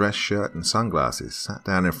in a dress shirt and sunglasses sat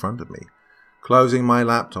down in front of me, closing my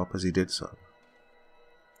laptop as he did so.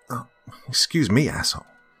 "Oh, excuse me, asshole,"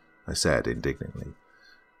 I said indignantly.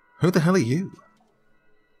 "Who the hell are you?"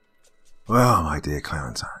 "Well, my dear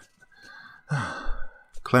Clementine.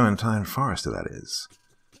 Clementine Forrester, that is.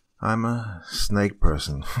 I'm a snake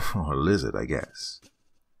person, or a lizard, I guess."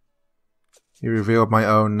 He revealed my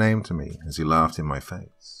own name to me as he laughed in my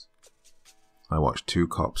face. I watched two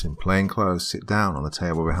cops in plain clothes sit down on the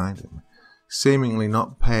table behind him, seemingly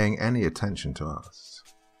not paying any attention to us.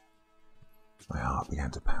 My heart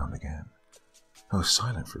began to pound again. I was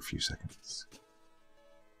silent for a few seconds.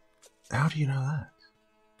 "How do you know that?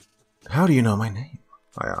 How do you know my name?"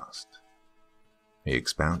 I asked. He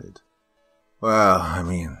expounded. "Well, I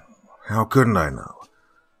mean, how couldn't I know?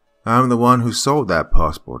 I'm the one who sold that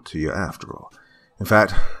passport to you after all. In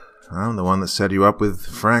fact, I'm the one that set you up with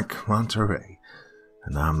Frank Monterey,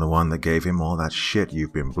 and I'm the one that gave him all that shit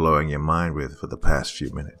you've been blowing your mind with for the past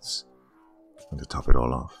few minutes. And to top it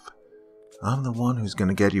all off, I'm the one who's going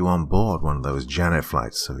to get you on board one of those Janet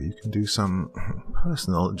flights so you can do some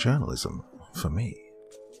personal journalism for me."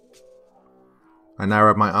 I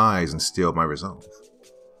narrowed my eyes and steeled my resolve.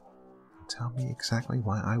 "Tell me exactly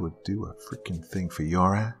why I would do a freaking thing for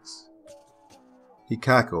your ass." He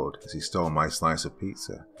cackled as he stole my slice of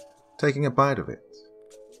pizza, taking a bite of it.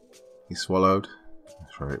 He swallowed and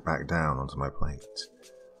threw it back down onto my plate,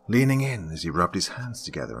 leaning in as he rubbed his hands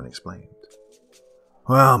together and explained.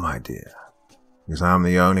 "Well, my dear, because I'm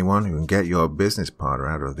the only one who can get your business partner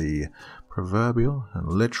out of the proverbial and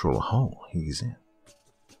literal hole he's in."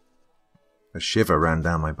 A shiver ran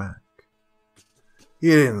down my back.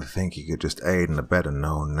 "You didn't think you could just aid and abet a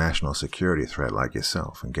known national security threat like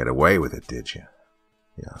yourself and get away with it, did you?"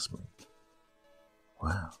 he asked me.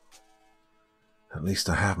 "Well, at least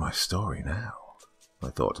I have my story now," I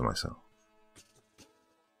thought to myself.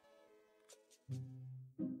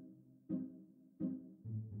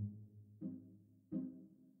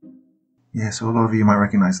 Yeah, so a lot of you might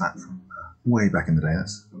recognize that from way back in the day.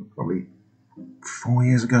 That's probably 4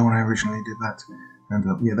 years ago when I originally did that.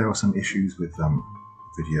 And yeah, there were some issues with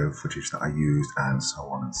video footage that I used and so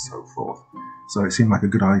on and so forth. So it seemed like a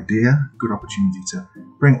good idea, good opportunity to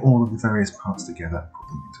bring all of the various parts together and put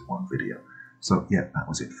them into one video. So yeah, that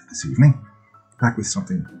was it for this evening. Back with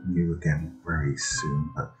something new again very soon.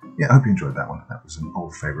 But yeah, I hope you enjoyed that one. That was an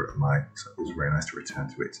old favourite of mine, so it was very nice to return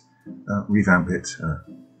to it, revamp it,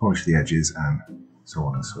 polish the edges, and so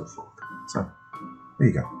on and so forth. So there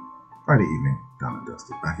you go. Friday evening, done and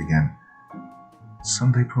dusted. Back again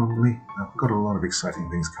Sunday probably. I've got a lot of exciting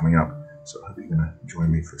things coming up, so I hope you're going to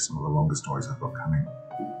join me for some of the longer stories I've got coming.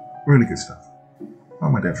 Really good stuff.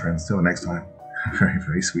 Well, my dear friends, till next time, very,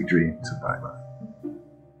 very sweet dreams. Bye-bye.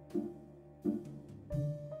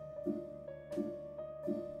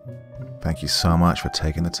 Thank you so much for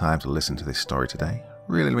taking the time to listen to this story today.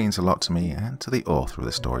 Really means a lot to me and to the author of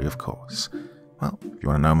the story, of course. Well, if you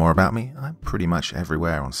want to know more about me, I'm pretty much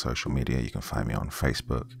everywhere on social media. You can find me on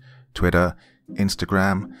Facebook, Twitter,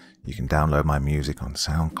 Instagram. You can download my music on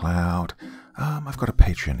SoundCloud. I've got a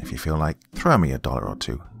Patreon if you feel like. Throw me $1 or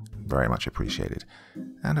 $2. Very much appreciated.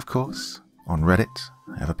 And of course, on Reddit,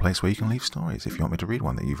 I have a place where you can leave stories if you want me to read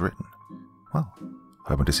one that you've written. Well,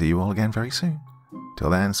 hoping to see you all again very soon. Till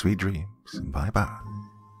then, sweet dreams. Bye-bye.